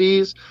must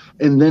sees,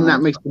 and then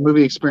that makes the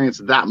movie experience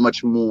that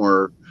much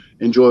more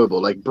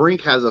enjoyable. Like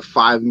Brink has a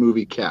 5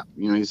 movie cap.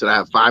 He said I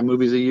have 5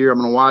 movies a year I'm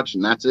going to watch,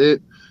 and that's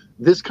it.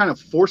 This kind of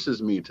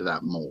forces me to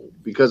that mold,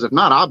 because if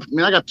not,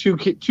 I got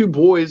two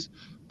boys.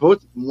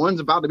 Both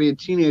one's about to be a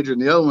teenager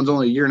and the other one's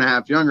only a year and a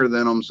half younger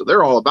than them, so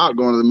they're all about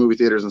going to the movie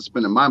theaters and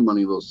spending my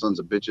money, little sons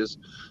of bitches.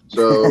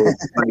 So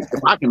like,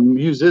 if I can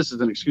use this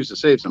as an excuse to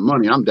save some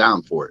money, I'm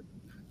down for it.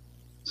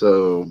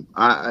 So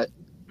I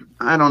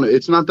don't know.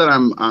 It's not that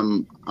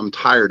I'm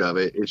tired of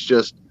it. It's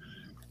just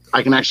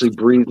I can actually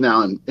breathe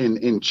now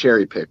and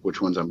cherry pick which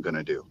ones I'm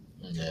gonna do.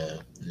 Yeah.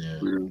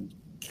 You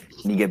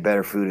get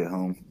better food at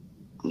home.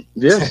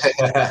 Yeah,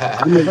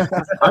 I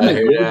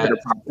make way better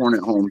popcorn at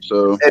home,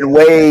 so and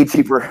way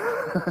cheaper.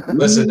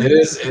 Listen, it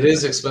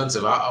is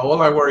expensive. All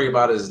I worry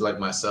about is like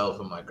myself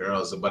and my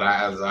girls. But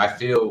I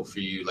feel for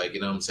you, like,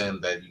 you know what I'm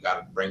saying, that you got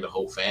to bring the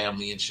whole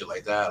family and shit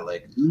like that.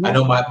 Like I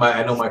know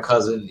my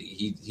cousin,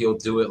 he'll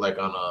do it like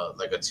on a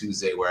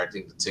Tuesday where I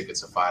think the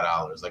tickets are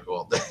 $5 like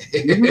all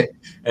day,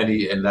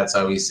 and that's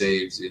how he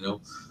saves,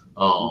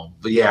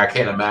 But yeah, I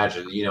can't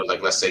imagine,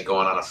 like let's say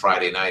going on a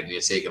Friday night and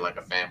you're taking like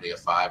a family of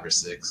 5 or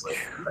 6,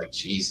 like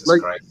Jesus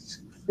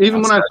Christ.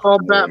 Even when I saw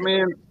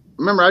Batman,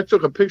 remember I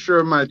took a picture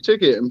of my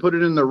ticket and put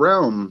it in the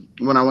realm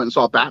when I went and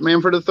saw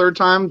Batman for the 3rd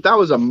time. That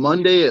was a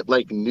Monday at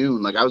like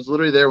noon. Like I was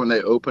literally there when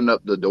they opened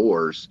up the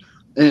doors,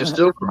 and it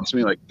still cost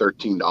me like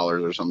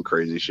 $13 or some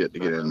crazy shit to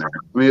get in there.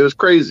 I mean, it was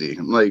crazy.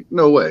 I'm like,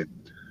 no way.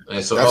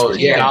 And so,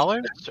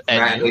 $13.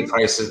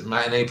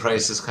 Matinee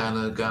prices kind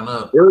of gone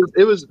up.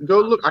 It was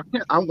go look.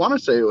 I want to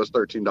say it was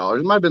 $13.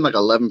 It might have been like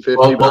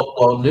 $11.50.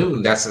 Well,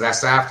 noon. That's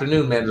the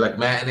afternoon, man. Like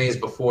matinees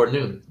before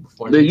noon.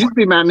 There used to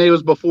be matinee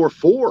was before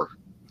 4.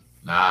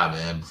 Nah,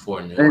 man,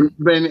 before noon.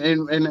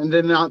 And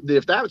then now,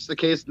 if that's the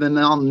case, then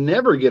I'll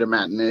never get a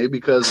matinee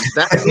because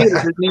that theater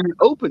isn't even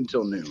open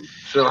till noon.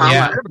 So I'm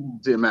never going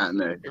to see a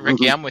matinee.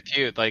 Ricky, I'm with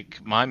you. Like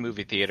my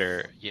movie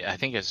theater, I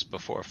think it's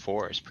before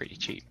 4 is pretty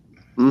cheap.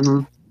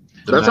 Mm-hmm.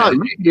 That's how it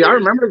used to be. I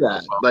remember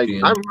that. Like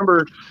I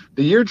remember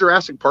the year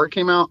Jurassic Park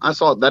came out. I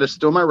saw that is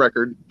still my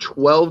record.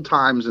 12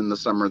 times in the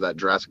summer that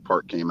Jurassic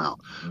Park came out.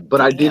 But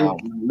I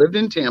lived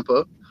in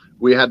Tampa.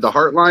 We had the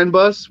Heartline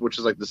bus, which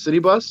is like the city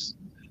bus.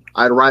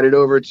 I'd ride it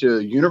over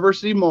to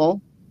University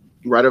Mall,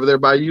 right over there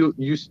by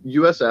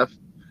USF,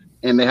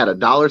 and they had a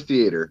 $1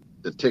 theater.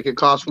 The ticket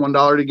cost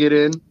 $1 to get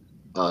in.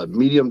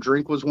 Medium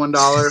drink was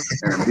 $1,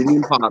 and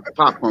medium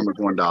popcorn was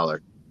 $1.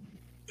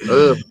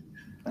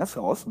 That's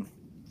awesome.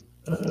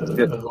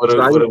 Matthew. What do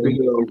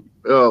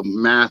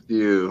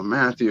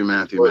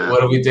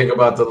we think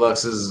about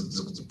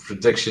Deluxe's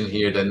prediction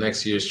here that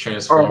next year's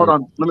Transformers? Oh, hold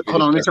on. Let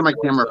me turn my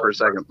camera for a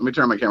second.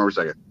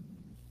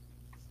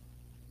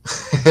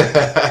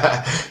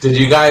 Did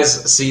you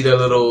guys see the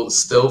little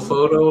still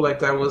photo like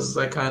that was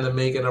like kind of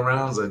making the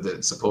rounds? Like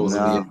that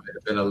supposedly it might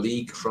have been a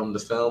leak from the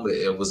film.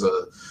 It was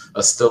a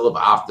still of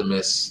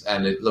Optimus,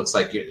 and it looked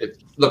like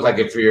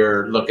if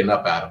you're looking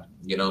up at him.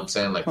 You know what I'm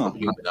saying? Like from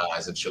human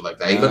eyes and shit like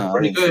that. He looked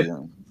pretty good.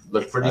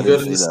 Looked pretty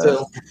good in the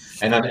still.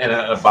 And at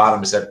the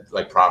bottom it said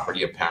like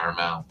property of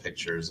Paramount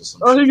Pictures or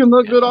something. Oh, he can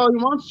look good all he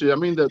wants to. I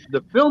mean,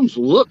 the films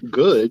look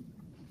good.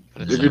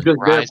 If you're just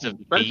Rise of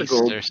Beast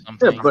or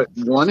something. Yeah, but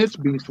one, it's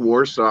Beast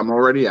Wars, so I'm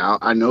already out.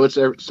 I know it's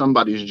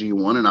somebody's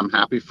G1, and I'm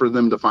happy for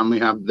them to finally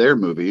have their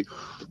movie.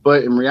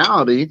 But in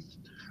reality,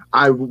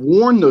 I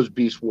warned those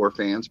Beast War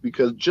fans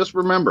because just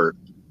remember,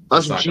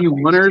 us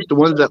G1ers, the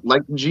ones that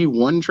like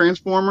G1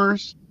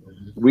 Transformers,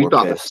 we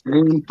thought the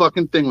same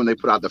fucking thing when they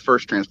put out the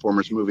first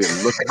Transformers movie,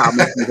 and look at how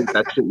much we hate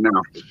that shit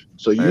now.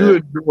 So you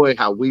enjoy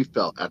how we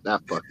felt at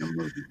that fucking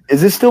movie.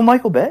 Is it still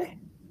Michael Bay?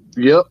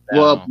 Yep.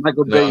 No, well,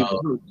 Michael Bay.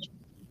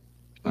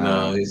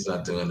 No, he's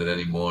not doing it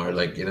anymore.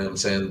 Like, you know what I'm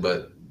saying?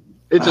 But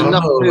it's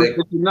enough.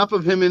 It's enough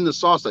of him in the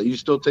sauce that you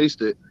still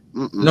taste it.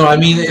 No, I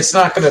mean it's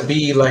not gonna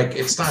be what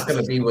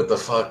the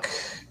fuck,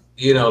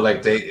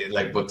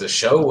 like what the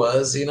show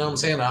was. You know what I'm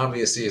saying?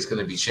 Obviously, it's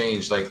gonna be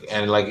changed. Like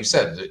you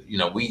said,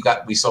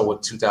 we saw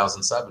what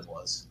 2007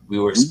 was. We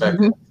were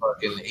expecting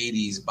fucking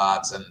 80s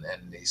bots, and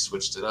they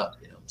switched it up.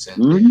 You know what I'm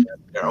saying?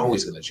 They're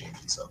always gonna change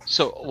it.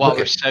 So while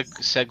we're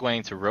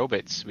segueing to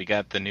robots, we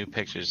got the new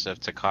pictures of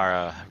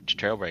Takara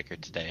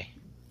Trailbreaker today.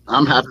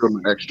 I'm happy with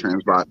my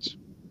X-Trans bots.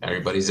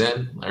 Everybody's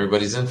in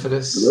for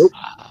this. Nope.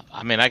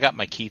 I mean, I got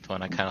my Keith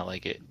one. I kind of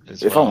like it.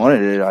 If I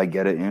wanted it, I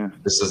get it. Yeah.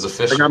 This is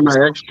official. I got my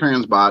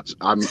X-Trans bots.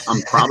 I'm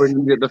probably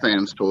gonna get the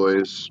fans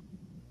toys.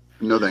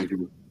 No, thank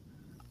you.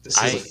 This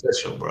is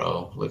official,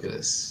 bro. Look at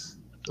this.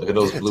 Look at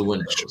those blue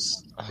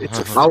windows. Hey,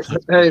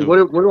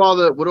 what do all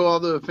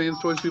the fans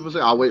toys people say?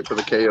 I'll wait for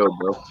the KO,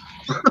 bro.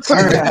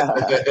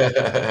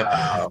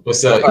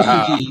 What's up? All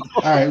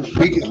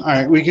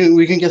right,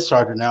 we can get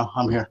started now.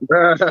 I'm here.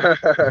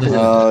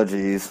 Oh,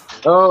 jeez.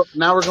 Oh,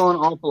 now we're going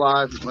off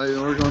live.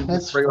 We're going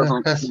best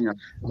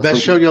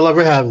show you'll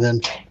ever have.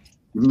 Then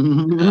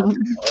Oh,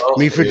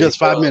 Me for there you just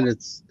 5 go.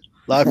 minutes.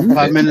 Live for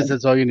 5 minutes.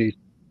 That's all you need.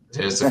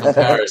 There's the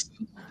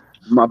comparison.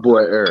 My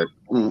boy Eric.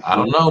 I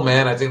don't know,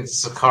 man. I think the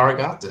Sakara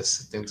got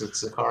this. I think the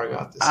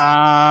Takara.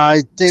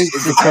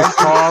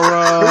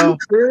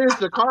 Serious?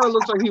 The car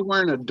looks like he's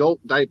wearing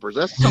adult diapers.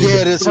 That's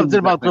Yeah, there's something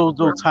about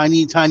those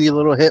tiny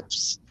little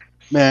hips,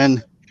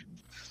 man.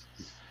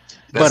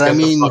 But I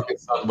mean,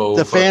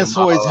 the Fans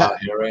Toys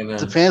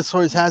the Fans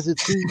Toys has it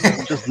too.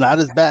 Just not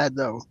as bad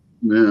though.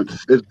 Yeah,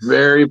 it's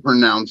very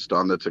pronounced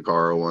on the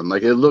Takara one.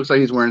 Like it looks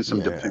like he's wearing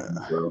some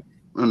depictions, bro.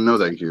 No,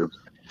 thank you.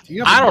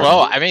 I don't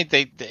know. I mean,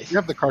 they You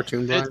have the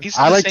cartoon, Brian?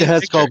 I like the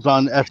head sculpt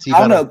on FT.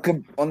 I don't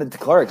know. On the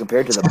Takara,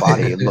 compared to the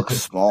body, it looks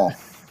small.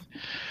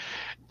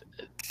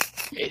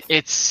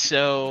 It's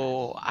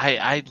so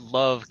I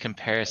love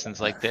comparisons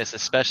like this,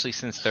 especially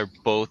since they're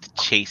both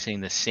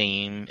chasing the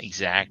same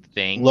exact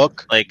thing.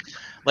 Look, like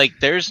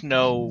there's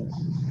no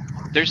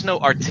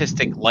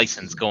artistic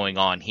license going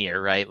on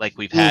here, right? Like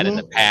we've had in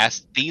the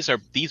past. These are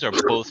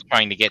both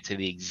trying to get to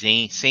the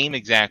same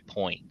exact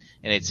point,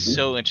 and it's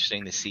so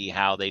interesting to see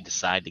how they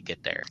decide to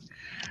get there.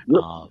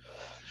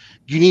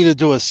 you need to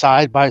do a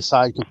side by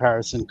side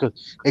comparison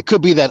because it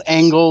could be that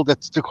angle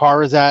that the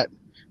car is at,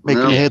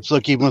 making the hips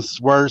look even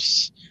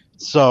worse.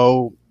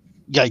 So,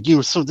 yeah,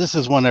 so this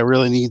is one that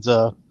really needs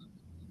a.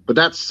 But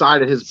that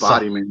side of his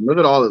body, man, look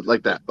at all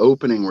like that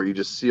opening where you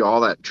just see all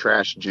that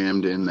trash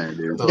jammed in there,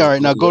 dude. All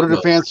right, now go to the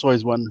Fans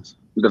Toys one.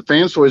 The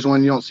Fans Toys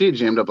one, you don't see it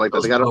jammed up like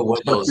that. They got all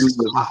windows.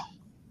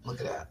 Look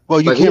at that.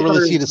 Well, you can't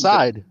really see the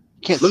side. You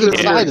can't see the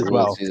side as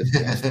well.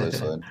 That's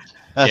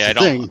the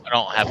thing. I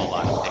don't have a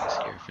lot of things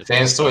here. For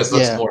Fans Toys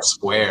looks more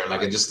square.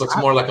 Like it just looks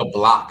more like a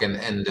block, and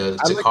the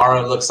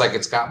Takara looks like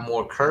it's got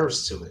more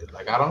curves to it.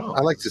 Like I don't know. I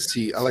like to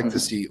see like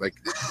did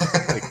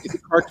the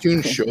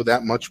cartoon show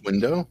that much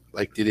window?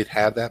 Like did it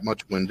have that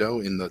much window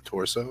in the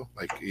torso?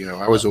 Like, you know,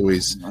 I was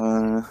always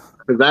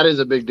that is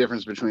a big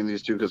difference between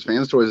these two because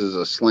Fans Toys is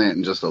a slant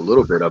and just a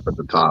little bit up at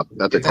the top.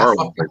 That's a car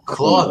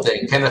claw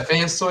thing. Can the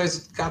Fans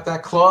Toys got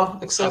that claw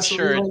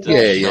accessory? I'm sure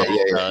it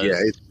does.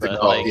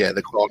 Yeah,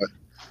 the claw.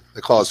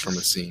 The claws from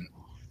the scene.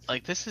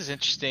 Like this is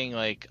interesting.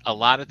 Like a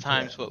lot of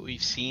times, what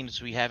we've seen is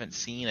we haven't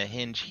seen a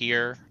hinge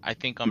here. I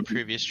think on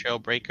previous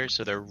Trailbreakers,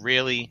 so they're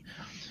really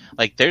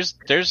like there's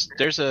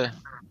a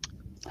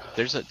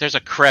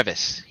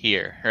crevice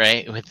here,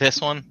 right? With this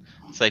one,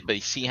 it's like, but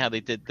you see how they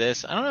did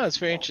this? I don't know. It's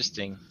very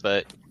interesting,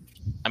 but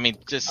I mean,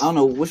 just I don't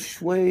know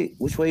which way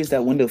is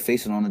that window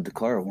facing on the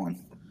Dakar one.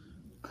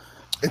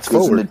 It's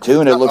forward. In the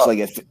tune, it looks like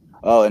it.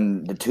 Oh,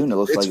 and the tune, it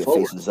looks like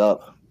forward. It faces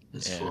up.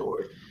 It's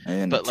forward.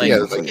 And but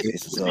it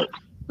faces up.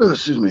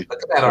 Excuse me.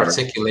 Look at that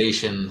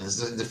articulation.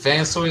 Is the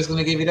Fans Toys going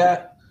to give you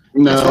that?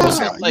 No.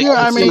 Like,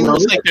 I mean, it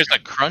looks like there's a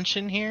crunch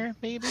in here,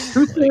 maybe.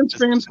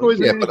 Fans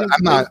Toys? Yeah, but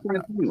I'm not.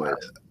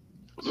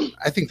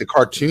 I think the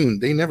cartoon,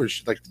 they never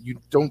you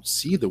don't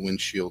see the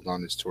windshield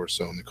on his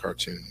torso in the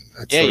cartoon.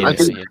 That's you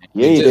do.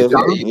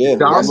 Yeah,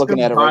 I'm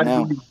looking at it right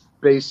now.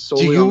 Do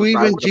you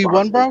even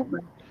G1, bro?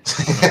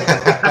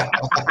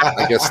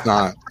 I guess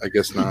not.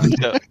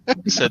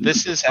 So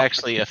this is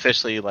actually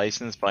officially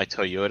licensed by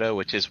Toyota,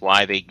 which is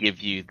why they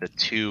give you the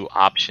two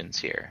options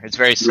here. It's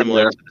very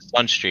similar to the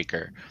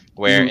Sunstreaker,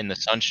 where in the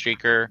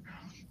Sunstreaker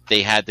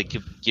they had to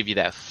give you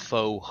that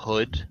faux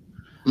hood.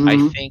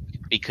 I think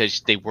because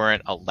they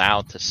weren't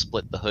allowed to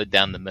split the hood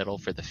down the middle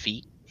for the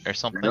feet or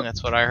something.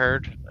 That's what I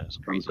heard. That's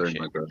crazy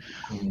shit.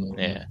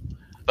 Yeah,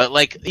 but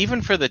like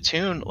even for the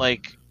tune,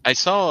 like. I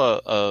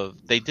saw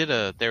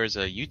there was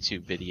a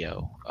YouTube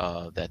video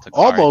that the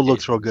Albo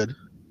looks real good.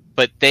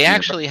 But they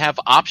actually have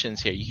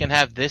options here. You can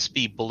have this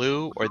be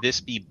blue or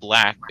this be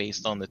black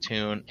based on the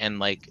tune, and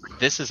like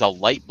this is a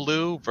light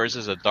blue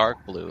versus a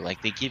dark blue.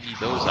 Like they give you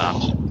those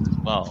options as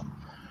well.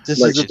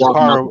 This is the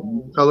car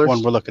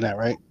one we're looking at,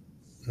 right?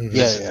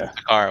 Yeah.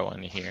 The car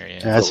one here,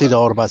 yeah. I see the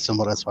Autobot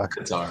symbol. That's why.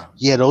 Katara.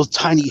 Yeah, those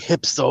tiny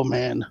hips, though,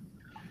 man.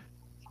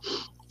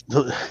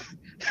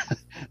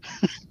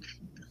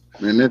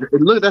 And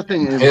look at that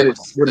thing.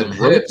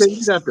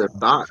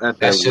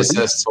 That just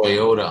says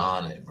Toyota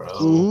on it, bro.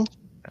 Mm-hmm.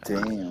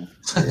 Damn.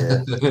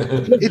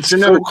 It's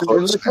so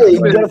close.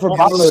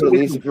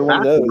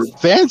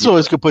 Fan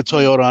Toys could put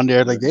Toyota on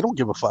there. Like, they don't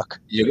give a fuck.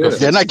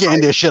 They're not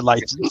getting their shit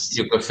licensed.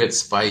 You could fit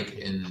Spike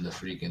in the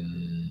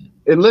freaking...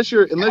 Unless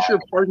you're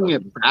parking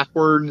it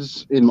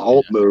backwards in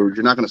alt mode,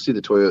 you're not going to see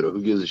the Toyota.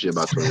 Who gives a shit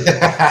about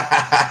Toyota?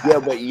 Yeah,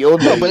 but you'll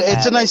know. But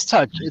it's a nice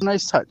touch. It's a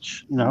nice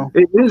touch, you know.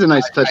 It is a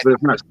nice touch, but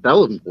it's not a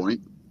selling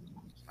point.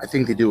 I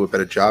think they do a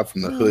better job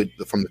from the hood,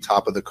 from the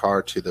top of the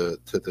car to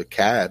the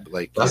cab.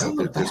 Like, doesn't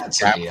look bad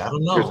to me. I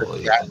don't know.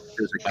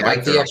 I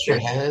like the extra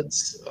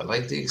heads. I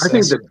like the. I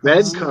think the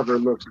bed cover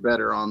looks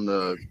better on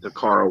the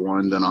Cara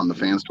one than on the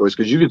Fans Toys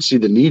because you could see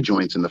the knee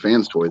joints in the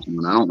Fans Toys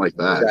one. I don't like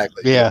that.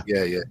 Exactly.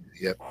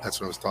 Yeah. That's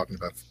what I was talking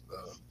about.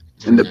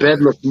 And the bed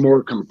looks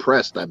more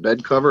compressed. That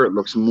bed cover, it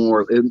looks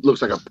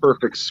like a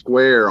perfect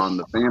square on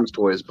the Fans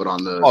Toys, but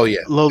on the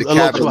a little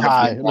too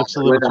high. It looks a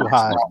little too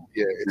high.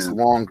 Yeah, it's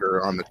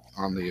longer on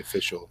the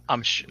official.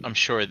 I'm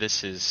sure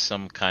this is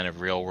some kind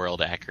of real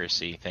world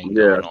accuracy thing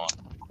going on.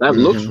 That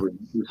looks Mhm.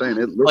 insane.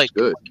 It looks Like-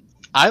 good.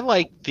 I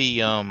like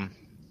the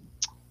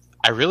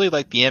I really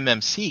like the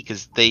MMC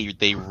because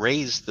they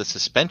raised the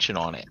suspension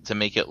on it to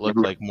make it look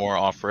Mhm. like more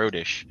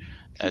off-roadish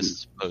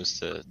as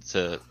opposed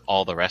to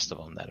all the rest of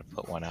them that have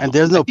put one out. And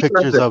there's no think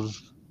that's pictures it. of the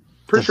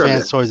Pretty sure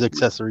Fans that- Toys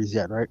accessories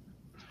yet, right?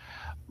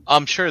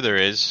 I'm sure there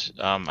is.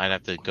 I'd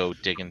have to go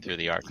digging through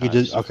the You archives.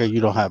 just okay.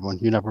 You don't have one.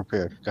 You're not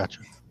prepared. Gotcha.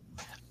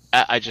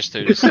 I just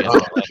threw this in.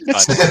 Like,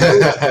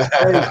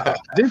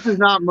 This is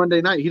not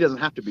Monday night. He doesn't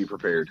have to be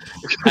prepared.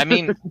 I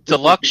mean,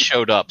 Deluxe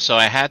showed up, so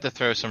I had to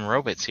throw some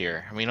robots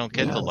here. We don't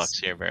get Yes. Deluxe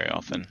here very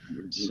often,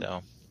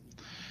 so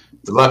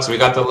Deluxe, we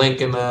got the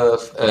link in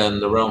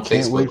the Realm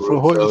Can't Facebook wait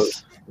for group. So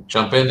Hoyts.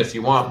 jump in if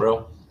you want,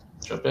 bro.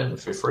 Jump in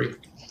if you're free.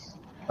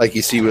 Like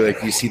you see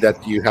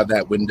that you have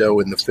that window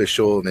in the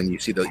official, and then you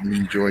see the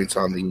knee joints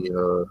on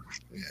the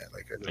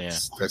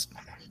that's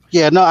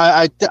Yeah, no,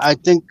 I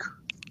think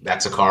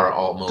That's a car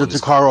alt mode. the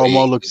is Takara great.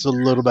 Omo looks a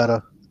little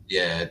better.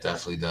 Yeah, it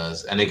definitely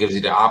does, and it gives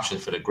you the option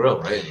for the grill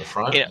right in the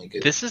front. yeah. Make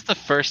it- This is the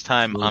first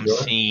time Really I'm good.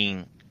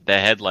 seeing the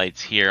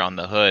headlights here on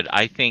the hood.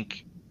 I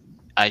think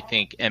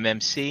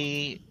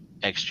MMC,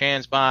 X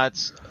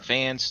Transbots,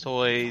 Fans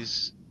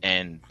Toys,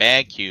 and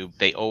Bagcube,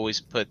 they always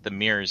put the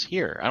mirrors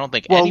here. I don't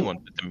think Well- anyone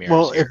put the mirrors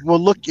Well, here.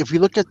 if you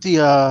look at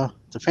the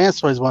Fans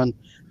Toys one,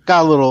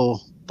 got a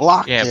little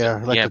block Yeah, there,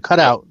 but- like yeah, a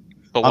cutout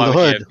But on why the would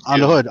you hood, have on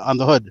the two? hood, on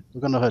the hood.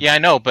 Look on the hood. Yeah, I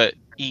know, but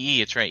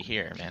EE, it's right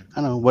here, man.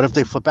 I don't know. What if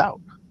they flip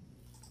out?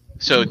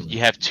 So you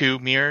have two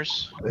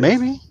mirrors.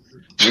 Maybe.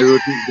 Maybe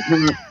it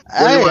depends on-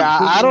 Hey,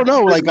 I don't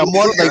know. Like I'm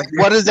one. Like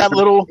what is that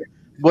little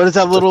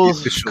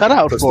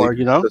cutout Plus for?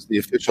 You know. does the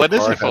official What is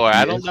car it for? have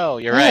I the- don't know.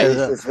 You're Yeah,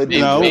 right. It's hood You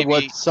know, Maybe-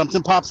 what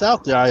something pops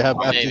out there. I have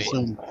to Maybe.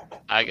 assume.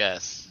 I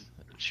guess.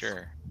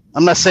 Sure.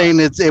 I'm not saying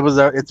it's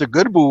a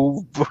good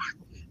move, but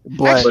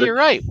Actually, you're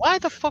right. Why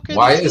the fuck are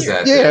Why these is here?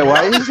 that? yeah,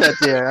 why is that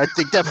there? I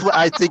think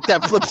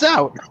that flips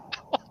out.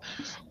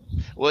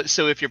 Well,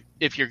 so if you're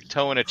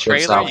towing a Flips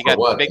trailer, out you got for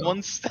what, the big though?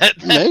 ones.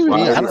 Maybe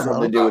Why? I Maybe don't something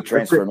know. to do with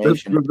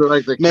transformation.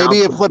 Like the Maybe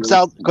it couch- flips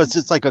out because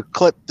it's like a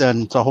clip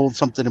then to hold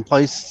something in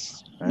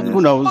place.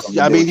 Who knows?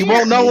 Something I to mean, do you with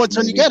won't know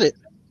until transformation, you get it.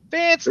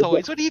 Fans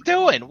Toys, what are you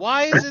doing?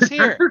 Why is this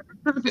here?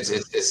 It's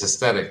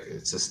aesthetic.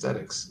 It's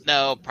aesthetics.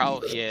 No,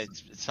 probably yeah.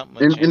 It's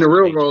something. with In the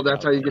real transformation, world,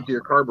 that's how you probably. get to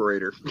your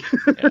carburetor.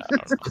 Yeah, I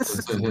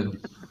don't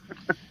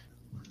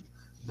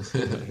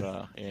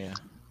know. Yeah.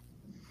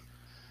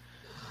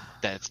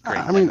 That's great.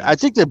 I mean, I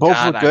think they both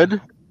God, look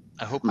good.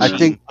 I hope I Sheen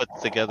think-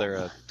 puts together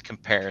a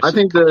comparison. I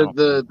think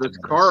the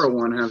Takara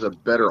one has a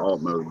better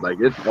alt mode. Like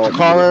it's alt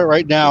Takara mode.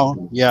 right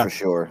now, yeah. For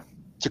sure.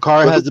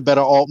 Takara has the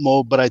better alt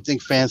mode, but I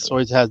think Fans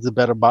Toys has the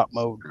better bot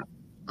mode.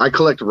 I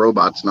collect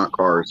robots, not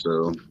cars,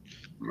 so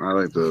I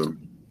like the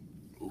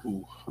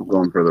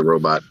going for the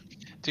robot.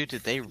 Dude,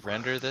 did they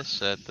render this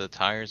so that the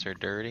tires are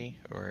dirty,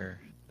 or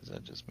is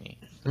that just me?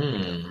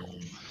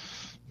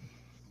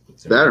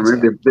 That or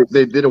maybe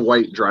they did a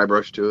white dry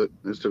brush to it.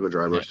 They just took a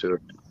dry brush to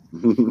it.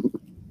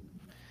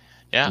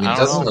 Yeah, I mean, I it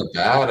don't doesn't know. look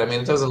bad. I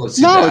mean, it doesn't look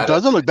too No, bad. it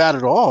doesn't look bad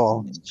at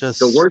all. Just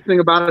The worst thing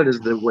about it is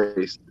the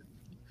waist.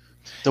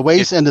 the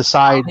waist and the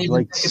side, I don't even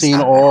like think it's seeing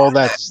that all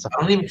bad. that stuff.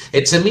 I don't even.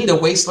 It to me, the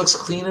waist looks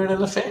cleaner than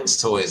the Fans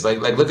Toys. Like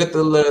look at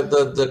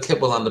the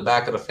kibble on the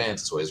back of the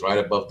Fans Toys, right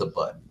above the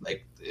butt.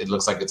 Like it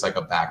looks like it's like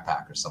a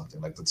backpack or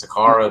something. Like the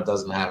Takara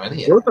doesn't have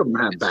any of Both that. of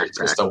them have It's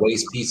just backpacks. a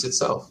waist piece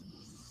itself.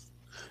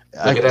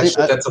 I Look at that think-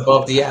 shit that's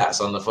above the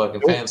ass on the fucking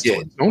Fans Yeah,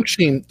 Toys.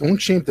 don't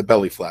shame the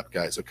belly flap,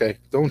 guys. Okay,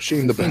 don't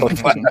shame the belly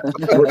flap.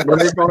 What do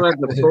they call that?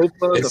 The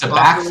FOPA? It's the a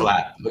back FOPA?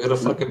 flap. Look at the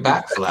fucking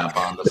back flap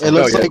on the. It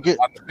looks yeah. like it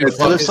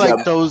looks Fucking-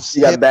 like those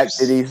You got back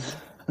hips, titties.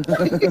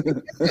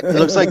 it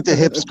looks like the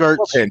hip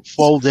skirts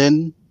fold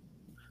in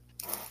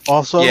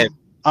also Yeah,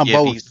 on yeah,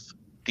 both.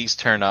 These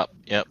turn up.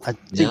 Yep. I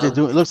think they Yeah.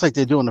 do. It looks like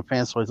they do on the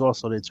Fans Toys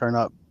also. They turn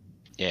up.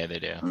 Yeah, they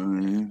do.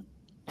 Mhm.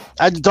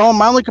 I don't.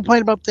 My only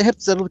complaint about the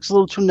hips that it looks a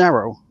little too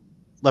narrow,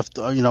 left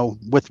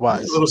widthwise,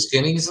 He's a little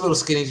skinny. He's a little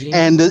skinny jeans.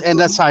 and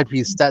that side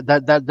piece,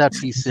 that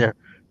piece there,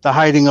 the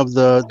hiding of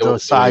the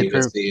side You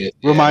can curve see it.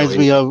 Yeah, reminds the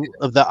me way-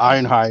 of the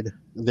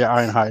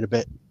Ironhide, a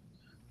bit.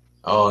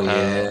 Oh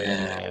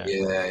yeah.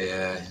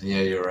 yeah.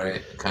 You're right.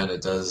 It kind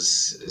of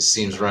does. It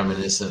seems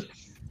reminiscent.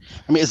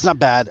 I mean, it's not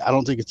bad. I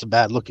don't think it's a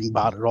bad looking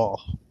bot at all.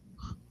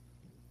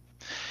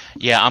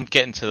 Yeah, I'm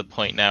getting to the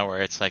point now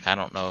where it's like I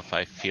don't know if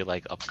I feel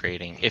like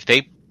upgrading.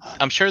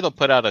 I'm sure they'll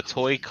put out a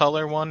toy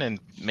color one and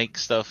make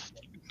stuff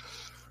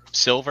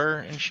silver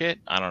and shit.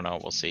 I don't know.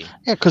 We'll see.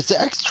 Yeah, because the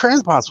X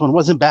Transbots one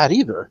wasn't bad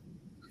either.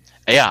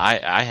 Yeah,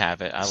 I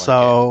have it. I like it.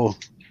 So,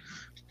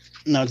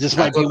 this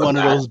might be thought the one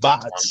of those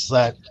back- bots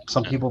that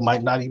some people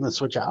might not even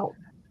switch out.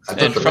 I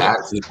And think the from-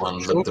 backflip one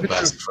looked the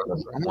best for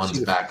the ones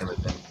back in the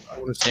day. I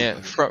wanna see Yeah,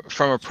 that.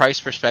 from a price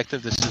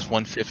perspective, this is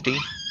 150.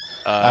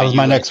 That was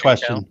my US next retail.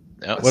 question.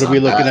 Yep. What are not we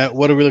looking bad. at?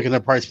 What are we looking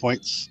at price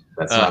points?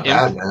 That's Uh, not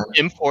bad, man.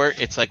 Import,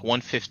 it's like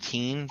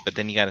 115, but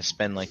then you got to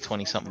spend like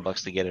 20 something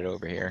bucks to get it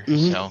over here.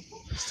 Mhm. So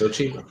Still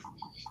cheaper.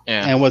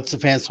 yeah, And what's the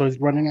Fans Toys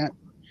running at?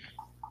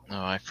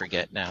 oh, I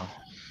forget now,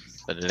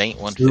 but it ain't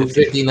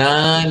 150.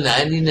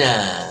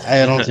 $259.99.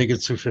 I don't think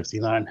it's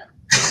 $259.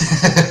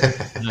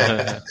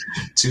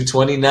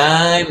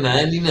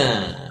 $229.99.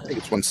 I think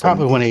it's 170.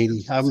 Probably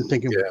 180. I'm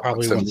thinking Yeah,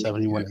 probably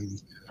 170, 170,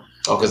 180.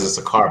 Oh, because it's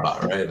a car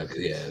bot, right? Like,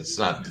 yeah, it's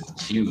not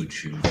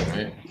huge,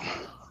 right?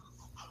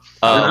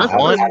 I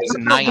thought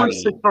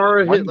 190.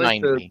 Takara hit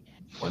like the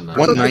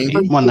 190.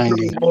 190.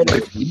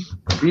 190.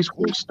 Beast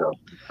Wars stuff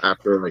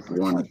after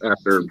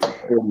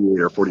 48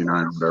 or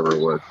 49 or whatever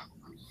it was.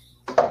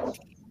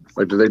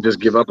 Like, do they just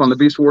give up on the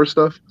Beast Wars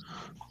stuff?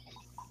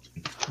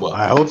 Well,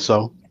 I hope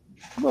so.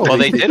 Well,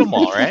 they did them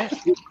all, right?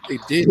 They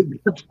did.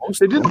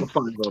 They did the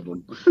 5 of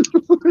them.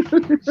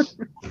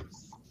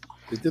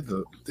 They did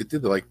the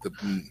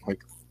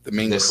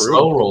main they're crew.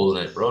 slow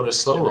rolling it, bro. They're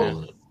slow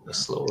rolling it. They're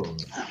slow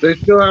rolling it. They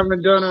still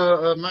haven't done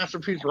a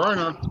Masterpiece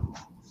Rhino.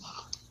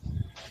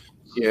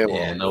 Yeah, well,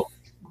 Yeah, no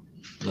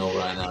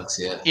Rhinox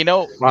yet. You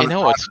know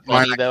what's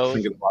funny though?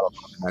 Think a lot of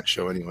that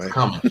show anyway. It's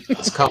coming.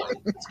 It's coming.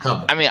 It's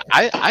coming. I mean,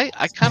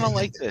 I kind of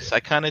like this. I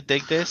kind of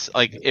dig this.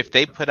 Like, if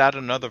they put out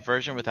another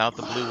version without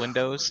the blue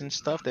windows and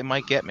stuff, they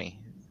might get me.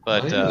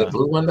 But the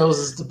blue windows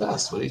is the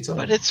best. What are you talking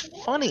but about? it's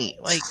funny.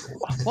 Like,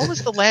 what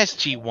was the last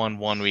G1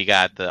 one we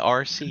got? The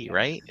RC,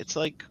 right? It's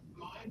like,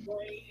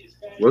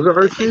 Was it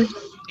RC?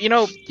 you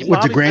know, With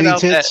Bobby the granny put out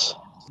tits?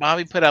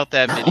 Bobby put out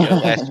that video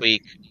last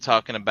week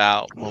talking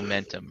about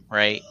momentum,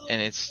 right? And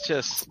it's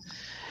just,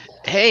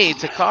 hey,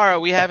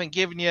 Takara, we haven't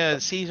given you a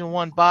season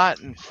 1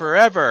 bot in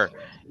forever.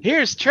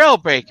 Here's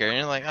Trailbreaker, and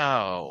you're like,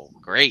 oh,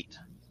 great,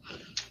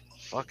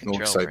 fucking No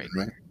Trailbreaker. excitement,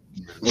 right?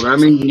 Well, that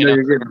means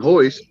you're getting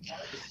hoist.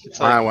 It's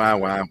like, Wow.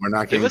 We're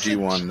not give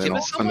giving us G1. Then all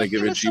of a sudden they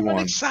give it someone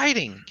G1.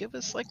 exciting. Give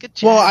us like a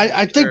Well,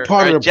 I think or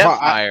part a of the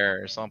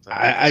Jetfire or something.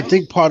 I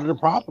think part of the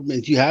problem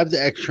is you have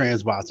the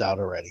X-Trans bots out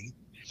already.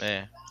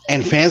 Yeah.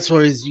 And fan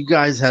stories, you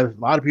guys have, a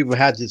lot of people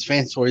had these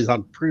fan stories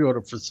on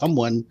pre-order for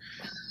someone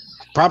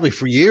probably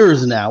for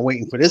years now,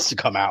 waiting for this to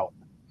come out.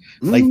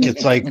 Like,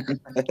 it's like,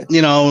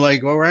 you know,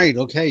 like, all right,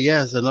 okay,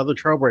 yes, another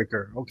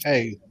Trailbreaker.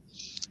 Okay.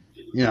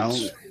 You know,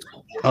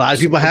 a lot of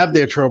people have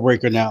their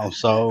Trailbreaker now.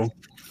 So,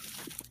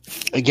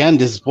 again,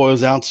 this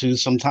boils down to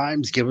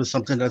sometimes give us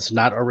something that's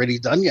not already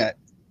done yet.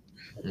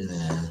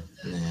 Yeah.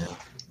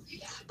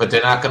 But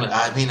they're not gonna.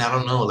 I mean, I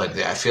don't know. Like,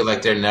 I feel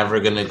like they're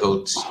never gonna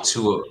go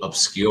too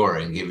obscure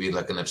and give you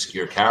like an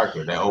obscure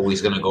character. They're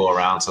always gonna go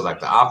around to like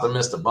the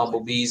Optimus, the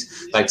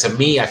Bumblebees. Like, to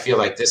me, I feel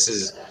like this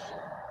is,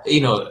 you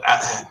know,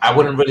 I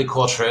wouldn't really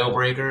call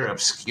Trailbreaker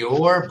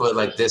obscure, but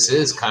like this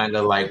is kind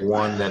of like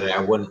one that I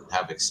wouldn't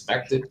have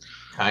expected.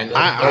 Kind of.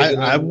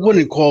 I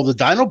wouldn't call the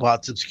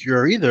Dinobots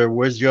obscure either.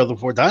 Where's your other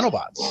 4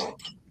 Dinobots?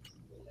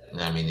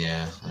 I mean,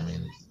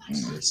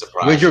 it's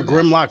surprising. Where's your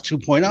Grimlock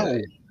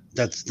 2.0?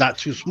 That's not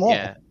too small.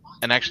 Yeah.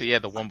 And actually,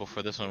 the one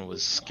before this one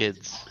was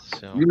Skids.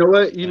 So You know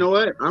what?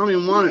 I don't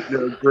even want it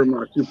to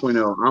Grimlock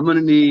 2.0. I'm going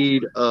to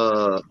need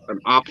an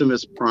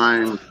Optimus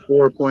Prime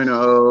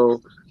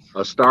 4.0, a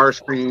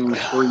Starscream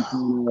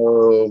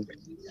 3.0,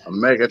 a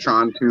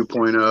Megatron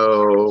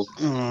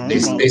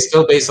 2.0. They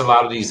still base a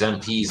lot of these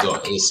MPs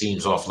off, it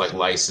seems, off like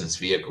licensed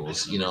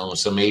vehicles, you know.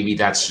 So maybe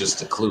that's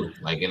just a clue,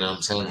 like, you know what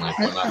I'm saying? Like,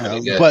 we're not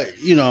gonna get. But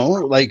you know,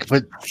 like,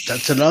 but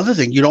that's another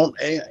thing. You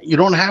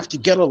don't have to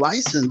get a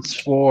license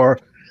for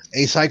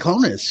a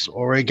Cyclonus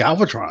or a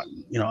Galvatron.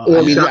 You know,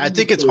 I mean, I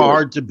think it's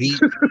hard to beat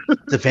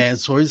the fan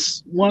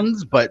choice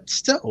ones, but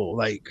still,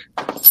 like,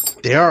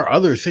 there are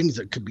other things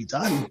that could be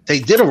done. They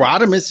did a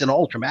Rodimus and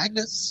Ultra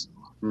Magnus.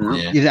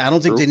 Yeah. You know, I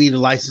don't think they needed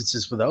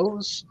licenses for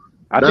those.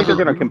 I think they're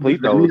going to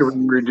complete those. They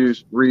need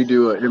to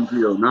redo an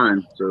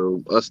MP09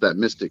 so us that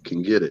Mystic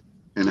can get it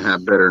and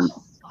have better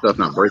stuff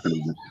not breaking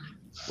them.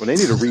 Well, they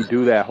need to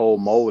redo that whole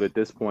mold at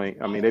this point.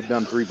 I mean, they've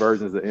done 3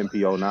 versions of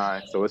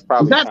MP09, so it's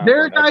probably. Is that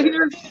Derek out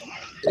here?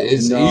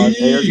 It's No,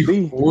 Eric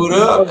B. What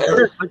up,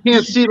 Eric? I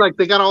can't see, like,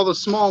 they got all the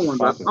small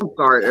ones. I'm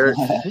sorry, Eric.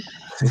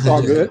 It's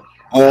all good.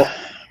 Well,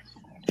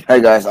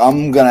 hey guys,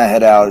 I'm gonna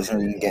head out. It's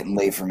getting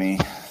late for me.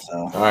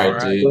 So. All right,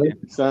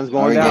 dude. Sun's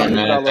going Yeah, down.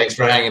 man. Thanks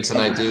for hanging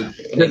tonight, dude.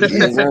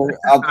 Yes, sir.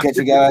 I'll catch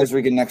you guys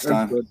next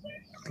time.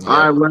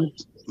 All right,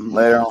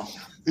 Later.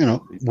 You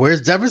know,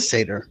 where's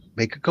Devastator?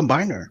 Make a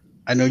combiner.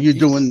 I know they're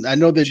doing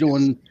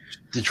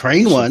the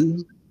train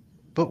one,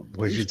 but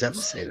where's your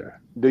Devastator?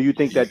 Do you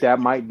think that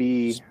might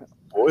be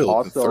Spoiled in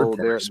also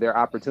third their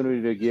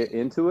opportunity to get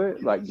into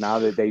it? Like, now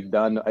that they've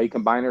done a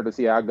combiner to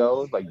see how it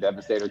goes, like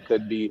Devastator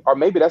could be, or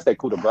maybe that's that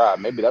coup de grace.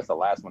 Maybe that's the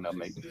last one they'll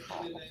make.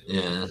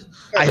 Yeah.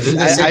 I But didn't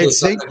they say think with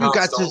something you got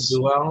else don't to.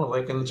 do well,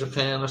 like in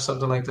Japan or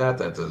something like that.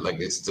 Like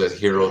it's the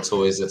hero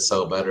toys that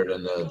sell better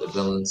than the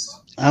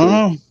villains. I don't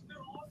know.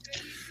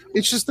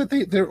 It's just that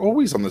they're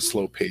always on the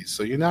slow pace,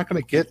 so you're not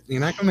gonna get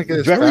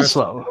as Very fast.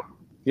 slow.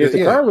 Yeah, the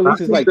Yeah. car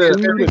releases like I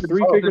 2 think to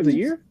 3 figures a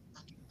year.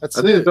 That's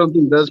I think it.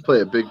 something does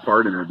play a big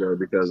part in it, though,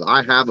 because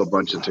I have a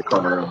bunch of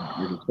Takara,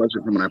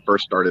 especially from when I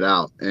first started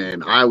out,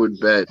 and I would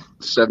bet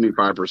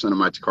 75% of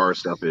my Takara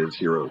stuff is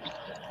heroes.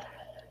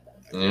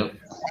 Yeah. I'm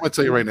gonna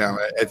tell you right now.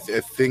 I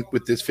think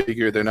with this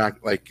figure,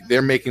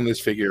 they're making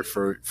this figure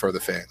for the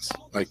fans.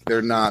 Like,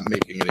 they're not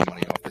making any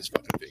money off this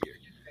fucking figure.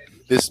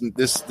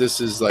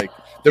 This is like,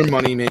 their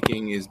money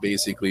making is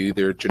basically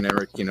their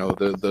generic,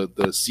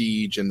 the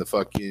Siege and the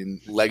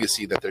fucking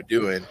Legacy that they're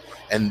doing,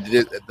 and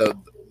the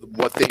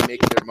what they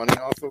make their money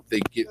off of, they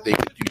could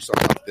do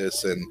something like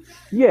this, and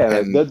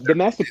the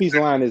Masterpiece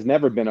line has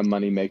never been a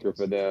money maker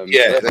for them.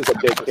 Yeah, that's a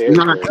big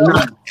character.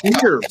 Not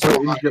here, but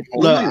in Japan.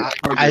 Look,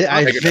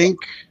 I think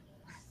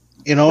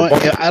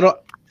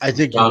I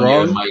think you're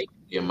wrong.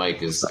 Your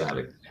mic is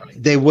static.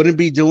 They wouldn't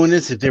be doing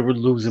this if they were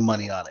losing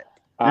money on it.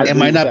 It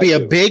might not be a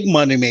big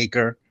money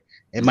maker.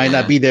 It might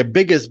not be their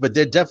biggest, but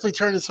they're definitely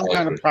turning some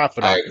kind of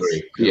profit. I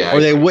agree. Yeah,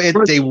 or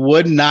they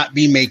would not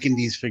be making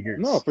these figures.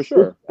 No, for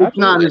sure. It's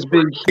not as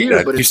big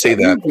here, but you say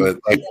that, but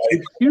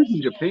it's huge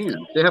in Japan.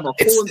 They have a whole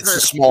it's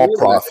a small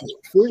profit.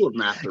 Full of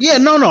Masterpiece. Yeah,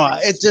 no,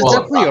 it's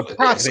definitely a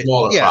profit.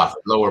 Smaller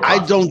profit, lower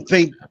profit. I don't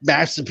think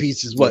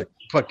Masterpiece is what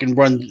fucking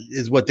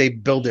is what they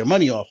build their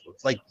money off of.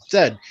 Like you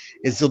said,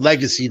 it's the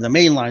Legacy, the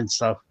mainline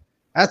stuff.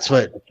 That's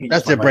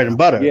their bread and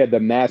butter. Yeah, the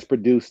mass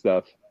produced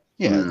stuff.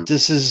 Yeah,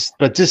 this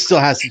still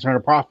has to turn a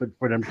profit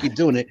for them to keep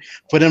doing it,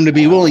 for them to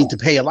be willing to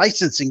pay a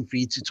licensing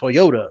fee to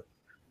Toyota.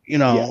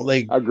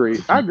 I agree.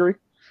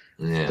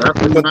 Yeah.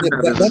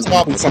 That's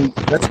probably some.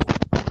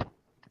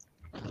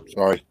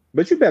 Sorry,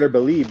 but you better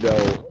believe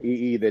though,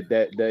 EE, that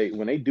they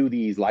when they do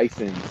these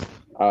license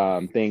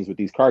things with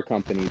these car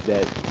companies,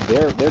 that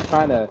they're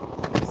trying to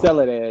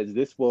sell it as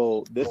this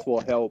will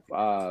help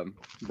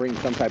bring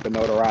some type of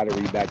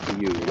notoriety back to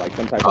you, like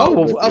some type of.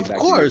 Oh, of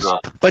course,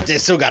 but they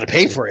still got to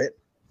pay for it.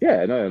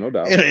 Yeah, no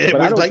doubt. It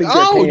was like,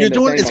 you're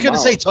doing it's going to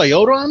say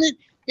Toyota on it?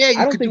 Yeah,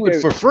 you could do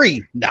it for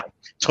free. No,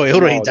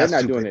 Toyota ain't that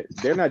they're not doing it.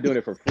 They're not doing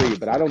it for free,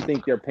 but I don't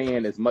think they're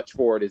paying as much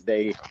for it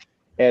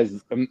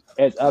as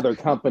other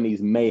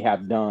companies may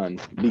have done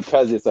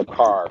because it's a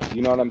car.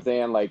 You know what I'm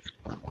saying? Like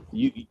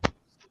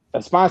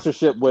a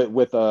sponsorship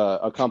with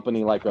a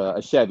company like a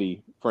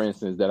Chevy, for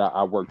instance, that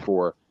I work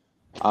for.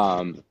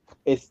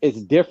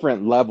 It's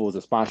different levels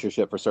of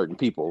sponsorship for certain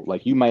people.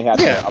 Like you might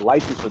have a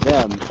license for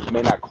them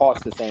may not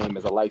cost the same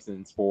as a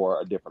license for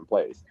a different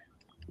place,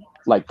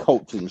 like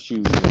coats and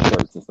shoes and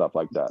shirts and stuff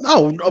like that.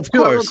 Oh, of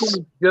course.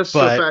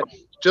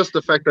 Just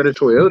the fact that a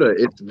Toyota,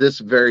 it's this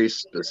very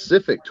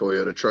specific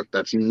Toyota truck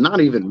that's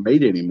not even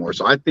made anymore.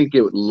 So I think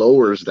it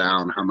lowers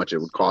down how much it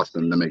would cost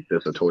them to make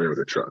this a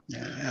Toyota truck.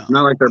 Yeah.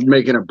 Not like they're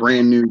making a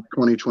brand new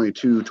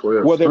 2022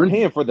 Toyota. Well, they're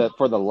paying for the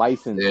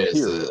license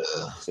period.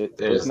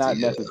 It's not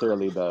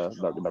necessarily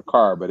the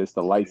car, but it's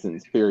the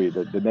license period.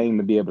 The name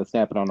to be able to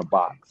stamp it on the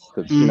box.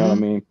 You know what I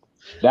mean?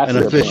 That's an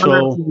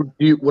official.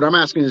 What I'm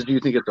asking is, do you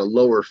think it's a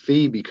lower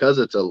fee because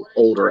it's an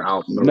older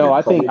album? No,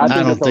 I think don't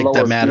it's a think lower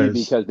that matters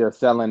fee because they're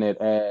selling it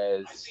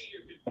as,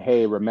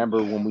 hey, remember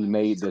when we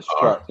made this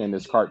truck in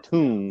this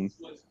cartoon?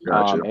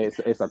 Gotcha.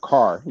 It's a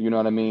car. You know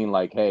what I mean?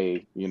 Like,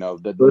 hey,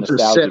 the it's a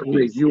set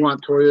rate. You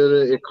want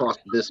Toyota? It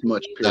costs this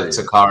much. Period. That's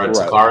a car.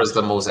 A car is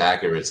the most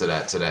accurate to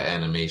that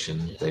animation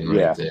thing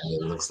right there.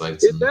 It looks like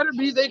it better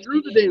be. They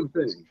drew the damn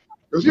thing.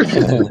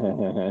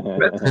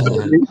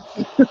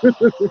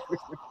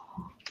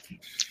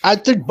 I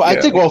think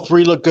all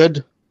three look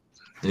good.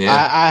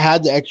 Yeah, I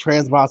had the X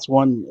Transbots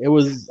one.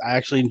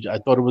 I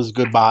thought it was a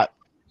good bot.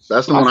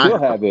 That's the one I still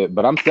have it,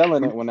 but I'm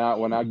selling it when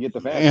I get the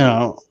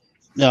fan.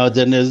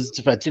 Then there's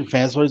I think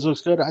Fanboys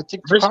looks good. I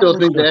still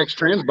think the X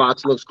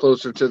Transbots looks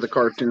closer to the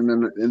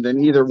cartoon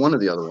than either one of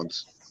the other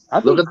ones. I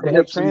think the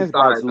X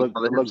Transbots look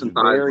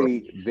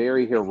very,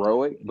 very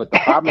heroic, but the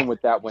problem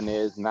with that one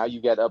is now you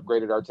get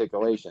upgraded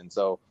articulation.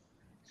 So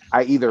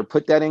I either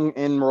put that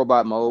in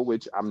robot mode,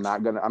 which I'm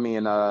not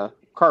gonna.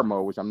 Car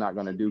mode, which I'm not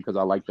going to do because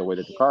I like the way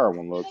that the car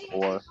one looks,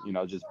 or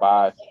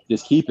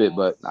just keep it,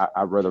 but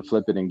I'd rather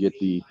flip it and get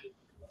the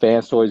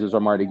Fans Toys as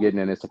I'm already getting,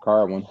 and it's a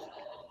car one.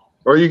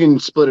 Or you can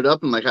split it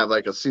up and have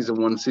a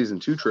season 1, season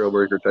 2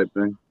 Trailbreaker type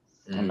thing.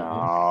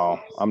 No,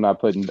 I'm not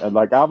putting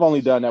I've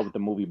only done that with the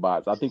movie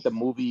bots. I think the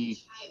movie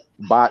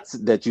bots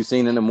that you've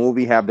seen in the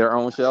movie have their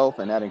own shelf,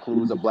 and that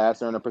includes a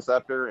blaster and a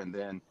Perceptor, and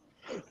then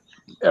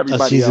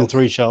everybody a season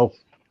 3 shelf.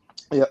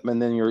 Yep,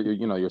 and then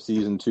your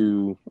season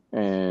 2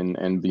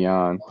 and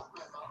beyond.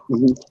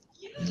 Mm-hmm.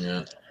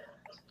 Yeah.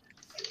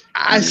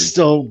 I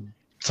still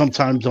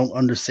sometimes don't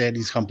understand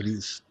these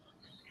companies.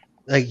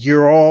 Like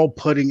you're all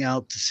putting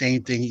out the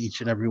same thing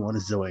each and every one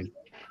is doing.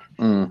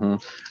 Mm-hmm.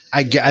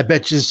 I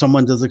bet you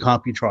someone does a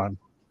Computron.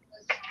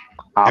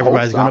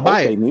 Everybody's going to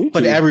buy it,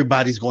 but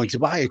everybody's going to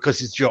buy it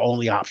because it's your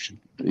only option.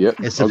 Yep,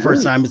 it's the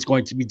first time it's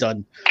going to be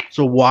done.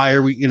 So why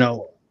are we?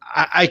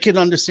 I can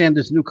understand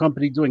this new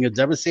company doing a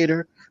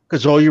Devastator.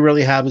 Because all you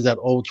really have is that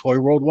old Toy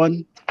World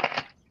one.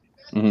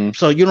 Mm-hmm.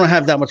 So you don't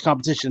have that much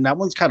competition. That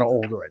one's kind of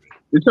old already.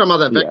 You're talking about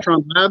that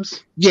Vectron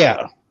Labs?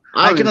 Yeah.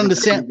 I can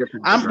understand.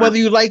 Whether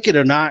you like it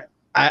or not,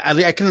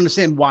 I can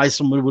understand why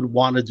someone would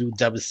want to do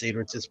Devastator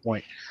at this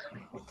point.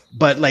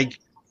 But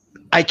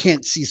I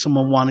can't see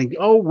someone wanting,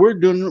 we're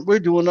doing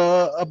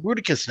a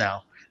Bruticus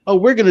now. Oh,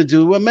 we're going to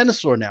do a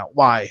Menasor now.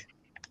 Why?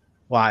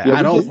 Yeah,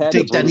 I don't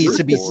think that needs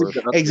to be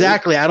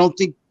exactly. I don't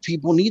think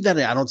people need that.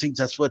 I don't think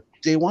that's what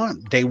they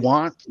want. They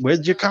want,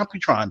 where's your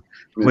Computron?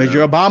 Where's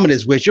your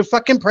Abominus? Where's your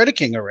fucking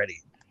Predaking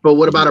already? But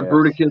what about a Yeah.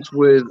 Bruticus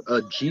with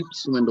a Jeep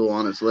swindle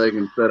on its leg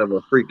instead of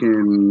a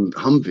freaking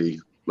Humvee?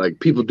 Like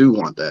people do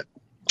want that.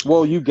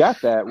 Well, you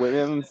got that with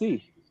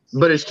MMC.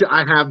 But it's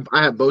I have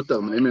both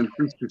of them.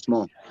 MMC's too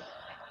small.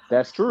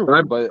 That's true.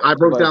 But I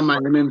broke down my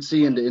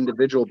MMC into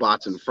individual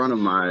bots in front of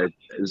my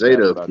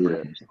Zeta. That's what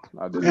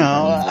I did.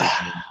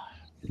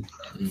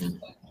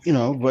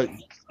 But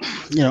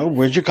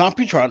where's your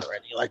Computron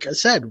already? Like I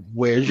said,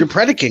 where's your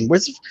Predaking?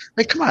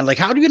 Come on, like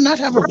how do you not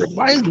have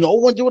why is no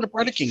one doing a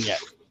Predaking yet?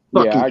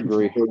 Yeah, I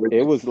agree.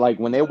 It was like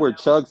when they were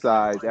chug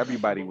size,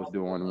 everybody was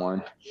doing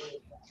one.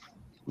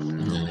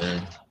 And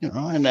Good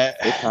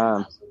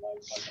time.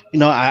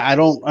 I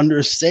don't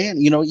understand.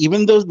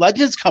 Even those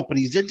Legends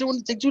companies, they do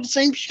the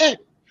same shit.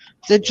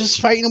 They're just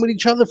fighting with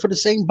each other for the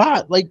same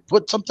bot. Like,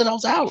 put something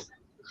else out.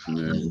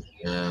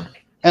 Yeah.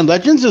 And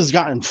Legends has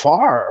gotten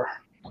far,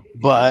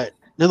 but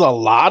there's a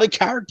lot of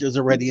characters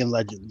already in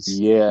Legends.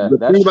 Yeah,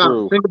 that's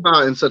true. Think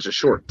about in such a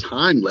short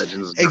time,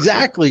 Legends.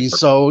 Exactly.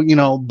 So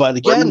but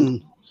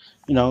again,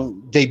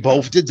 they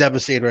both did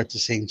Devastator at the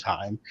same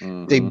time.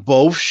 Mm-hmm. They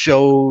both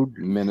showed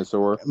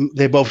Minosaur.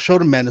 They both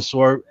showed a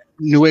Minosaur.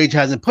 New Age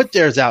hasn't put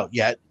theirs out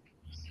yet,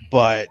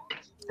 but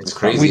it's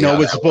crazy. We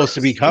know it's supposed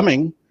to be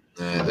coming.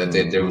 Yeah, that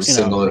there was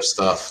similar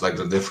stuff, like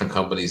the different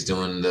companies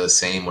doing the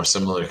same or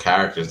similar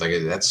characters. Like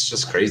that's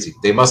just crazy.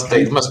 They must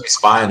be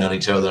spying on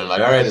each other and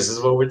like, all right, this is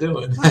what we're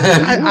doing.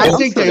 I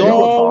think they're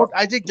all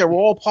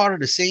part of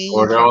the same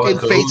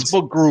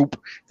Facebook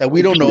group that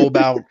we don't know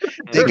about.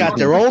 They got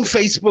their own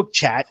Facebook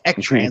chat,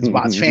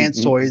 X-Transbots,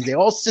 Fans Toys. They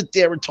all sit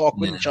there and talk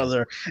with each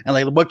other and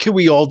like, what can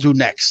we all do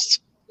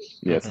next?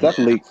 Yeah, stuff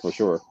leaks for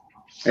sure.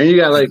 And you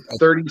got like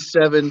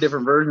 37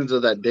 different versions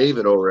of that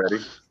David already.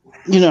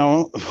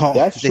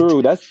 That's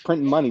true. That's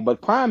printing money, but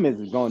Prime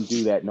is going to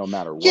do that no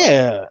matter what.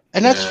 Yeah,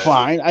 and that's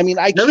fine. I mean,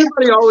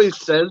 everybody always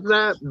says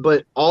that,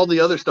 but all the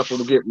other stuff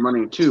will get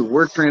money too.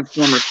 We're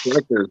Transformers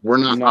collectors. We're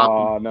not.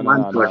 No.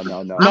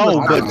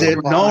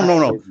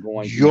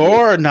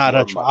 You're not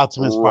an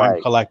Optimus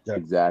Prime collector.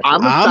 Exactly.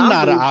 I'm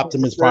not an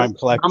Optimus Prime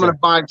collector. I'm going to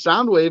buy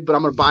Soundwave, but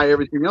I'm going to buy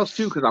everything else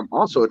too because I'm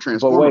also a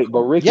Transformer.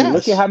 But Ricky,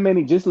 look at how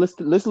many.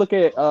 Let's look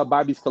at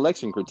Bobby's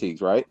collection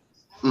critiques, right?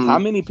 Mm-hmm. How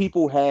many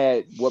people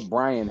had what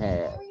Brian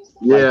had?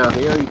 Yeah, like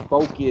very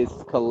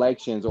focused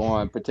collections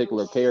on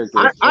particular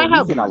characters. I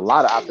have seen a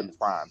lot of Optimus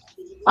Prime.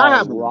 I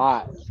have a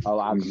lot of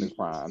Optimus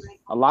Prime,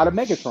 a lot of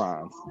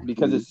Megatrons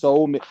because it's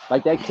so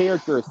like that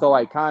character is so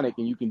iconic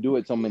and you can do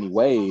it so many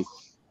ways.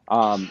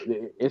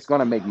 It's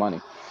gonna make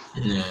money.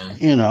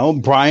 Yeah.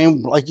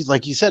 Brian, like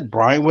you said,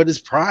 Brian with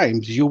his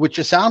primes, you with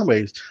your sound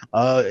waves.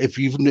 If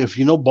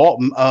you know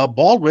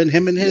Baldwin,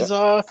 him and his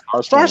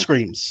Star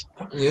Screams.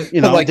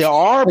 Yeah. There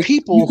are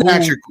people who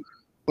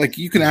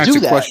you can ask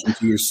your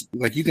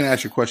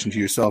question to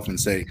yourself and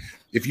say,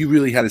 if you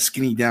really had to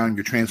skinny down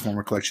your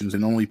Transformer collections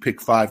and only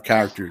pick 5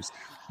 characters,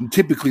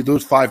 typically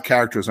those 5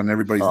 characters on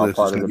everybody's list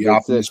is going to be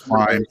Optimus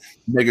Prime,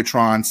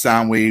 Megatron,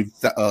 Soundwave,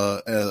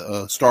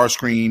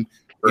 Starscream,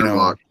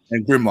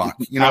 and Grimlock.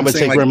 I would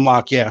say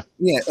Grimlock, yeah.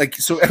 Yeah,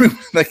 so everyone,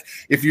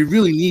 if you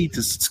really need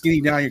to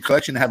skinny down your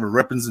collection and have a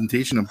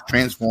representation of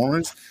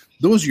Transformers,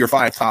 those are your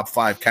top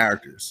 5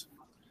 characters.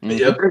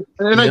 Yep.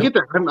 And I get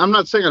that. I'm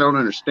not saying I don't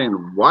understand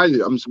why.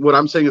 What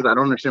I'm saying is I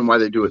don't understand why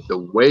they do it the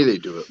way they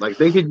do it. Like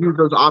they could use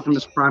those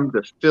Optimus Prime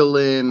to fill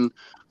in,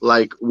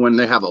 like when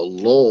they have a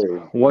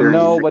lull. Well,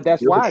 no, but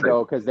that's why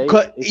though, because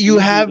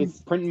it's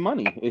printing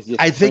money. It's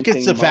just I think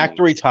it's the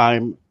factory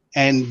time,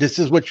 and this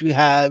is what you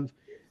have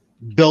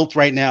built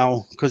right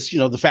now because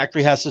the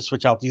factory has to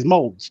switch out these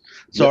molds.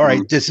 So all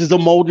right, this is the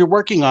mold you're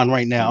working on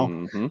right now.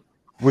 Mm-hmm.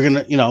 We're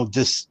gonna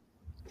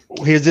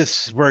here's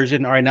this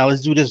version. All right, now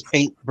let's do this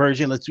paint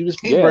version. Let's do this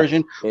paint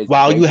version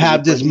while you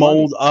have this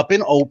mold up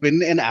and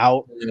open and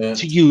out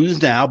to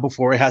use now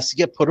before it has to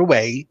get put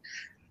away,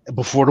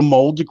 before the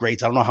mold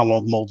degrades. I don't know how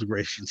long mold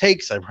degradation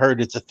takes. I've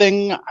heard it's a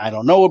thing. I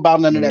don't know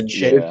about none of that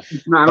shit.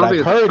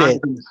 I've heard it.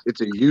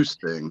 It's a use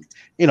thing.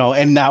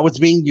 And now it's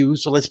being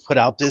used. So let's put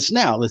out this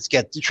now. Let's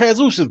get the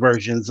translucent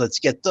versions. Let's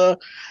get the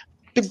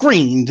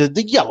green,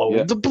 the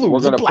yellow, the blue,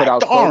 the black,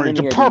 the orange,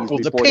 the purple,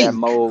 the pink. That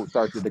mold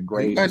starts to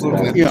degrade. Is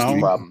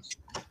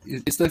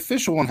the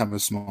official one have a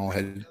small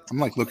head? I'm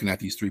looking at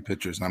these 3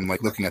 pictures, and I'm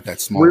looking at that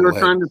small. We were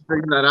head. trying to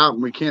figure that out,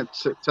 and we can't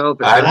tell.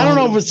 I don't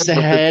know if it's the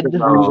head.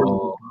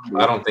 No,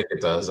 I don't think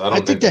it does. I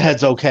think the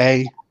head's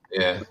okay.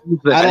 Yeah,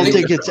 I don't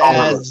think it's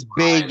as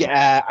big.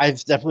 I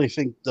definitely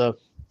think the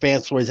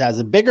Fans Toys has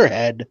a bigger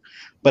head,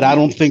 but I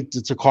don't think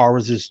the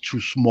Takara's is too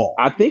small.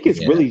 I think it's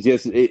really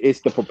just it's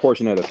the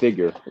proportion of the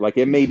figure. Like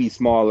it may be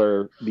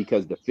smaller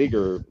because the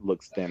figure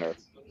looks thinner.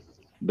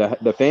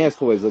 The Fans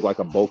Toys look like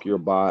a bulkier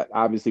bot.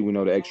 Obviously, we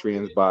know the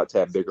X-Trans bots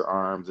have bigger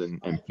arms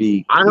and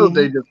feet. I hope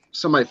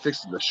somebody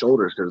fixes the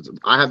shoulders because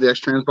I have the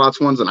X-Trans bots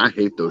ones and I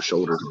hate those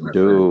shoulders.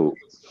 Dude,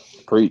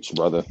 preach,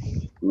 brother.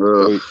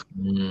 Preach.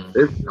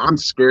 I'm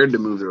scared to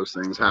move those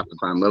things half the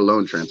time, let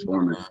alone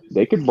transform it.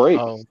 They could break.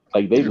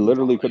 They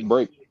literally could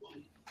break.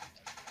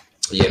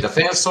 Yeah, the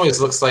Fans Toys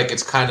looks like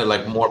it's kind of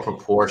like more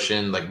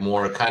proportion, like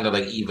more kind of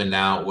like even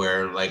out.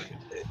 Where like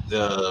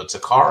the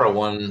Takara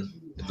one,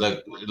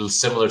 like it was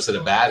similar to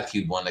the Bad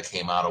Cube one that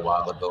came out a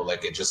while ago.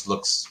 Like it just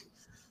looks,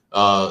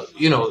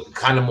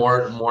 kind of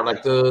more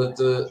like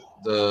the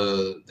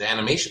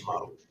animation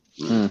model.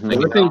 Mhm. Like,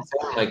 you know what I'm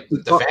saying? Like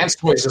the Fans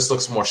Toys just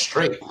looks more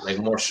straight,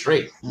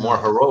 more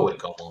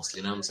heroic almost.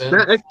 You know what I'm saying?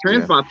 That X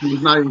Transbot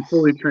is not even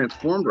fully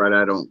transformed right,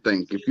 I don't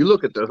think. If you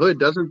look at the hood,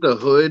 doesn't the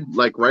hood,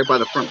 like right by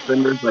the front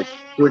fenders, like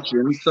switch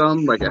in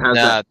some? Like it has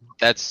Nah, that.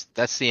 that's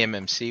the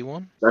MMC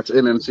one. That's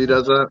MMC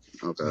does that?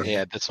 Okay.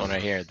 Yeah, this one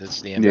right here.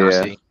 That's the Yeah.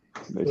 MMC.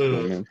 They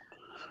swim in.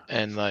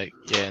 And like,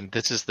 yeah, and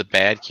this is the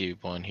Bad Cube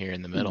one here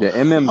in the middle. The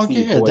MMC. Oh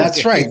yeah, toys-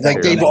 that's right.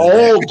 Like they've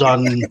all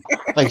done.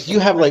 Like you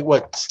have like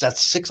what?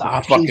 That's 6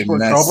 options Fucking for a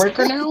mess.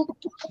 Trailbreaker now.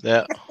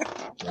 Yeah,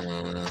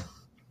 Uh,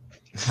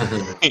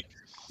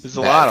 there's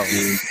a lot of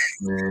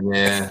them.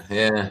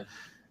 yeah.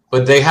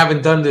 But they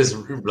haven't done this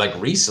like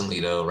recently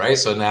though, right?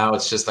 So now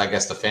it's just, I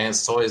guess, the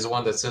Fans Toys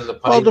one that's in the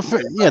pipe.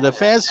 Well, the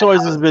Fans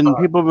Toys has been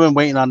people have been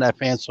waiting on that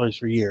Fans Toys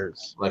for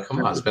years. Like,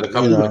 come on, it's been a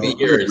couple of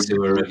years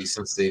already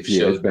since they've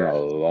Yeah, it's showed been that. a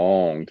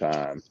long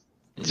time.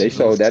 They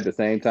showed that the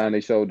same time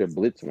they showed their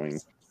Blitzwing.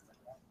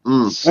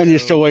 And you're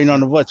still waiting on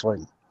the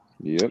Blitzwing.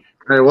 Yep.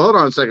 Hey, well, hold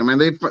on a second, man.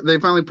 They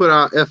finally put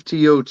out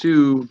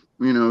FTO2,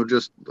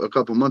 just a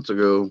couple months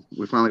ago.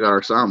 We finally got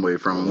our sound wave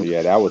from them.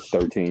 Yeah, that was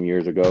 13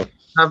 years ago.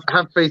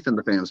 Have faith in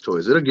the Fans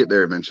Toys. It'll get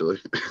there eventually.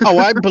 Oh,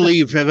 I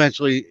believe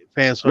eventually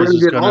Fans We're Toys gonna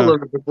is get all gonna.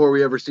 of it before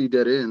we ever see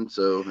Dead End,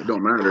 so it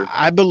don't matter.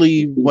 I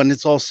believe when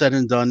it's all said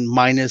and done,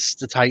 minus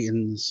the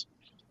Titans,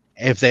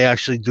 if they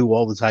actually do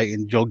all the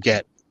Titans, you'll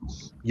get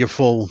your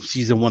full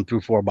season 1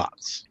 through 4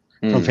 box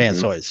from Fans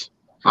Mhm. Toys.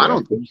 I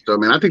don't think so,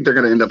 man. I think they're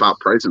gonna end up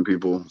outpricing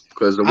people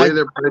because the way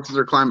their prices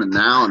are climbing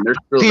now, and they're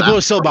still People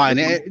are still buying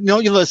it. No,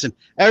 you listen.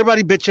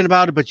 Everybody bitching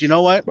about it, but you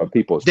know what? But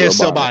people They're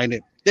still buying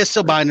it. They're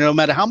still buying it, no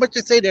matter how much they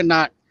say they're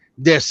not.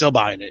 They're still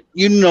buying it.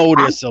 You know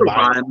they're I'm still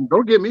buying it.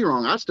 Don't get me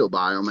wrong. I still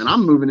buy them, and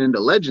I'm moving into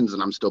Legends,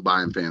 and I'm still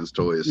buying Fans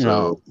Toys.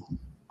 So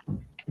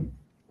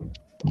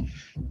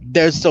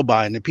They're still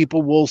buying it.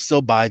 People will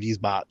still buy these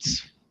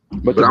bots.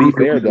 But to be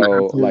fair,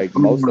 though, like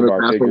most of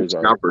our figures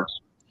are.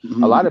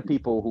 A lot of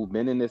people who've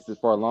been in this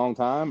for a long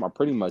time are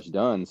pretty much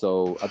done.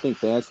 So I think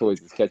Fans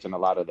Toys is catching a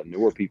lot of the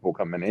newer people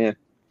coming in.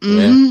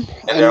 Mhm.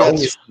 And there are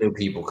always new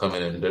people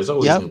coming in. There's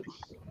always new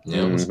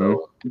people.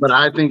 So But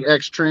I think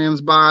X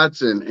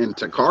Transbots and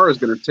Takara is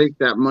going to take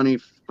that money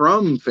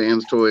from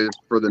Fans Toys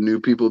for the new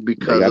people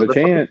because They got of a the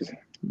chance.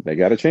 They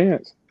got a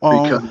chance.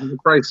 because of the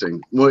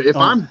pricing. Well, if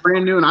I'm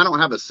brand new and I don't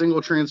have a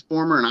single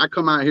Transformer, and I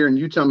come out here and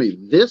you tell me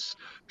this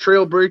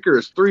Trailbreaker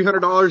is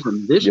 $300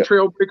 and this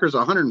Trailbreaker is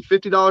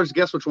 $150,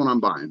 guess which one I'm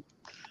buying?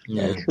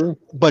 Yeah, true.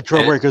 But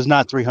Trailbreaker's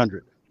not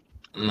 $300.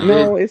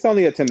 No, it's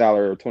only a $10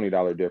 or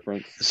 $20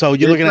 difference. So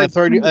you're looking at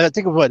 30. I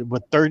think of what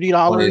 $30.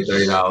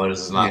 $30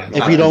 is not.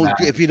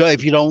 If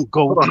you don't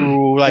go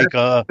through like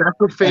that's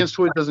what Fans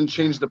Toys doesn't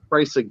change the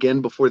price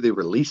again before they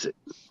release it.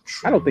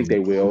 I don't think they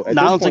will. At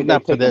No, I this don't point, think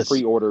not for they're taking this.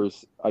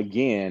 pre-orders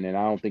again, and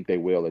I don't think they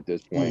will at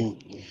this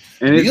point.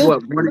 And it's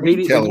what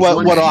 180.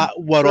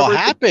 What'll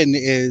happen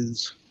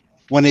is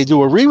when they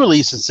do a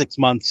re-release in 6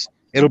 months,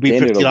 it'll be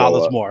Then it'll go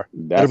 $50 up. more.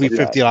 That's It'll be a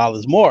fact.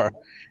 $50 more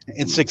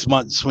in 6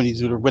 months when they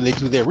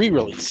do their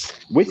re-release.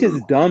 Which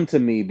is dumb to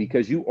me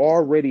because you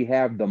already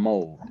have the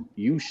mold.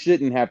 You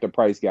shouldn't have to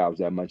price gouge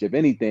that much. If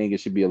anything, it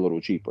should be a little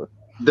cheaper.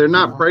 They're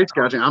not price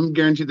gouging. I'm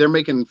guaranteed they're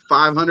making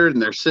 500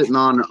 and they're sitting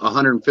on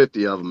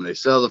 150 of them. They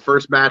sell the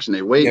first batch and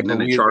they wait and then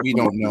they charge. We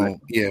don't know.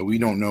 Yeah, we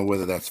don't know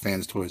whether that's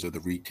Fans Toys or the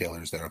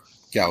retailers that are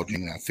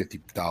gouging that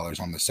 $50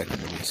 on the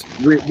second release.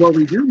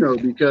 We do know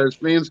because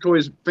Fans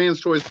Toys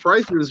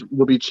prices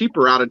will be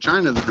cheaper out of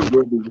China than it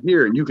will be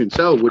here, and you can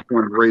tell which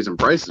one's raising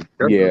prices.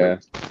 Yeah.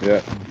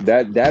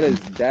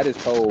 That is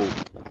told.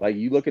 Like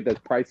you look at the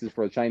prices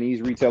for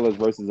Chinese retailers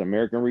versus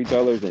American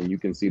retailers, and you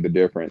can see the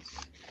difference.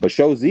 But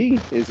Show Z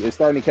is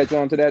starting to catch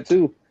on to that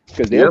too,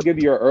 because they'll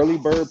give you an early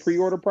bird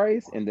pre-order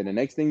price, and then the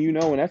next thing you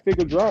know, when that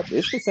figure drops,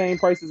 it's the same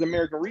price as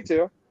American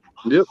retail.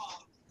 Yep.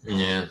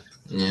 Yeah.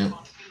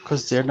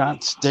 Because they're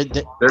not. They're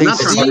not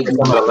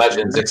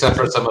Except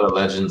for some of the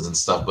legends, and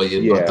stuff. But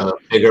but the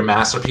bigger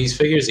masterpiece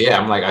figures,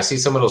 I'm like, I see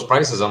some of those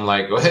prices. I'm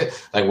like,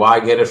 what? Like, why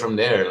get it from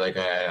there? Like,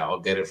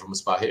 I'll get it from a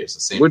spot here. It's the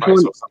same price,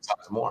 or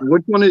sometimes more.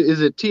 Which one is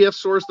it? TF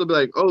Source? They'll be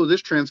like, oh,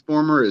 this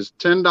Transformer is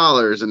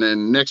 $10, and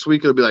then next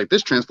week it'll be like,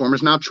 this Transformer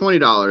is now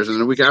 $20, and then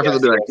the week after they'll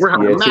be like, we're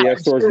having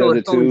TF Source does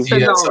it too.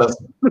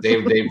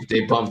 They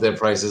bump their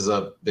prices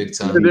up big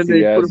time. And then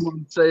they put them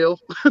on sale,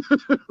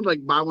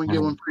 like buy one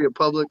get one free at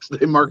Publix.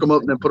 They mark them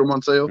up and then put them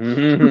on sale.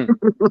 Mm-hmm.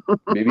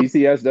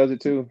 BBCS does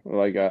it too.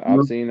 Like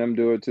I've seen them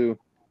do it too.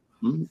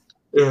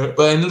 Yeah,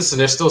 but listen,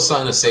 there's still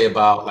something to say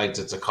about like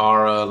the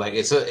Takara. Like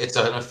it's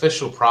an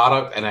official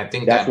product, and I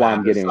think that's why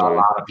I'm getting a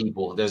lot of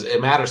people.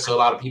 It matters to a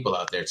lot of people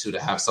out there too to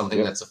have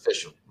something that's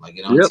official. Like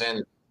what I'm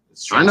saying.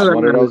 I know I'm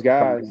one of those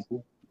guys.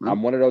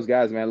 I'm one of those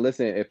guys, man.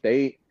 Listen, if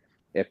they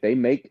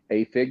make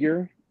a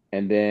figure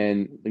and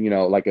then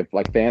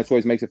if Fans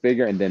Toys makes a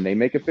figure and then they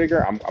make a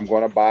figure, I'm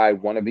going to buy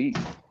one of each.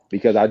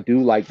 Because I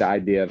do like the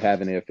idea of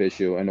having it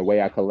official, and the way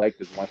I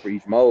collect is one for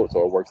each mode,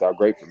 so it works out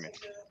great for me.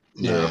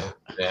 Yeah.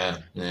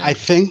 I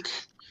think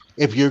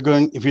if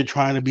you're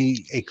trying to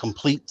be a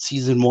complete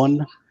season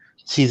 1,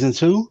 season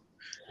 2,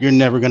 you're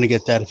never going to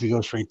get that if you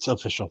go straight to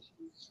official.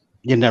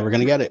 You're never going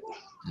to get it.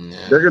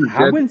 Yeah. They're gonna.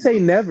 I wouldn't say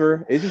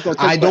never. It's just gonna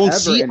take I don't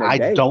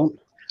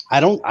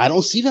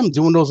see them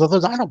doing those other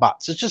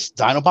Dinobots. It's just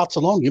Dinobots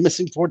alone. You're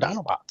missing 4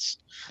 Dinobots.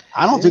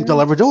 I don't think they'll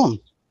ever do them.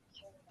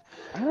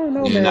 I don't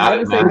know, Yeah, man. I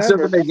would say It doesn't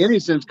never. make any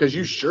sense because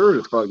you sure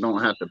as fuck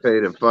don't have to pay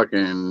to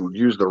fucking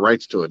use the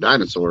rights to a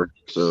dinosaur.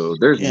 So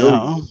there's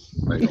no.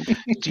 Yeah.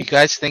 Do you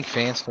guys think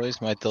Fans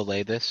Toys might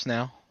delay this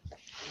now?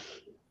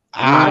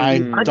 I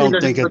I don't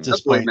they're think gonna at put it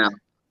this up way point. now.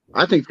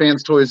 I think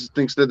Fans Toys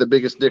thinks they're the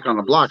biggest dick on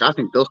the block. I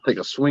think they'll take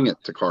a swing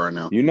at Takara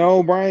now. You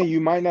know, Brian,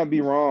 you might not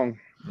be wrong.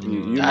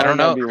 You I might don't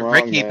not know, be wrong,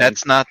 Ricky. man.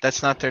 That's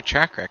not their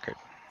track record.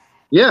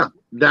 Yeah,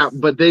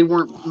 but they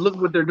weren't. Look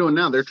what they're doing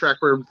now. Their track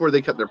record before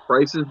they cut their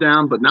prices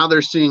down, but now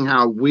they're seeing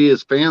how we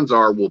as fans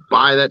will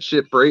buy that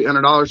shit for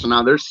 $800. So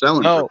now they're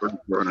selling No, for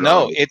 $400.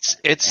 No, it's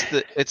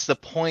the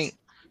point.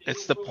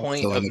 It's the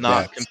point Filling of the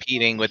not gaps.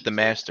 competing with the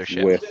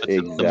mastership, With- the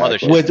exactly.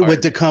 mothership.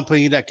 With the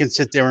company that can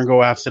sit there and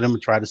go after them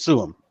and try to sue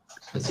them.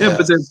 Yeah,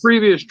 but their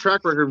previous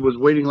track record was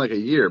waiting like a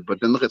year. But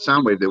then look at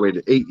Soundwave; they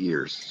waited 8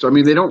 years. So I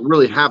mean, they don't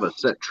really have a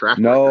set track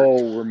record.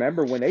 No,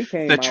 remember when they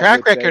came The out track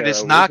with record their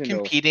is not original-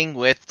 competing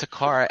with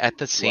Takara at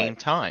the same Right.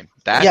 time.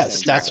 That's Yes,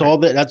 the that's track all.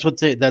 That's what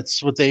they've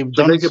So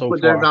done they could so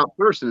put theirs far. out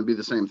first, and it'd be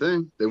the same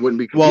thing. They wouldn't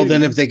be. Well,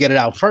 competing. then if they get it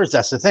out first,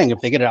 that's the thing. If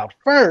they get it out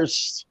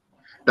first,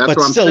 That's but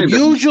what I'm still, saying.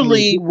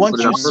 usually Put once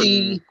it you out first.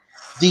 see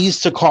these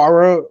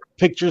Takara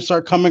pictures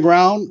start coming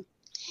around,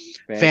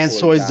 Fans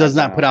Toys does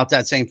not put out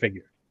that same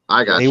figure.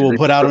 I got They you. will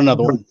put out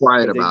another one.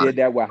 Quiet But about they it. did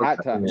that with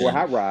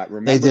Hot Rod.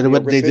 Remember They did it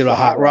with the they did a official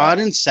Hot Rod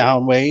and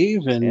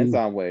Soundwave and and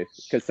Soundwave.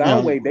 Because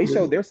Soundwave, they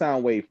showed their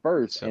Soundwave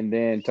first, So, and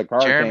then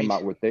Takara Jeremy- came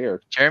out with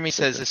theirs. Jeremy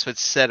says this would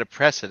set a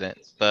precedent,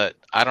 but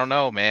I don't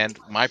know, man.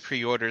 My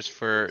pre-orders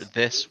for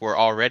this were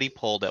already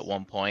pulled at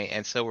one point,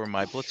 and so were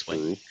my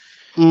Blitzwing.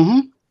 hmm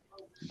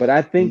But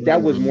I think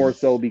that was more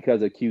so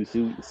because of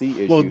QC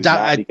issues, Well, not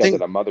I because think-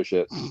 of the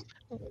mothership.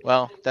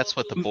 Well, that's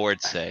what the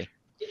boards say.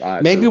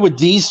 maybe with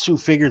these 2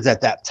 figures at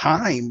that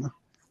time,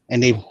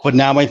 but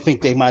now I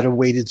think they might have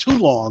waited too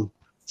long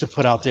to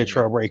put out their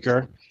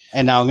Trailbreaker,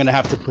 and now I'm gonna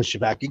have to push it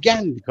back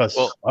again because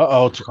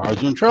Takara's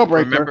doing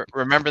Trailbreaker.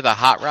 Remember the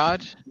Hot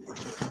Rod?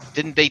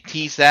 Didn't they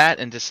tease that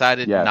and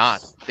decided Yes.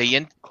 not?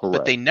 Correct.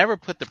 But they never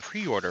put the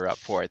pre-order up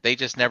for it. They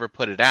just never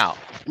put it out.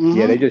 Mhm.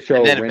 Yeah, they just showed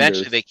And then renders.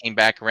 eventually they came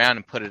back around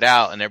and put it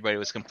out, and everybody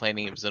was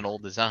complaining it was an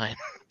old design.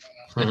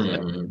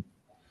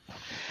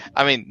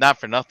 I mean, not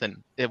for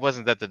nothing. It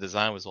wasn't that the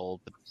design was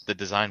old, but the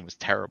design was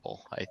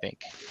terrible, I think.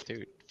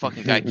 Dude,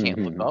 fucking guy can't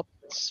look up.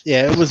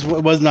 Yeah, it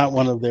was not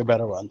one of their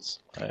better runs.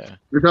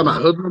 You're talking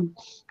about Hoodlum?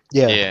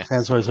 Yeah, Yeah.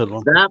 Fans Toys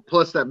Hoodlum. That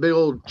plus that big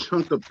old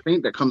chunk of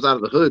paint that comes out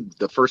of the hood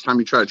the first time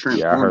you try to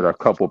transform. Yeah, I heard a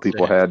couple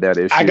people had that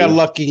issue. I got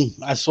lucky.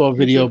 I saw a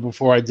video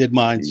before I did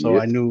mine, so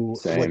Yep, I knew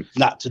same. what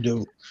not to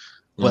do.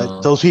 But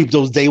No.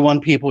 those day one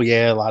people,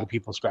 yeah, a lot of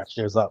people scratch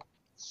theirs up.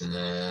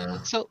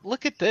 Nah. So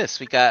look at this.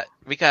 We got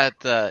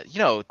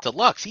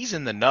Deluxe. He's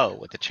in the know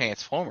with the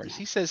Transformers.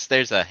 He says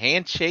there's a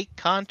handshake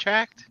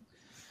contract.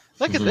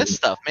 Look at this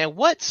stuff, man.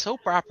 What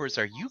soap operas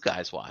are you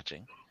guys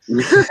watching?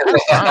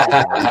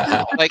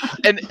 Like,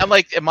 and I'm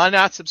like, am I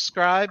not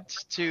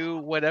subscribed to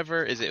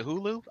whatever? Is it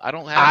Hulu? I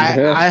don't have.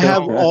 I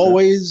have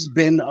always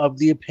been of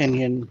the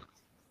opinion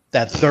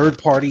that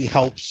third party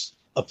helps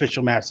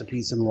official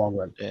Masterpiece in the long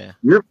run. Yeah.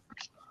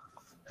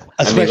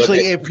 Especially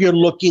look at- if you're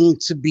looking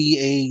to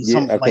be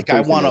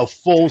I want a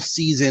full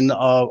season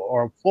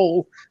or a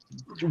full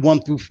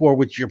 1 through 4,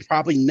 which you're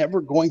probably never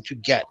going to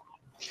get.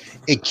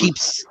 It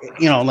keeps,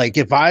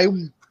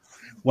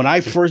 when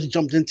I first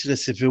jumped into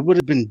this, if it would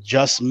have been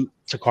just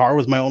Takara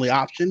was my only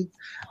option,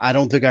 I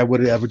don't think I would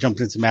have ever jumped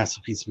into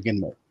Masterpiece to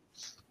begin with.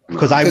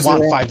 Because I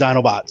want 5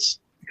 Dinobots.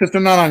 Because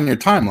they're not on your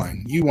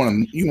timeline. You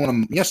want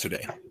them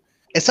yesterday.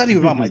 It's not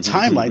even on my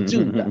timeline,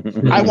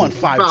 dude. I want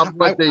 5. About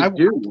what they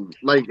do.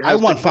 Like, I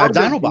want has 5 Takara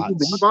done Dinobots. any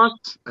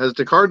Dinobots? Has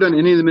Takara done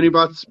any of the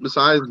mini-bots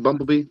besides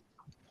Bumblebee?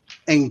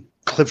 And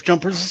Cliff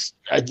Jumpers,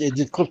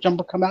 did Cliff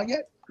Jumper come out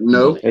yet?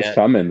 No. It's Yeah.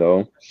 coming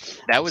though.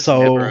 That was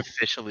So- never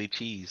officially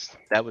teased.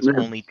 That was Yeah.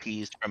 only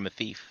teased from a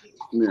thief.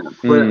 Yeah.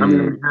 But I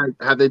mean,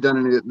 have they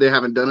done any? They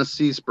haven't done a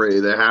Sea Spray.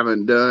 They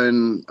haven't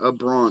done a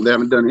Brawn. They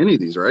haven't done any of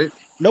these, right?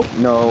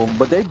 No,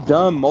 but they've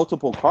done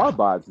multiple car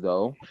bots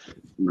though.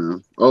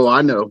 No. Oh,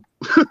 I know.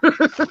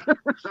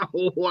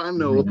 Oh, I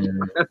know.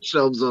 I got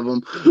shelves of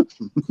them.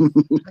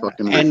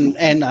 Fucking And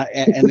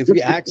if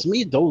you ask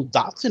me, those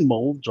Datsun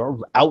molds are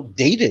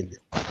outdated.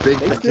 big.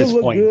 They At still this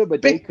look point. good,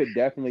 but they Big- could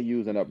definitely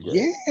use an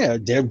upgrade. Yeah,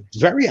 they're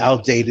very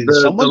outdated. The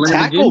Someone Lamborghini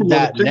tackled mold,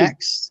 that too.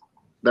 next.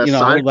 That you know,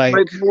 side like-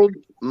 plate mold,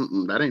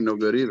 that ain't no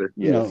good either.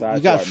 You know, side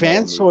you got swipe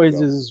Fans mold needs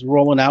Toys to go. is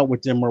rolling out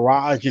with their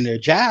Mirage and their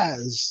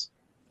Jazz.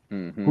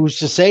 Mhm. Who's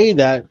to say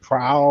that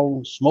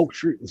Prowl,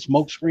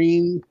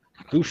 Smokescreen,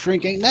 Goose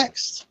Shrink ain't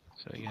next?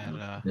 So you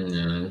got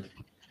Yeah.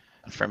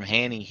 from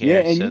Hanny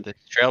here. Yeah, and so you- the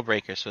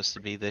Trailbreaker is supposed to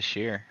be this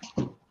year.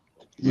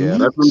 Yeah.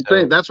 That's what I'm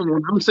saying. That's what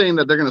when I'm saying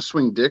that they're going to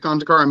swing dick on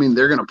Takara. I mean,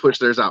 they're going to push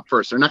theirs out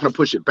first. They're not going to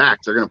push it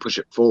back. They're going to push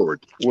it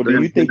forward. Well, They're do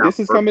gonna you think get it this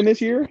out is first. coming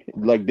this year?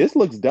 Like this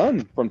looks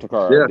done from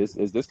Takara.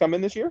 Yeah. Is this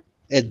coming this year?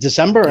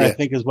 December, I Yeah.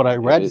 think, is what I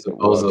read. It's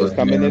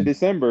coming yeah. in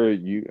December.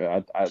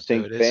 I So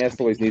think it is Fans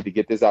Toys need to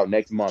get this out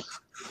next month.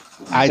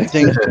 I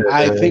think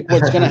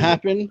what's going to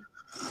happen,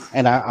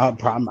 and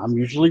I'm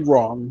usually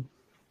wrong.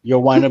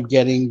 You'll wind up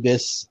getting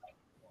this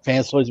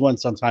Fans Toys one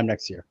sometime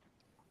next year,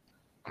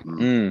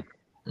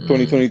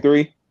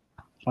 2023.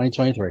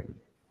 2023,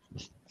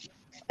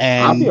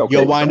 I'll and be okay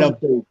you'll with wind that.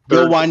 up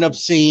you'll wind up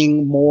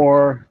seeing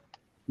more.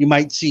 You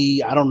might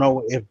see. I don't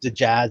know if the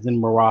Jazz and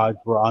Mirage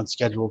were on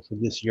schedule for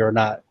this year or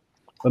not,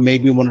 but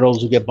maybe one of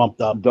those will get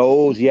bumped up.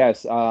 Those,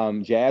 yes.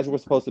 Jazz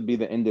was supposed to be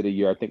the end of the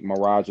year. I think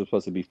Mirage was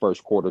supposed to be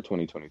first quarter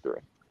 2023.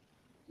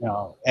 You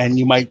know, and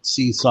you might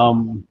see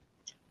some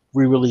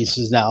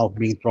re-releases now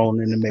being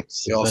thrown in the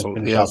mix. They also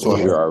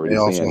We're already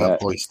seeing have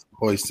that.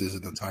 Hoist is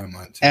in the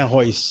timeline too. And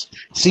Hoist.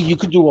 See, you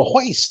could do a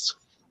Hoist.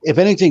 If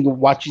anything,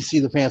 watch you see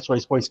the Fans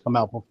Toys Hoist come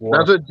out before.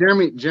 That's what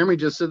Jeremy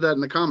just said that in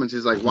the comments.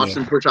 He's like, watch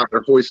them push out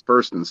their hoist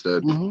first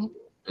instead. Mhm.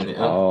 Yeah.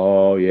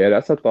 Oh yeah,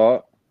 that's a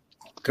thought.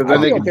 Because I'll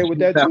then be they can okay with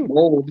keep that too.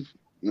 mold.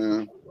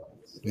 Yeah.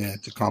 Yeah,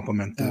 to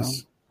complement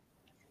this.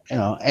 You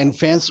know, and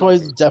Fans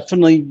Toys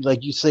definitely,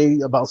 like you say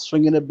about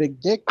swinging a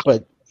big dick,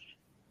 but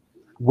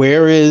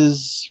where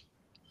is?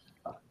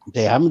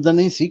 They haven't done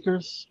any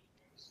Seekers.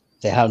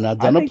 They have not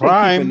done I a think they're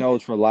keeping Prime.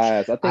 those for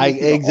last. I think they're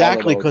keeping all of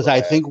Exactly, those because for I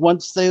last.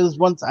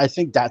 think I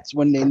think that's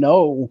when they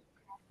know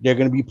they're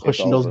going to be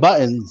pushing those over.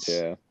 buttons.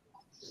 Yeah,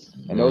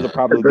 and those will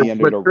probably be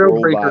under But the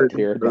Trailbreaker Robot is the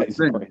Paradise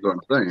thing, brand. is what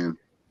I'm saying.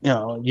 You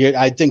know,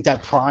 I think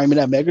that Prime and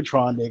that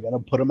Megatron, they're going to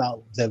put them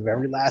out the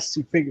very last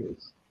two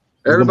figures.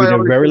 It's gonna be Everybody the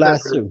always very said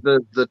last that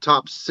two. the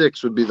top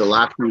 6 would be the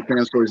last thing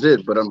Fans Toys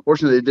did, but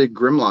unfortunately they did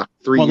Grimlock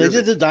 3 Well, they years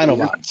did the ago.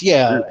 Dinobots,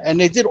 yeah, and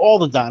they did all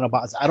the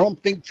Dinobots. I don't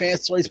think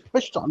Fans Toys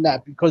pushed on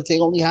that because they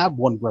only have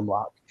one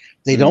Grimlock.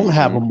 They don't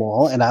have them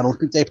all, and I don't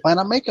think they plan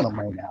on making them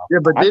right now. Yeah,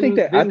 but I think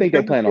they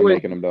didn't plan on Fans Toys-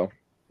 making them though.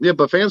 Yeah,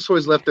 but Fans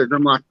Toys left their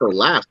Grimlock for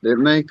last,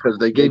 didn't they? Because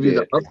they gave you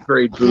the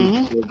upgrade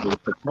boost with the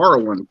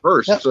Takara one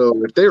first. Yep.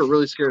 So if they were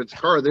really scared of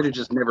Takara, they'd have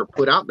just never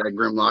put out that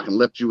Grimlock and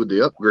left you with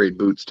the upgrade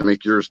boots to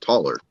make yours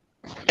taller.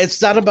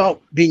 It's not about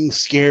being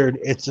scared.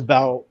 It's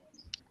about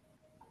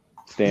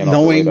Staying off the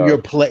knowing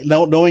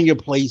radar. knowing your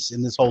place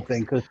in this whole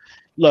thing. Because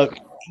look,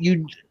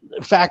 the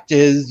fact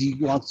is,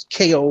 you want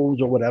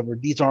KOs or whatever.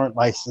 These aren't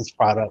licensed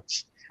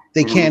products.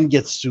 They can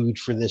get sued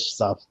for this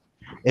stuff.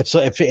 If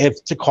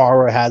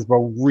Takara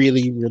Hasbro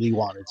really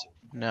wanted to.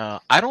 No,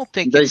 I don't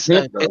think They it's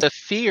can't, though. it's a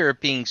fear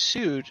of being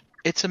sued.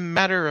 It's a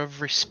matter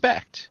of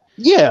respect.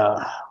 Yeah,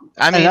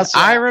 I And mean, that's-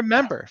 I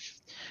remember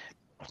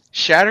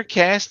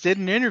Shattercast did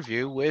an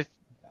interview with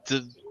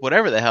the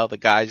whatever the hell the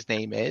guy's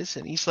name is,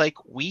 and he's like,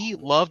 "We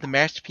love the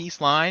Masterpiece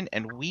line,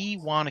 and we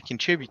want to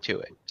contribute to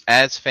it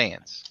as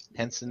fans."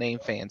 Hence the name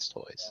Fans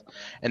Toys,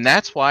 and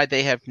that's why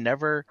they have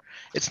never.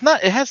 It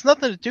has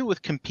nothing to do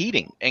with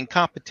competing and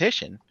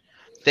competition.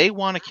 They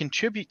want to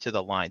contribute to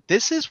the line.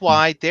 This is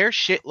why their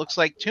shit looks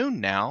like Toon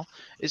now,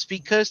 is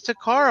because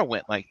Takara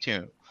went like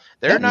Toon.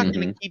 They're not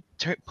going to keep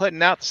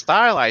putting out the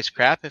stylized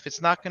crap if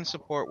it's not going to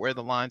support where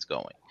the line's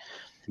going.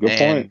 Good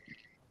point.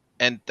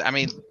 And I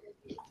mean,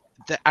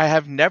 I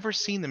have never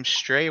seen them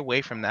stray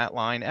away from that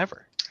line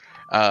ever.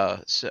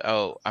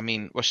 So I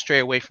mean, or stray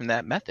away from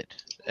that method.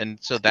 And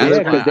so that's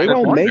Yeah, 'cause why they I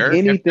don't wonder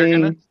make if they're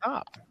anything- gonna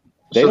stop.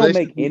 They So don't they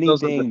make should keep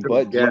those as a anything triple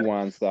but gap.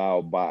 G1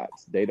 style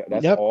bots.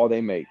 That's Yep. all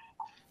they make.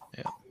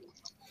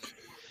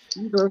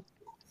 Okay.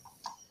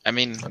 I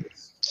mean,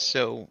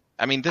 so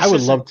I mean, this I would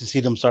is love to see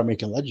them start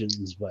making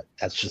Legends, but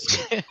that's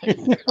just me.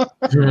 Well,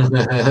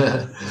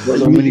 So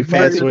you many can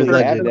fans practically with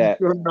have Legends.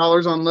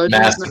 $200 on Legends.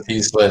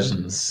 Masterpiece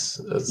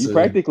Legends. That's You it.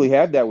 practically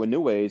have that with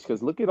New Age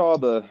because look at all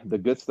the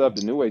good stuff.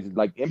 The New Age,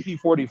 like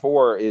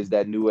MP44, is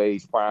that New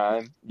Age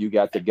prime. You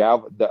got the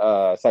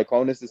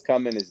Cyclonus is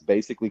coming. Is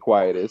basically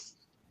Quietus.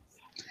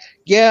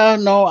 Yeah,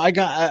 no, I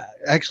got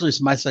actually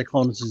my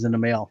Cyclonus is in the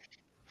mail.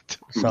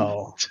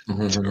 So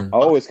Mhm.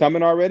 Oh, it's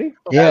coming already.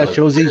 yeah,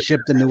 Shozi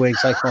shipped the New Age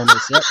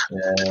Cyclonus. Yep.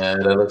 Yeah,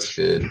 that looks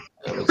good.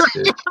 That looks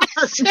good.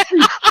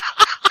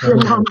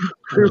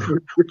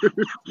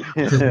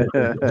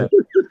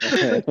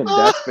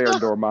 That's fair,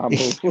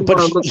 Dormammu. But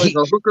Well, it looks like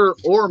a hooker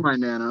or my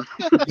Nana.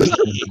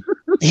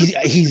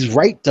 He's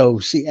right though.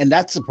 See, and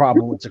that's the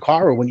problem with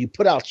Takara. When you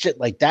put out shit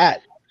like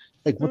that,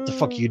 like what the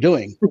fuck are you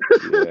doing?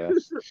 Yeah.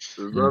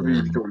 Love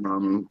you,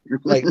 Dormammu.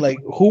 Like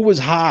who was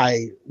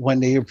high when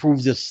they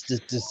approved this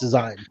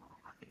design?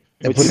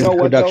 They But put you it know in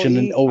what, though, production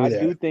and E? over I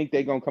there. do think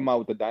they're gonna come out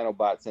with the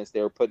Dinobot since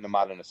they were putting them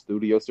out in a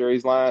studio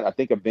series line. I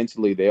think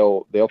eventually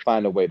they'll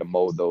find a way to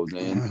mold those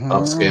in.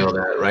 Upscale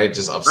that, right?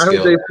 Just I hope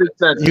upscale they that. fix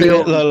that You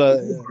tail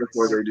know,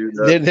 before they do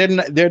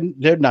that.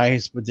 they're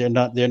nice, but they're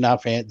not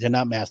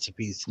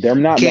masterpiece. They're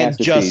not You can't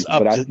masterpiece, just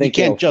up. but I You think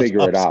can't they'll just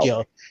figure it out.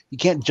 upscale. You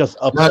can't just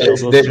No, upscale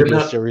those they're studio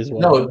not- series.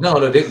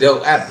 No,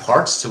 they'll add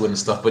parts to it and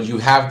stuff, but you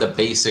have the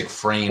basic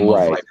frame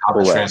Right, of like how the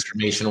correct.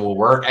 transformation will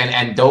work,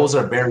 and those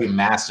are very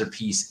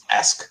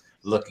masterpiece-esque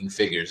looking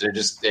figures.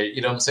 They're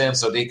you know what I'm saying?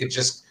 So they could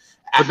just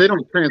But they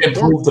don't transform.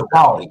 improve the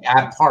quality,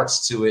 add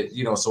parts to it,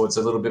 so it's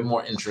a little bit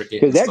more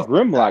intricate. Because that stuff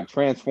Grimlock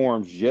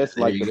transforms just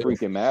There like you the go.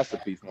 freaking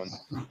Masterpiece one.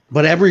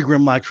 But every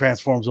Grimlock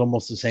transforms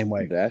almost the same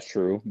way. That's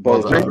true.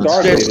 Well, But there's-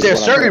 Stargate is There's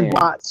what I'm certain saying.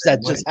 bots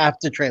that just have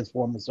to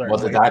transform a certain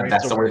way. right?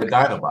 That's the So, way the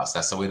Dinobots.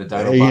 That's the way the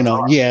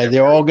Dinobots are. yeah,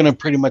 they're all going to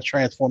pretty much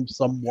transform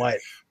somewhat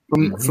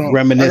From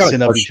reminiscent I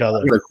got a of each question.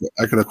 other.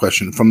 I got a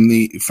question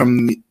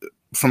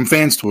from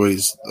Fans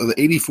Toys. The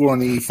 84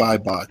 and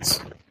 85 bots.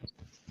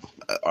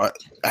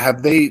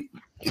 Have they?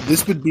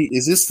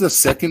 Is this the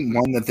second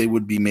one that they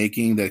would be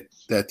making that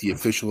the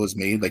official has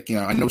made? Like,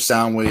 I know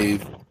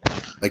Soundwave.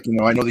 Like,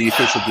 I know the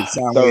official did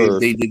Soundwave.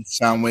 Third. They did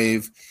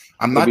Soundwave.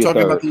 I'm It'll not be a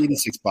talking about third. the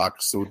 86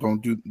 box. So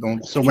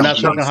don't. So we're not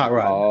count talking these. Hot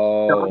Rod.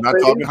 Oh, We're not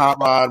talking Hot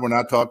Rod. We're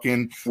not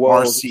talking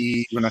well,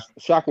 RC. We're not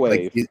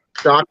Shockwave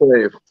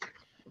Shockwave.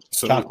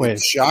 so Shockwave.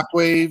 it's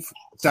Shockwave,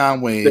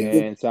 Soundwave.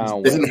 and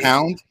Soundwave. Isn't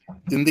Hound?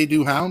 Didn't they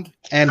do Hound?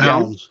 And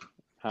Hound.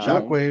 Hound.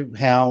 Shockwave,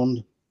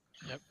 Hound.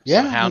 Yep.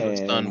 Yeah. So Hound was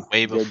And done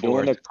way they're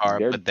before doing the car,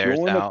 they're but there's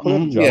doing a out. clip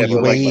Mhm. job. Yeah, Way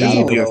but like there's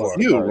only a before.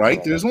 few,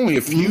 right? There's only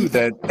a few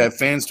Mm-hmm. that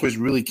Fans Toys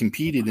really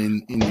competed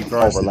in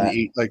regards Overlap.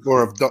 to the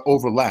or have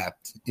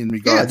overlapped in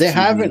regards. Yeah, they to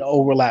haven't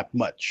overlapped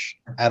much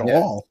at Yeah.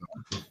 all.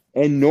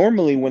 And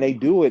normally when they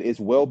do it, it's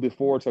well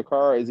before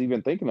Takara is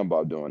even thinking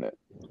about doing it.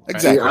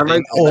 Exactly. I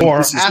like- Or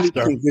This is-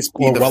 after. I think this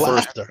be Or the well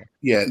first. after.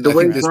 Yeah, The I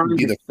way think this would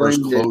be Brian the first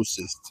explained it-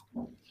 closest.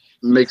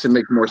 Makes it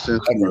make more sense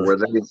to me. Ever. Where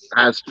they,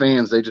 as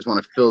fans, they just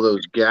want to fill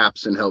those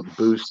gaps and help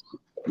boost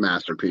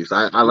Masterpiece.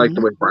 I like the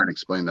way Brian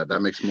explained that.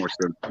 That makes more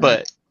sense.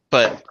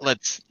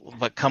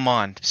 But come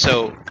on.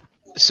 So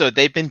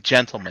they've been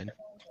gentlemen,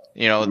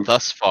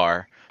 thus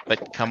far.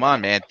 But come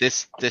on, man.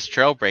 This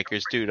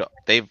Trailbreakers, dude.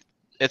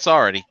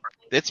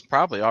 It's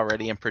probably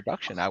already in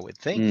production, I would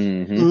think,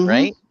 Mm-hmm. Mhm.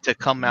 right? To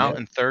come out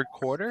in third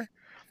quarter,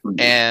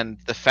 and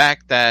the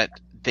fact that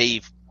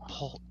they've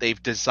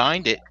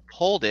designed it,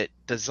 pulled it,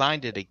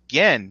 designed it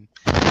again,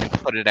 and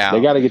put it out.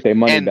 They got to get their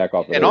money back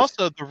off of And this.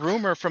 also, the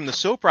rumor from the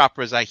soap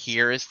operas I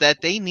hear is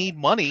that they need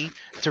money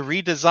to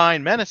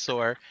redesign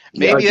Menasor.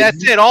 Maybe Yeah.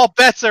 that's it. All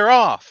bets are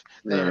off.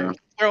 Yeah. They're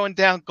throwing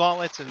down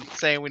gauntlets and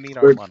saying we need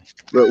our money.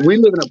 But we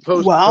live in a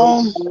post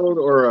Well- world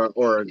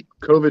or a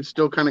COVID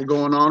still kind of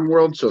going on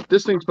world. So if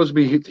this thing's supposed to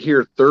be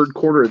here third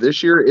quarter of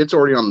this year, it's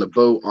already on the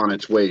boat on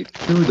its way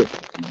to the.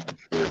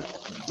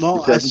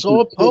 Well, I Because saw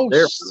a it's still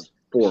there post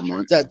for 4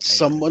 months. that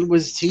someone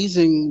was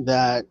teasing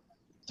that,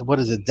 what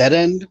is it, Dead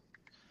End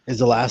is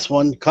the last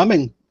one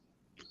coming.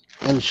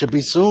 And it should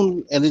be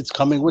soon. And it's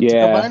coming with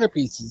Yeah. the combiner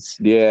pieces.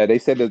 Yeah, they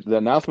said that the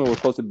announcement was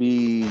supposed to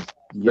be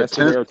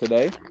yesterday 10th? or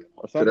today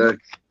or something.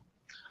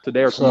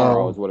 Today or So-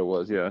 tomorrow is what it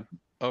was. Yeah.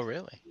 Oh,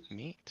 really?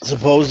 Neat.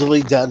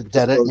 Supposedly Dead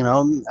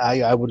End, I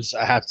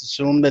have to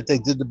assume that they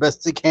did the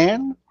best they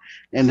can.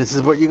 And this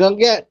is what you're going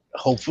to get.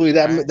 Hopefully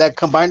that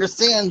combiner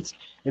stands.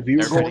 If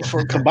you're going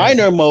for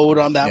combiner mode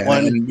on that Yeah,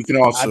 one, and you can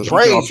also I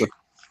pray.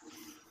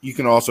 you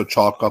can also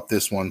chalk up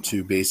this one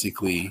to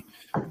basically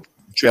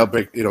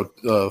Trailbreak.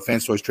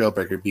 Fans Toys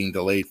Trailbreaker being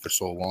delayed for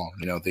so long.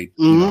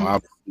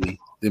 Obviously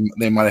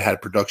they might have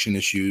had production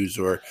issues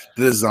or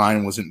the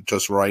design wasn't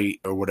just right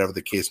or whatever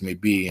the case may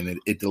be, and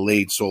it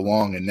delayed so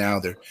long, and now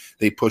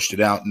they pushed it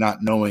out,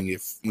 not knowing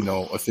if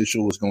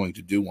official was going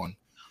to do one.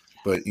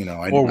 But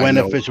or when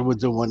official would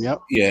do one,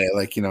 yep. yeah,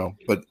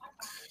 but.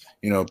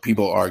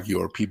 People argue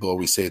or people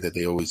always say that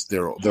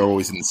they're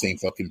always in the same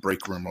fucking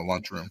break room or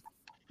lunchroom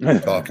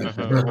talking.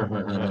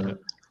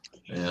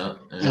 Yeah.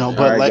 But All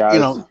right, like guys.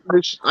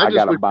 I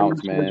gotta wish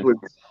bounce, Fans man.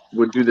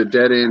 Would do the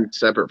dead end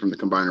separate from the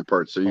combiner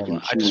parts, so you Hold can.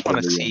 on. I just choose want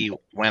to whether you see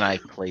when I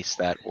place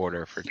that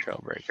order for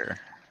Trailbreaker.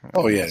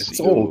 Oh yeah, Let's it's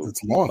see. old.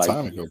 It's a long Like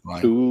time ago,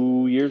 Brian.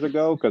 2 years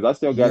ago, because I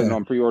still got it Yeah.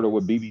 on pre-order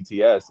with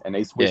BBTS, and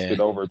they switched Yeah. it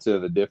over to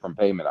the different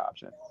payment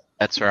option.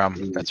 That's where I'm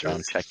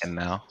checking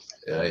now.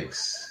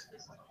 Yikes.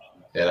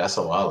 Yeah, that's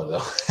a while ago.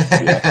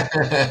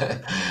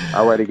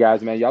 Alrighty,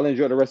 guys, man. Y'all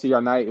enjoy the rest of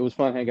your night. It was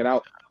fun hanging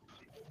out.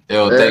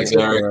 Yo, thanks,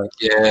 Eric.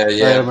 Yeah.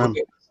 Yeah, man.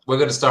 We're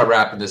going to start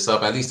wrapping this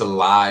up, at least a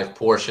live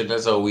portion.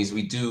 As always,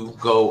 we do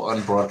go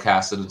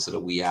unbroadcasted into the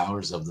wee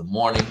hours of the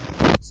morning.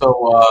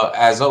 So,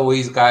 as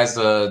always, guys,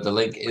 the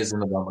link is in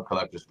the Velma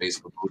Collectors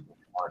Facebook group. If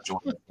you want to join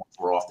us once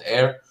we're off the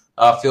air,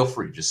 feel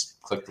free.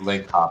 Just click the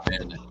link, hop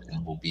in,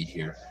 and we'll be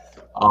here.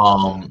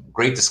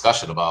 Great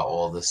discussion about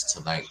all this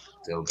tonight,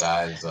 though,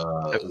 guys.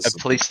 I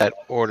placed that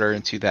order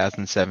in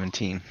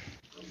 2017.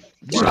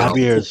 5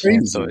 years.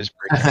 So it's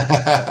pretty.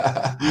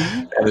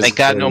 Thank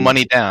God, no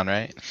money down,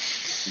 right?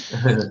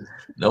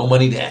 No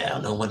money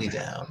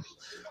down.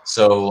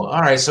 So,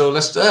 all right. So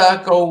let's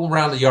go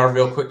around the yard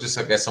real quick, just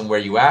to get some where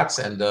you at,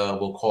 and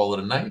we'll call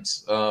it a night.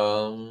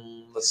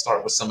 Let's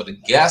start with some of the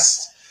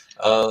guests.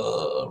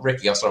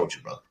 Ricky, I'll start with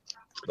you, brother.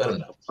 Let them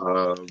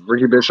know.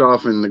 Ricky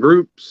Bischoff in the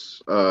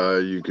groups.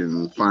 You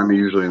can find me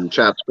usually in the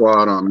chat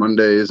squad on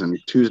Mondays and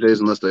Tuesdays,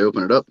 unless they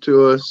open it up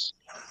to us.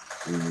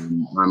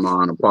 I'm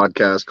on a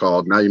podcast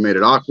called Now You Made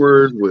It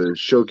Awkward with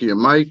Shoki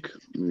and Mike.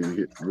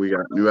 We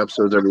got new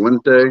episodes every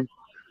Wednesday.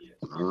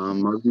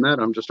 Other than that,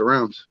 I'm just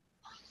around.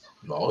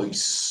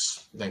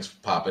 Nice. Thanks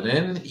for popping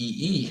in,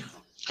 EE.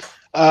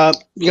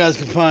 You guys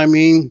can find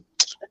me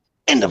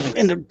in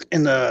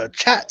the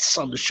chats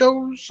on the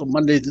shows on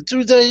Mondays and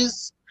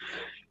Tuesdays.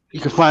 You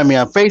can find me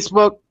on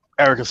Facebook,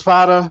 Eric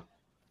Espada.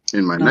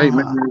 In my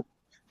nightmare.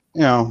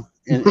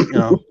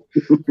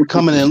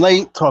 Coming in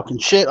late, talking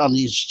shit on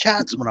these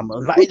chats when I'm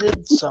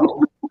invited.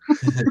 So,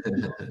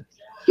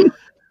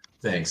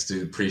 thanks,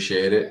 dude.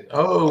 Appreciate it.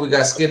 Oh, we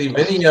got Skinny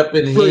Vinny up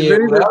in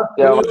here.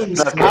 I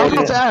was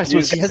about to ask,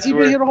 has he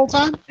been here the whole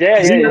time?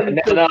 Yeah.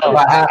 No.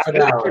 About half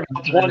an hour.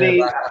 20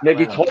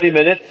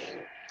 minutes.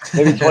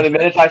 Maybe 20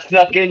 minutes. I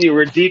snuck in. You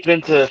were deep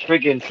into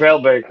freaking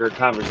Trailbreaker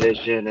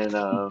conversation, and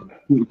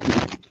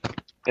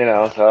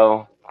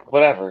so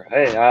whatever.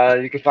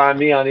 Hey, you can find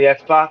me on the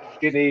Xbox,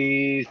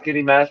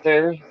 Skinny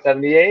Master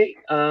 78.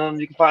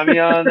 You can find me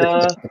on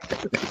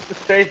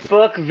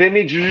Facebook,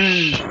 Vinny.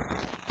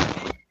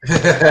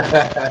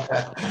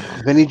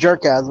 Vinny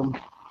Jerkasm.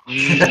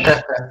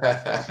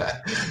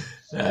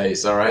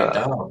 Nice. All right,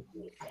 Dom.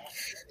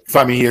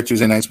 Find me here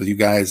Tuesday nights with you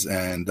guys,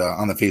 and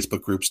on the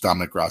Facebook groups,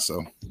 Dominic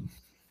Grasso.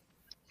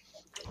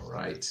 All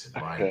right,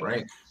 Brian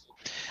Brink.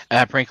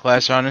 At Brink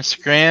Lash on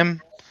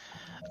Instagram.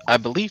 I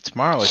believe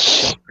tomorrow is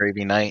Shelf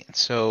Gravy night,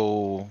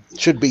 so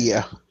should be,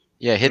 yeah.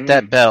 Yeah, hit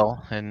that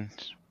bell, and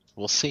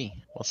we'll see.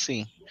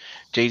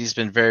 JD's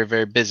been very,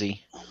 very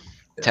busy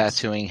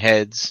tattooing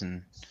heads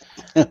and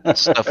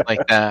stuff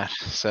like that.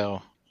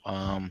 So,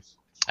 I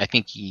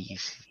think we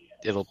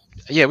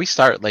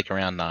start like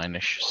around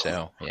 9ish.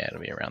 So yeah, it'll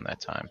be around that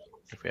time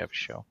if we have a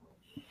show.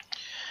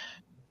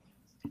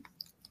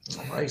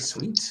 All right,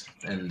 sweet.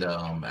 And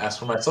as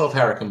for myself,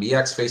 Hurricane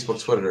BX,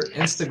 Facebook, Twitter,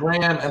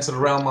 Instagram. Enter the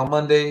Realm on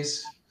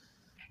Mondays.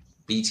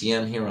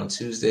 BTM here on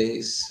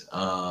Tuesdays.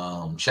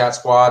 Chat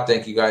Squad,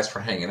 thank you guys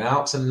for hanging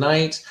out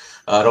tonight.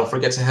 Don't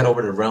forget to head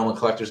over to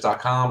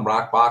realmofcollectors.com.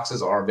 Rock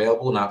boxes are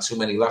available. Not too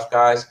many left,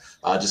 guys.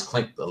 Just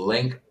click the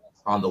link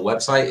on the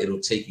website. It'll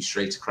take you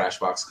straight to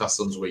Crashbox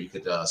Customs where you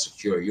could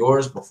secure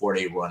yours before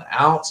they run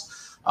out.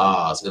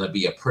 It's going to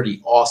be a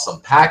pretty awesome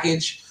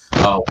package.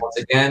 Once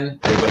again,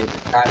 everybody,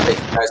 thank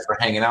you guys for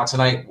hanging out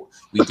tonight.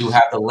 We do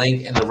have the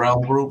link in the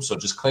Realm group, so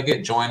just click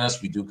it, join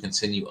us. We do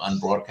continue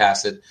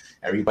unbroadcasted.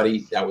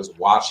 Everybody that was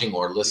watching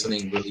or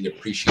listening, really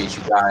appreciate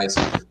you guys.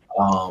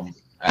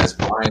 As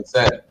Brian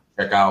said,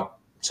 check out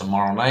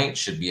tomorrow night.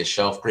 Should be a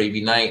Shelf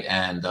Gravy night,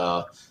 and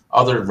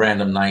other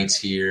random nights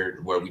here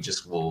where we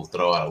just will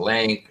throw out a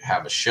link,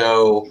 have a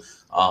show.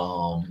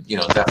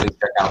 Definitely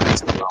check out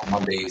Instagram on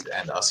Mondays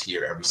and us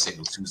here every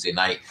single Tuesday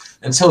night.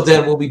 Until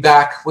then, we'll be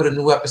back with a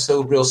new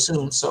episode real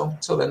soon. So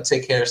until then,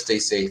 take care, stay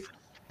safe,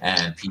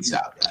 and peace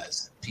out,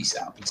 guys. Peace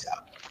out.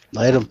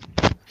 Later.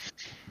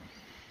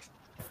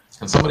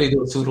 Can somebody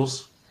do a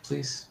toodles,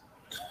 please?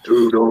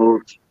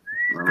 Toodles.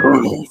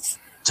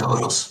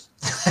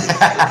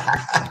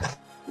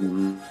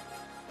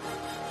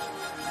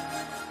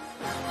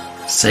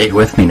 Say it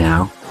with me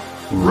now.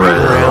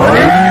 Red.